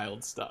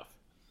wild stuff.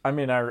 I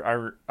mean,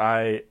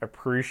 I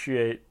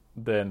appreciate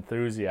the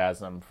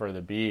enthusiasm for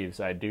the Beavs.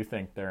 I do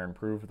think they're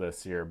improved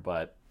this year,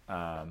 but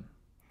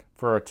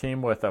for a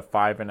team with a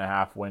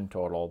 5.5 win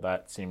total,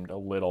 that seemed a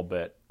little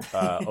bit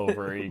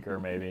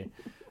overeager maybe.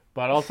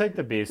 But I'll take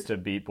the Beavs to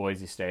beat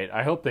Boise State.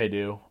 I hope they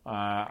do.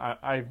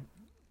 I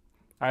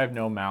have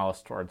no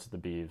malice towards the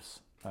Beavs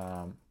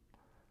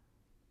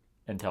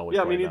until we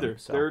play me neither. Them,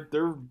 so.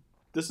 They're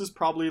this is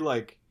probably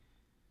like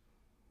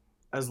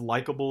as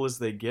likable as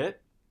they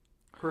get,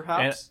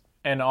 perhaps.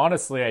 And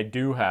honestly, I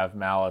do have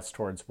malice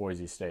towards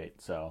Boise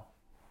State. So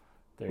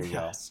there you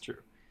go. That's true.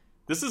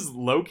 This is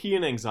low-key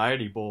an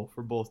anxiety bowl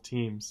for both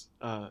teams.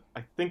 I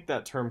think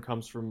that term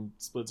comes from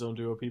split zone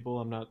duo people.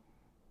 I'm not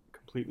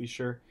completely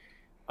sure.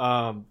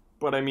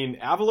 But I mean,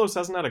 Avalos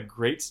hasn't had a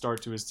great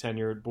start to his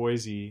tenure at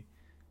Boise.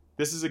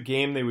 This is a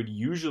game they would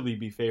usually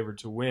be favored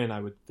to win, I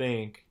would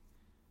think.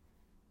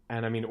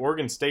 And I mean,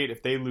 Oregon State,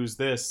 if they lose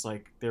this,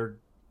 like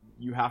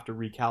you have to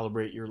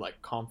recalibrate your like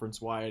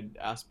conference-wide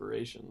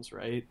aspirations,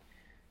 right?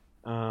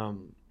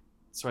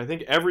 So I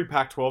think every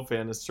Pac-12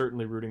 fan is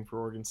certainly rooting for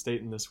Oregon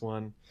State in this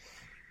one.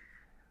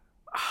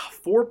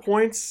 4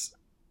 points.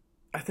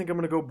 I think I'm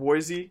going to go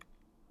Boise.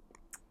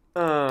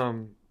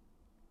 I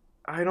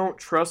don't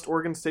trust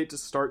Oregon State to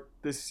start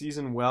this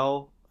season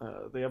well.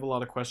 They have a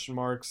lot of question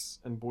marks,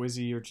 and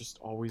Boise are just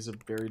always a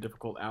very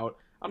difficult out.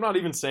 I'm not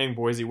even saying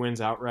Boise wins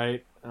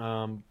outright,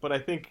 but I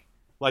think,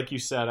 like you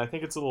said, I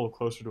think it's a little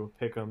closer to a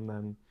pick'em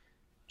than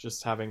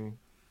just having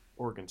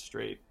Oregon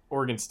State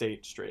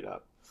straight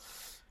up.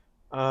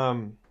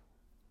 All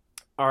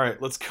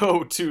right, let's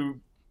go to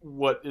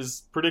what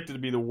is predicted to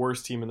be the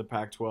worst team in the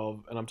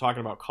Pac-12, and I'm talking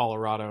about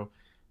Colorado.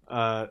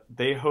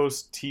 They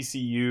host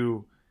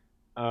TCU,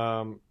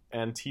 and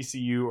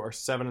TCU are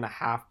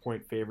 7.5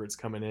 point favorites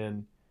coming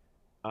in.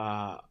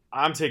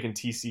 I'm taking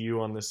TCU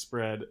on this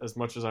spread as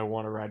much as I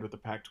want to ride with the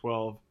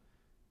Pac-12.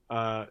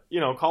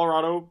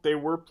 Colorado, they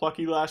were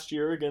plucky last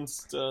year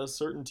against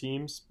certain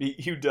teams, beat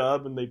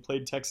UW, and they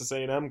played Texas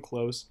A&M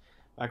close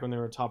back when they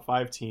were a top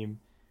 5 team.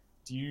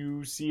 Do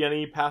you see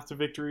any path to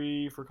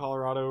victory for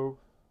Colorado,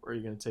 or are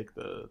you going to take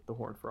the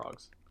Horned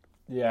Frogs?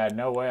 Yeah,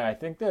 no way. I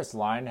think this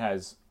line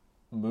has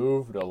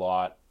moved a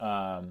lot.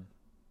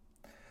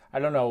 I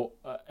don't know.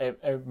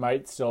 It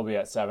might still be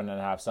at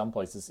 7.5 some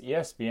places.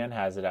 ESPN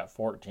has it at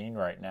 14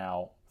 right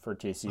now for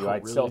TCU.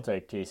 I'd really? still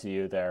take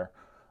TCU there.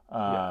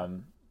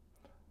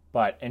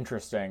 But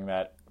interesting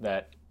that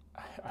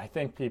I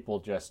think people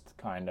just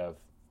kind of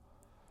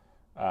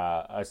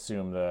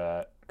assume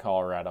that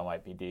Colorado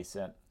might be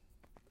decent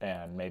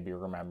and maybe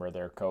remember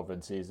their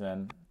COVID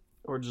season.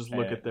 Or just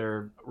look at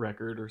their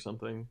record or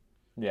something.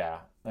 Yeah,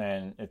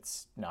 and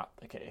it's not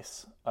the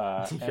case.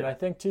 And I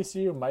think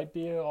TCU might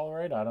be all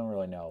right. I don't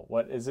really know.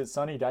 What is it?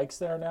 Sonny Dykes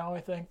there now,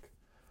 I think?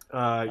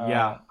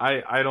 Yeah,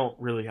 I don't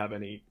really have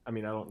any. I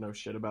mean, I don't know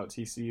shit about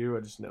TCU.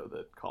 I just know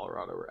that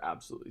Colorado were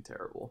absolutely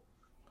terrible.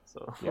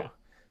 So yeah,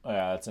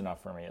 that's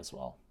enough for me as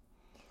well.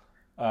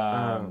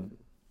 I'll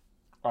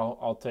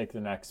take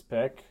the next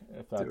pick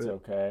if that's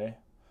okay.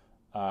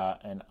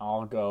 And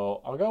I'll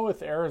go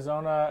with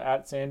Arizona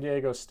at San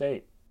Diego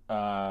State.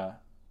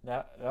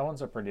 That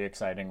one's a pretty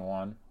exciting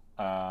one.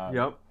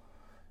 Yep.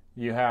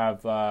 You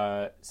have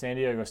San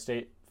Diego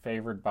State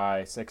favored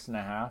by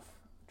 6.5,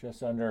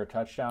 just under a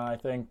touchdown, I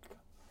think.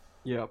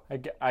 Yep.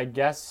 I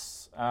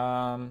guess.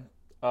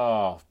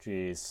 Oh,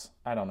 geez,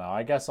 I don't know.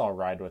 I guess I'll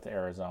ride with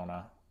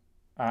Arizona.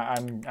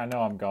 I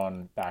know I'm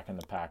going back in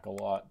the pack a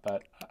lot,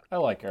 but I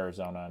like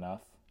Arizona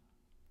enough.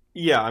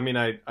 Yeah, I mean,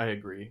 I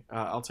agree.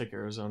 I'll take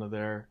Arizona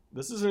there.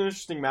 This is an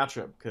interesting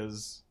matchup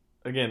because,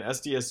 again,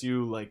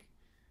 SDSU like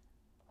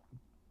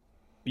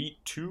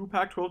beat two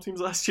Pac-12 teams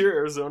last year,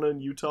 Arizona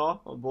and Utah,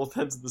 on both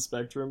ends of the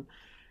spectrum.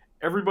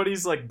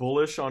 Everybody's like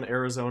bullish on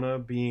Arizona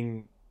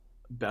being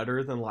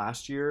better than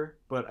last year,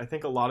 but I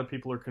think a lot of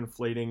people are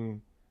conflating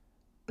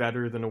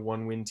better than a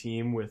one-win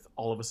team with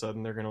all of a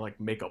sudden they're going to like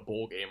make a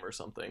bowl game or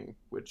something,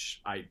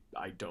 which I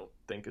don't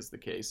think is the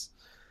case.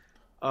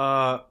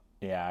 Uh,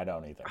 Yeah, I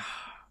don't either.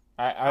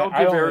 I'll I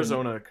give only,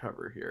 Arizona a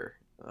cover here.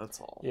 That's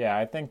all. yeah,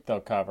 I think they'll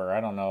cover. I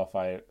don't know if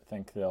I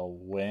think they'll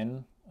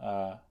win.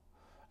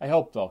 I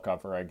hope they'll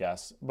cover, I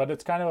guess. But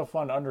it's kind of a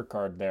fun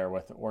undercard there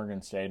with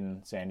Oregon State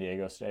and San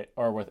Diego State,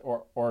 or with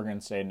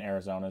Oregon State and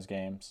Arizona's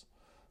games.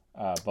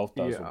 Both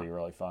those will Yeah. be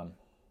really fun.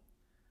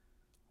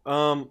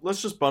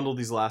 Let's just bundle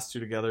these last two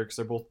together because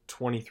they're both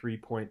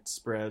 23-point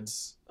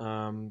spreads.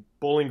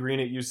 Bowling Green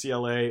at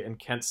UCLA and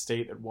Kent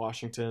State at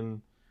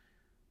Washington.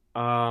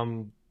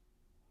 Um,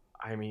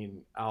 I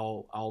mean,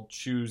 I'll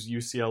choose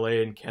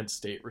UCLA and Kent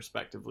State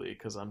respectively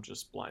because I'm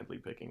just blindly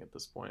picking at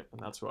this point,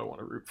 and that's who I want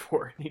to root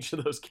for in each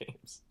of those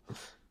games.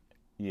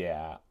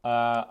 Yeah,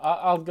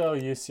 I'll go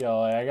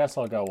UCLA. I guess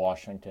I'll go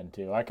Washington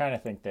too. I kind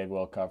of think they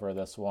will cover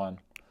this one.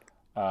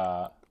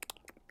 Uh,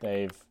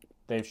 they've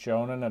they've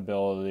shown an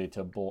ability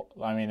to.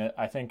 I mean,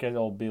 I think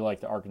it'll be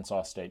like the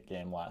Arkansas State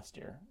game last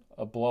year.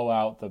 A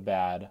blowout the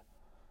bad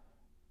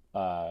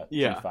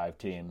Yeah, G5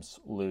 teams,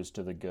 lose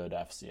to the good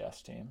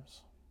FCS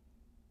teams.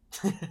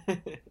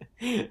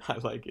 I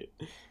like it.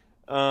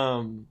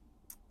 Um,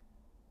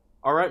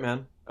 all right,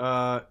 man.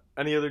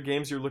 Any other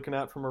games you're looking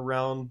at from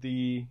around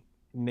the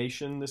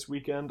nation this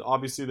weekend?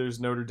 Obviously, there's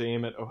Notre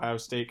Dame at Ohio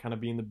State kind of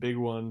being the big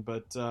one,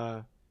 but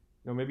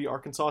maybe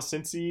Arkansas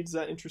Cincy. Does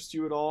that interest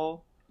you at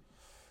all?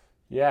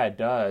 Yeah, it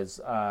does.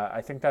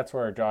 I think that's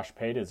where Josh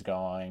Pate is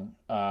going.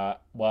 Well,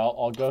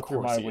 I'll go Of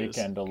through course my he is.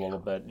 weekend a little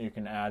bit. You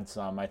can add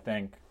some. I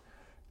think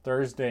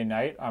Thursday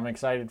night, I'm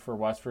excited for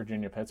West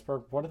Virginia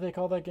Pittsburgh. What do they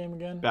call that game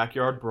again?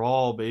 Backyard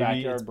Brawl, baby. It's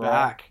Backyard Brawl.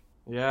 back.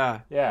 Yeah.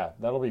 Yeah,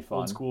 that'll be fun.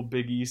 Old school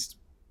Big East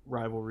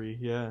rivalry.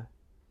 Yeah.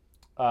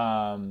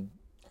 Um,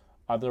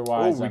 Oh,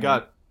 otherwise, we I mean,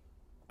 got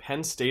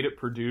Penn State at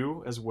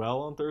Purdue as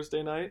well on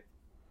Thursday night.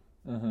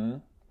 hmm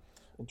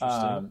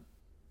Interesting.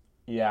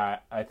 yeah,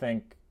 I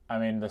think. I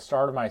mean, the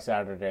start of my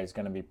Saturday is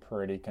going to be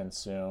pretty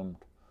consumed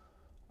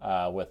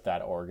with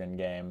that Oregon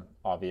game.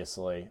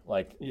 Obviously,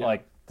 Yeah.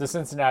 the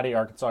Cincinnati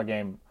Arkansas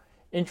game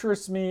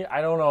interests me. I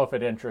don't know if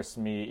it interests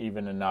me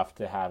even enough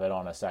to have it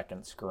on a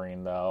second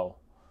screen though.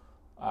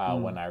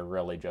 When I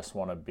really just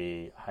want to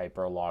be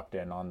hyper locked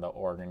in on the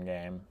Oregon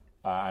game.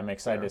 I'm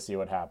excited Fair. to see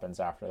what happens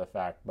after the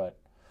fact, but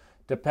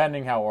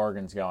depending how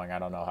Oregon's going, I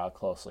don't know how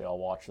closely I'll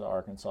watch the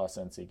Arkansas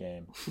Cincy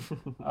game.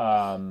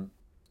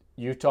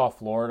 Utah,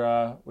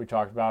 Florida, we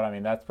talked about. I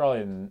mean, that's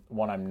probably the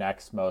one I'm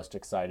next most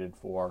excited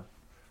for.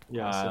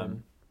 Yeah,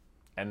 same.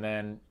 And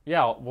then,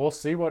 yeah, we'll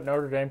see what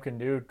Notre Dame can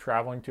do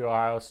traveling to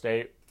Ohio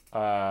State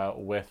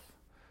with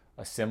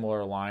a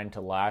similar line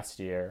to last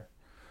year.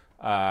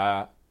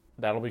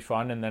 That'll be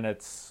fun. And then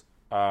it's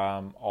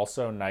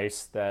also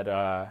nice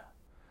that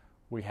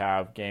we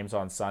have games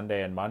on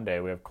Sunday and Monday.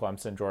 We have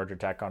Clemson, Georgia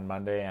Tech on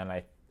Monday,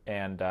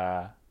 and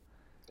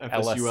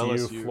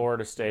LSU,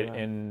 Florida State Yeah.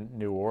 in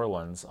New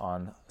Orleans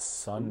on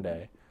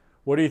Sunday.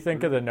 What do you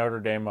think of the Notre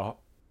Dame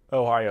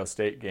Ohio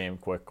State game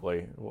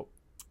quickly?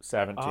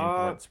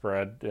 17-point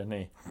spread.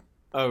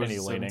 Oh, Any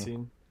it's leaning?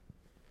 17.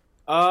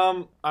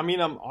 I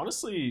mean, I'm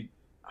honestly,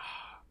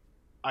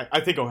 I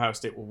think Ohio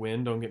State will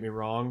win. Don't get me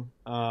wrong.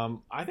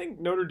 I think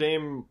Notre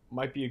Dame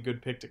might be a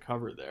good pick to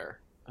cover there.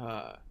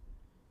 I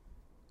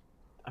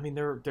mean,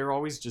 they're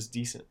always just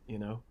decent, you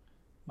know.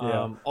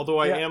 Yeah. Although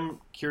I Yeah. am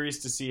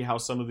curious to see how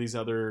some of these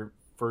other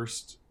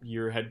first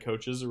year head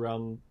coaches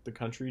around the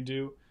country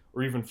do,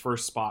 or even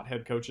first spot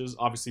head coaches.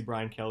 Obviously,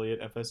 Brian Kelly at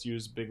FSU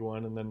is a big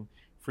one, and then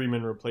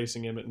Freeman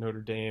replacing him at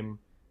Notre Dame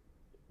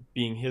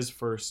being his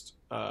first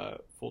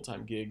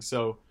full-time gig.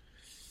 So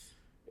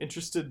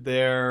interested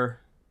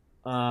there.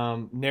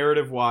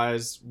 Narrative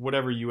wise,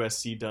 whatever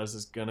USC does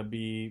is gonna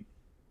be,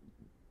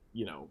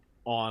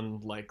 on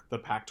like the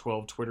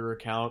Pac-12 Twitter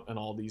account and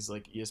all these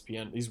like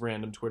ESPN, these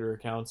random Twitter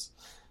accounts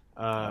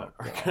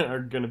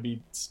are gonna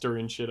be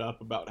stirring shit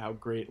up about how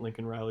great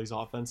Lincoln Riley's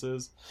offense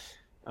is.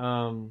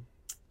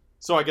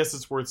 So I guess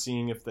it's worth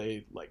seeing if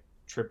they like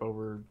trip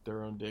over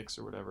their own dicks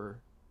or whatever.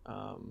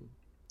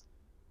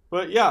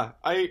 But yeah,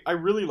 I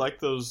really like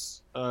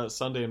those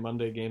Sunday and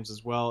Monday games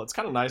as well. It's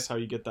kind of nice how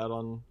you get that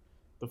on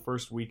the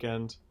first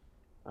weekend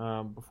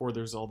before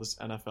there's all this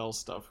NFL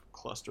stuff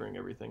clustering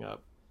everything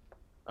up.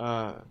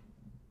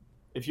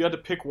 If you had to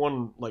pick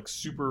one like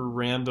super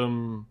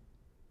random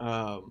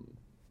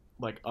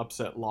like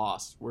upset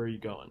loss, where are you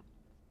going?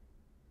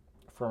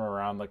 From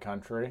around the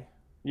country.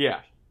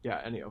 Yeah,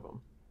 any of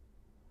them.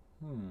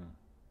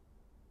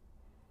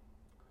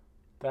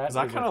 That Because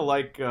I is kind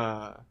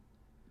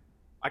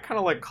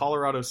of like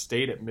Colorado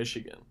State at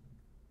Michigan.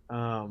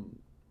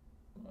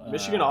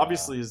 Michigan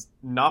obviously has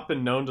not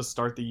been known to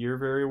start the year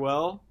very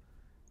well,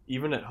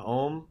 even at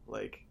home.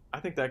 Like, I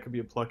think that could be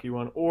a plucky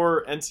one.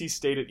 Or NC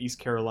State at East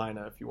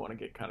Carolina if you want to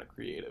get kind of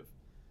creative.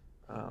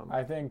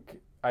 I think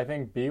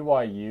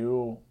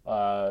BYU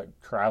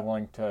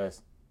traveling to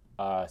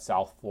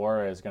South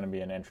Florida is going to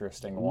be an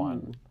interesting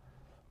one.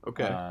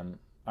 Okay.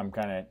 I'm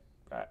kind of,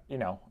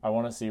 I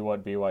want to see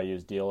what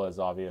BYU's deal is,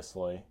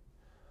 obviously.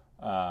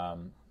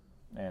 And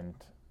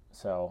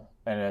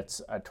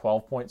it's a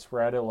 12-point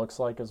spread, it looks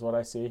like, is what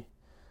I see.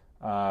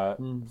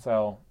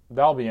 So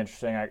that'll be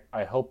interesting.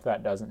 I hope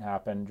that doesn't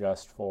happen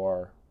just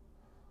for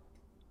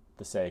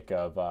the sake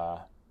of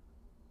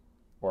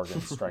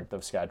Oregon's strength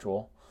of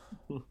schedule.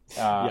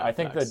 I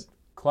think that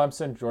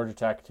Clemson, Georgia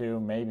Tech, too,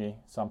 maybe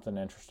something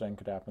interesting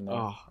could happen there.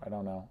 Oh, I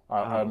don't know.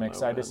 I'm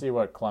excited to see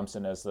what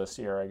Clemson is this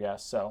year, I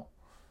guess. So,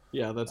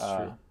 yeah, that's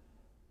true.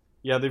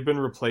 Yeah, they've been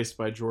replaced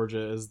by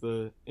Georgia as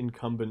the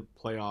incumbent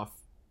playoff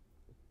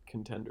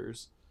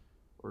contenders,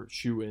 or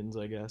shoe-ins,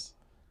 I guess.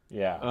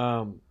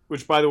 Yeah.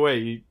 Which, by the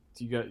way,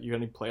 you got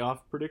any playoff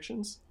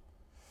predictions?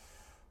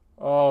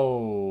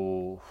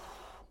 Oh,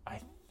 I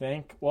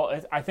think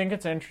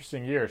it's an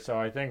interesting year. So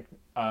I think,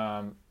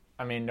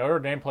 Notre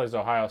Dame plays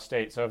Ohio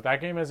State. So if that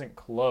game isn't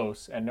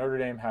close, and Notre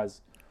Dame has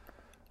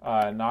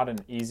not an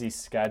easy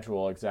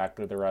schedule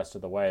exactly the rest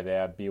of the way. They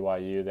have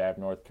BYU, they have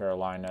North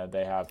Carolina,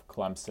 they have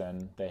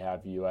Clemson, they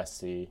have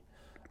USC.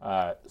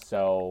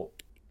 So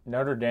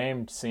Notre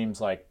Dame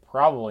seems like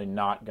probably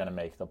not going to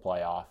make the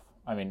playoff.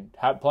 I mean,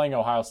 playing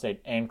Ohio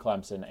State and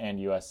Clemson and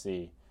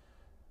USC,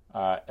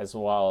 as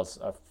well as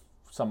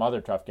some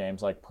other tough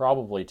games, like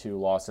probably 2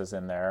 losses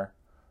in there.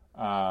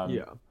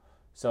 Yeah.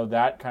 So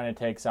that kind of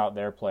takes out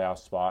their playoff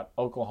spot.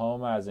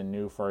 Oklahoma has a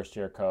new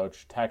first-year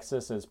coach.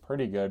 Texas is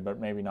pretty good,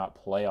 but maybe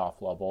not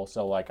playoff level.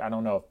 So, I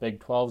don't know if Big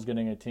 12's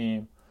getting a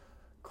team.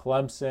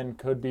 Clemson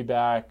could be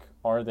back.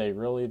 Are they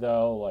really,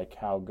 though?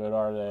 How good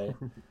are they?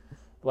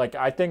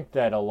 I think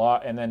that a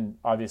lot, and then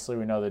obviously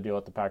we know the deal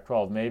with the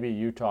Pac-12. Maybe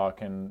Utah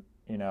can,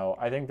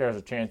 I think there's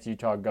a chance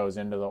Utah goes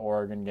into the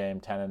Oregon game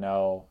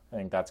 10-0. I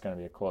think that's going to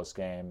be a close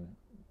game.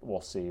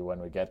 We'll see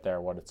when we get there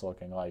what it's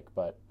looking like,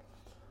 but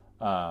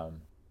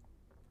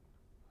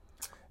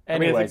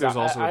anyways, I think there's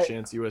also a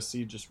chance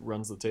USC just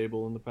runs the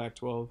table in the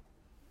Pac-12.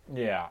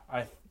 Yeah,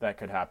 that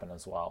could happen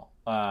as well.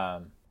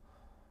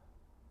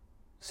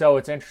 So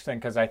it's interesting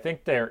because I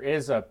think there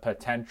is a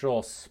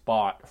potential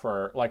spot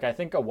for, I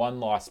think a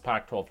one-loss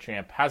Pac-12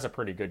 champ has a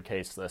pretty good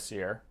case this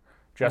year,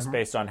 just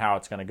based on how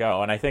it's going to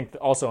go. And I think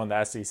also in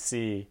the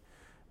SEC,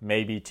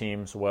 maybe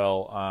teams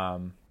will.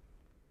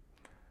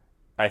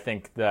 I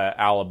think the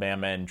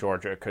Alabama and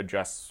Georgia could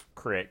just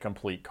create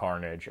complete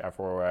carnage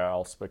everywhere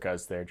else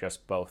because they're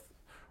just both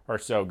are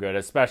so good,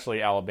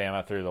 especially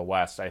Alabama through the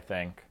West, I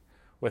think.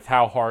 With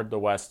how hard the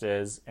West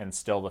is and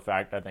still the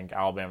fact I think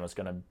Alabama's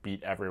going to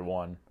beat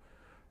everyone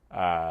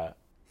or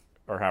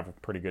have a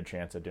pretty good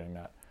chance of doing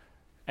that.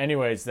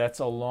 Anyways, that's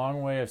a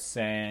long way of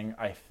saying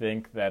I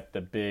think that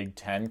the Big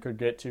Ten could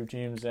get 2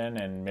 teams in,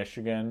 and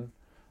Michigan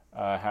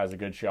has a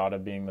good shot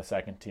of being the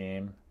second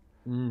team.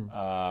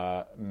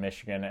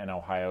 Michigan and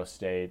Ohio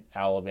State.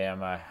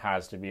 Alabama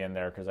has to be in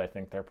there because I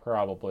think they're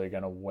probably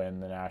going to win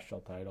the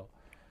national title.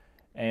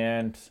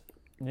 And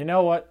you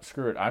know what?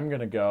 Screw it. I'm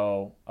going to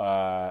go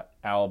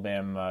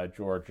Alabama,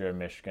 Georgia,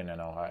 Michigan,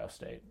 and Ohio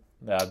State.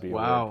 That would be a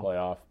weird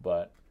playoff,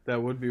 but...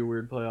 That would be a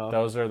weird playoff.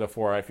 Those are the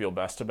 4 I feel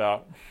best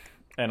about.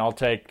 And I'll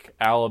take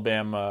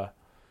Alabama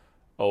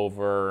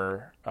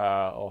over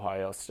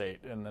Ohio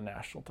State in the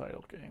national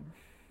title game.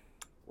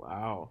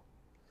 Wow.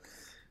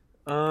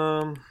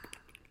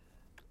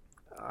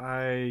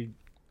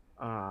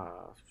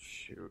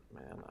 Shoot,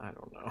 man. I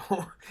don't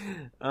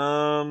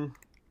know.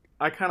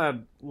 I kind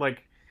of,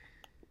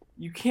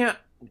 you can't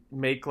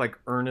make,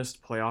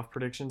 earnest playoff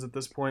predictions at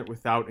this point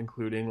without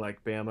including,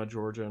 Bama,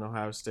 Georgia, and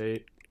Ohio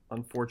State,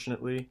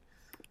 unfortunately.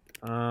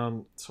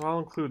 So I'll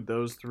include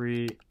those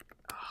 3.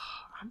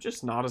 I'm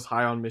just not as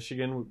high on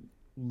Michigan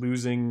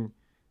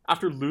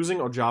after losing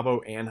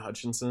Ojabo and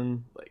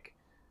Hutchinson,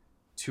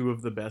 2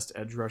 of the best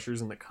edge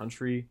rushers in the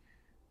country.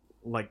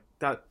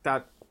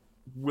 That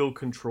will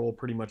control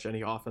pretty much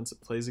any offense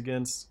it plays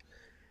against.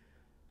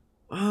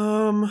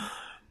 I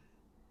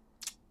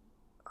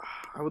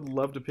would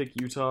love to pick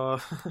Utah,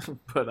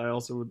 but I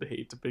also would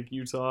hate to pick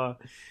Utah.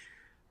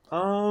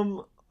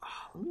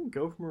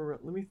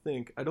 Let me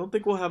think. I don't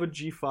think we'll have a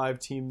G5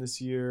 team this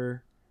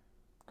year,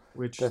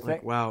 which,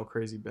 wow,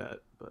 crazy bet.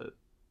 But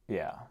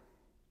yeah.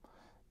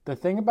 The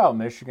thing about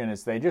Michigan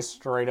is they just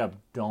straight up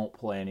don't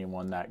play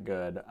anyone that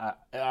good.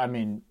 I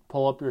mean,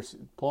 pull up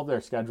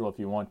their schedule if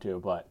you want to,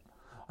 but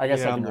I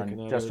guess I can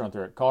run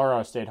through it.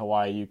 Colorado State,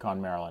 Hawaii, UConn,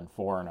 Maryland,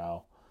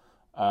 4-0.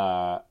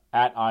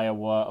 At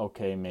Iowa,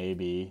 okay,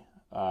 maybe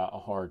a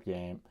hard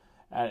game.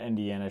 At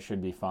Indiana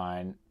should be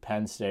fine.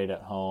 Penn State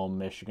at home,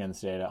 Michigan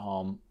State at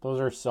home. Those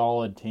are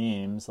solid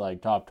teams,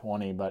 top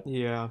 20, but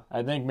yeah,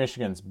 I think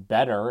Michigan's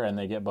better, and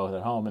they get both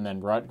at home. And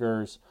then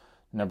Rutgers,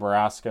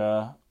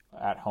 Nebraska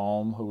at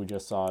home, who we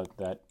just saw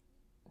that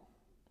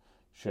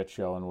shit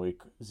show in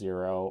week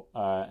 0,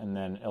 and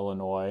then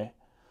Illinois.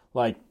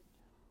 like,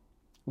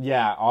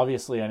 yeah,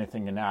 obviously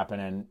anything can happen,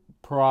 and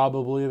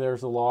probably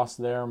there's a loss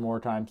there more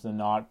times than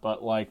not,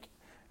 but like,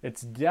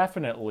 it's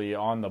definitely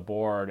on the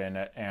board,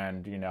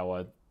 and you know,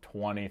 a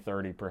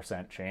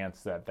 20-30%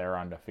 chance that they're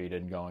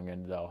undefeated going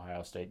into the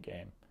Ohio State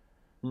game.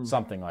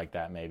 Something like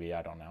that, maybe.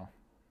 I don't know.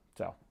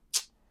 So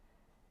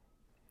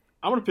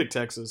I'm gonna pick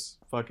Texas.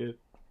 Fuck it.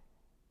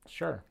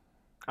 sure.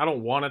 I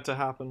don't want it to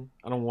happen.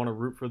 I don't want to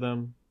root for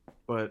them,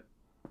 but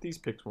these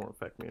picks won't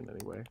affect me in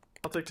any way.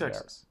 I'll take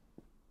Texas.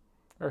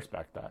 I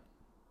respect that.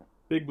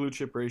 Big blue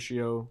chip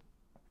ratio.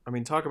 I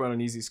mean, talk about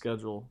an easy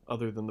schedule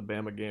other than the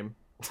Bama game.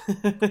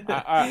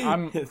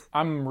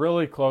 I'm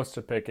really close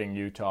to picking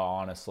Utah,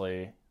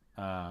 honestly.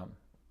 I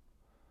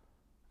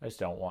just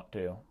don't want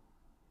to.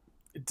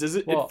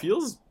 It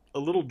feels a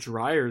little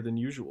drier than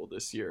usual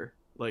this year.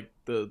 Like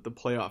the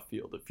playoff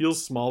field. It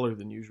feels smaller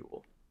than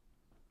usual.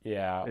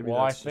 Yeah. Maybe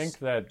I that's think just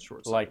that like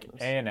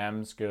short-sightedness.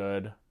 A&M's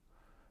good,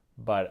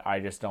 but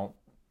I just don't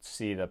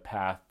see the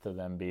path to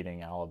them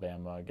beating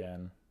Alabama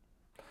again.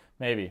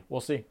 Maybe. We'll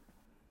see.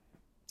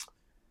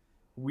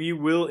 We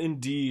will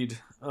indeed.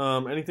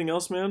 Anything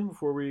else, man,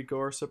 before we go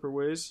our separate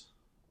ways?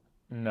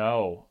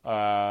 No.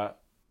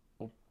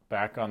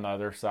 Back on the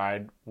other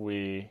side,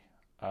 we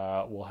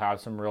will have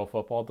some real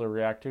football to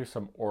react to,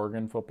 some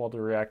Oregon football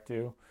to react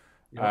to,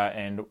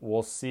 and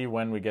we'll see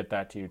when we get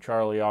that to you.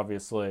 Charlie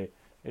obviously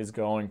is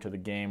going to the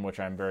game, which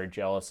I'm very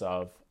jealous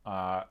of,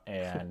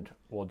 and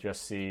we'll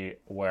just see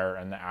where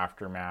in the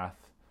aftermath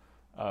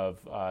of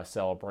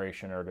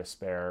celebration or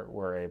despair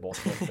we're able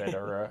to fit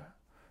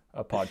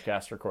a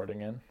podcast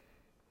recording in.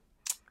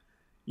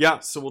 Yeah,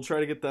 so we'll try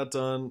to get that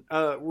done.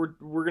 We're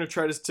going to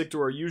try to stick to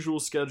our usual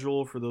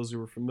schedule for those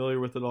who are familiar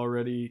with it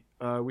already.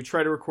 We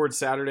try to record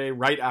Saturday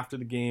right after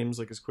the games,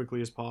 like as quickly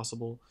as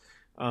possible,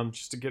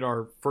 just to get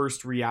our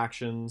first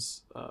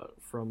reactions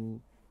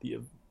from the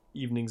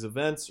evening's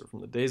events or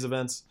from the day's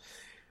events.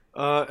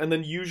 And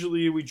then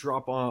usually we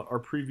drop our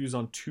previews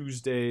on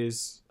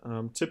Tuesdays.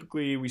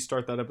 Typically we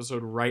start that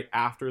episode right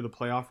after the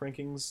playoff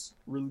rankings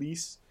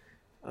release.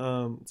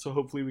 So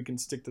hopefully we can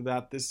stick to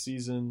that this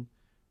season.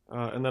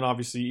 And then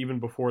obviously even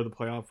before the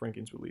playoff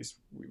rankings release,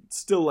 we would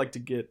still like to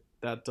get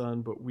that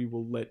done, but we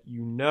will let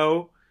you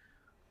know.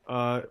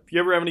 If you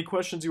ever have any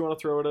questions you want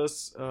to throw at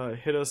us,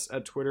 hit us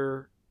at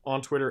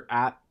on Twitter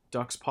at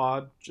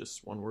DucksPod,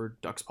 just one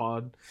word,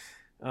 DucksPod.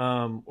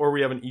 Or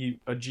we have a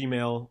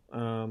Gmail,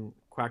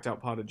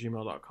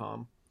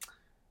 quackedoutpod@gmail.com.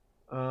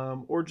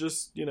 Or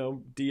just,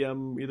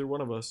 DM either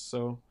one of us.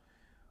 So,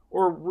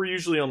 or we're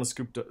usually on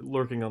the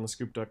lurking on the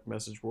Scoop Duck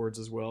message boards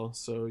as well,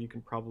 so you can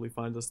probably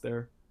find us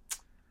there.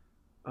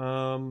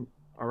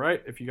 All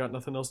right, if you got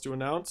nothing else to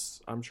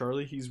announce, I'm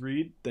Charlie, he's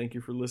Reed. Thank you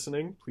for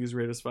listening. Please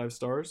rate us 5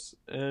 stars,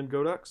 and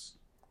go Ducks.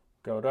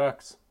 Go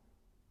Ducks.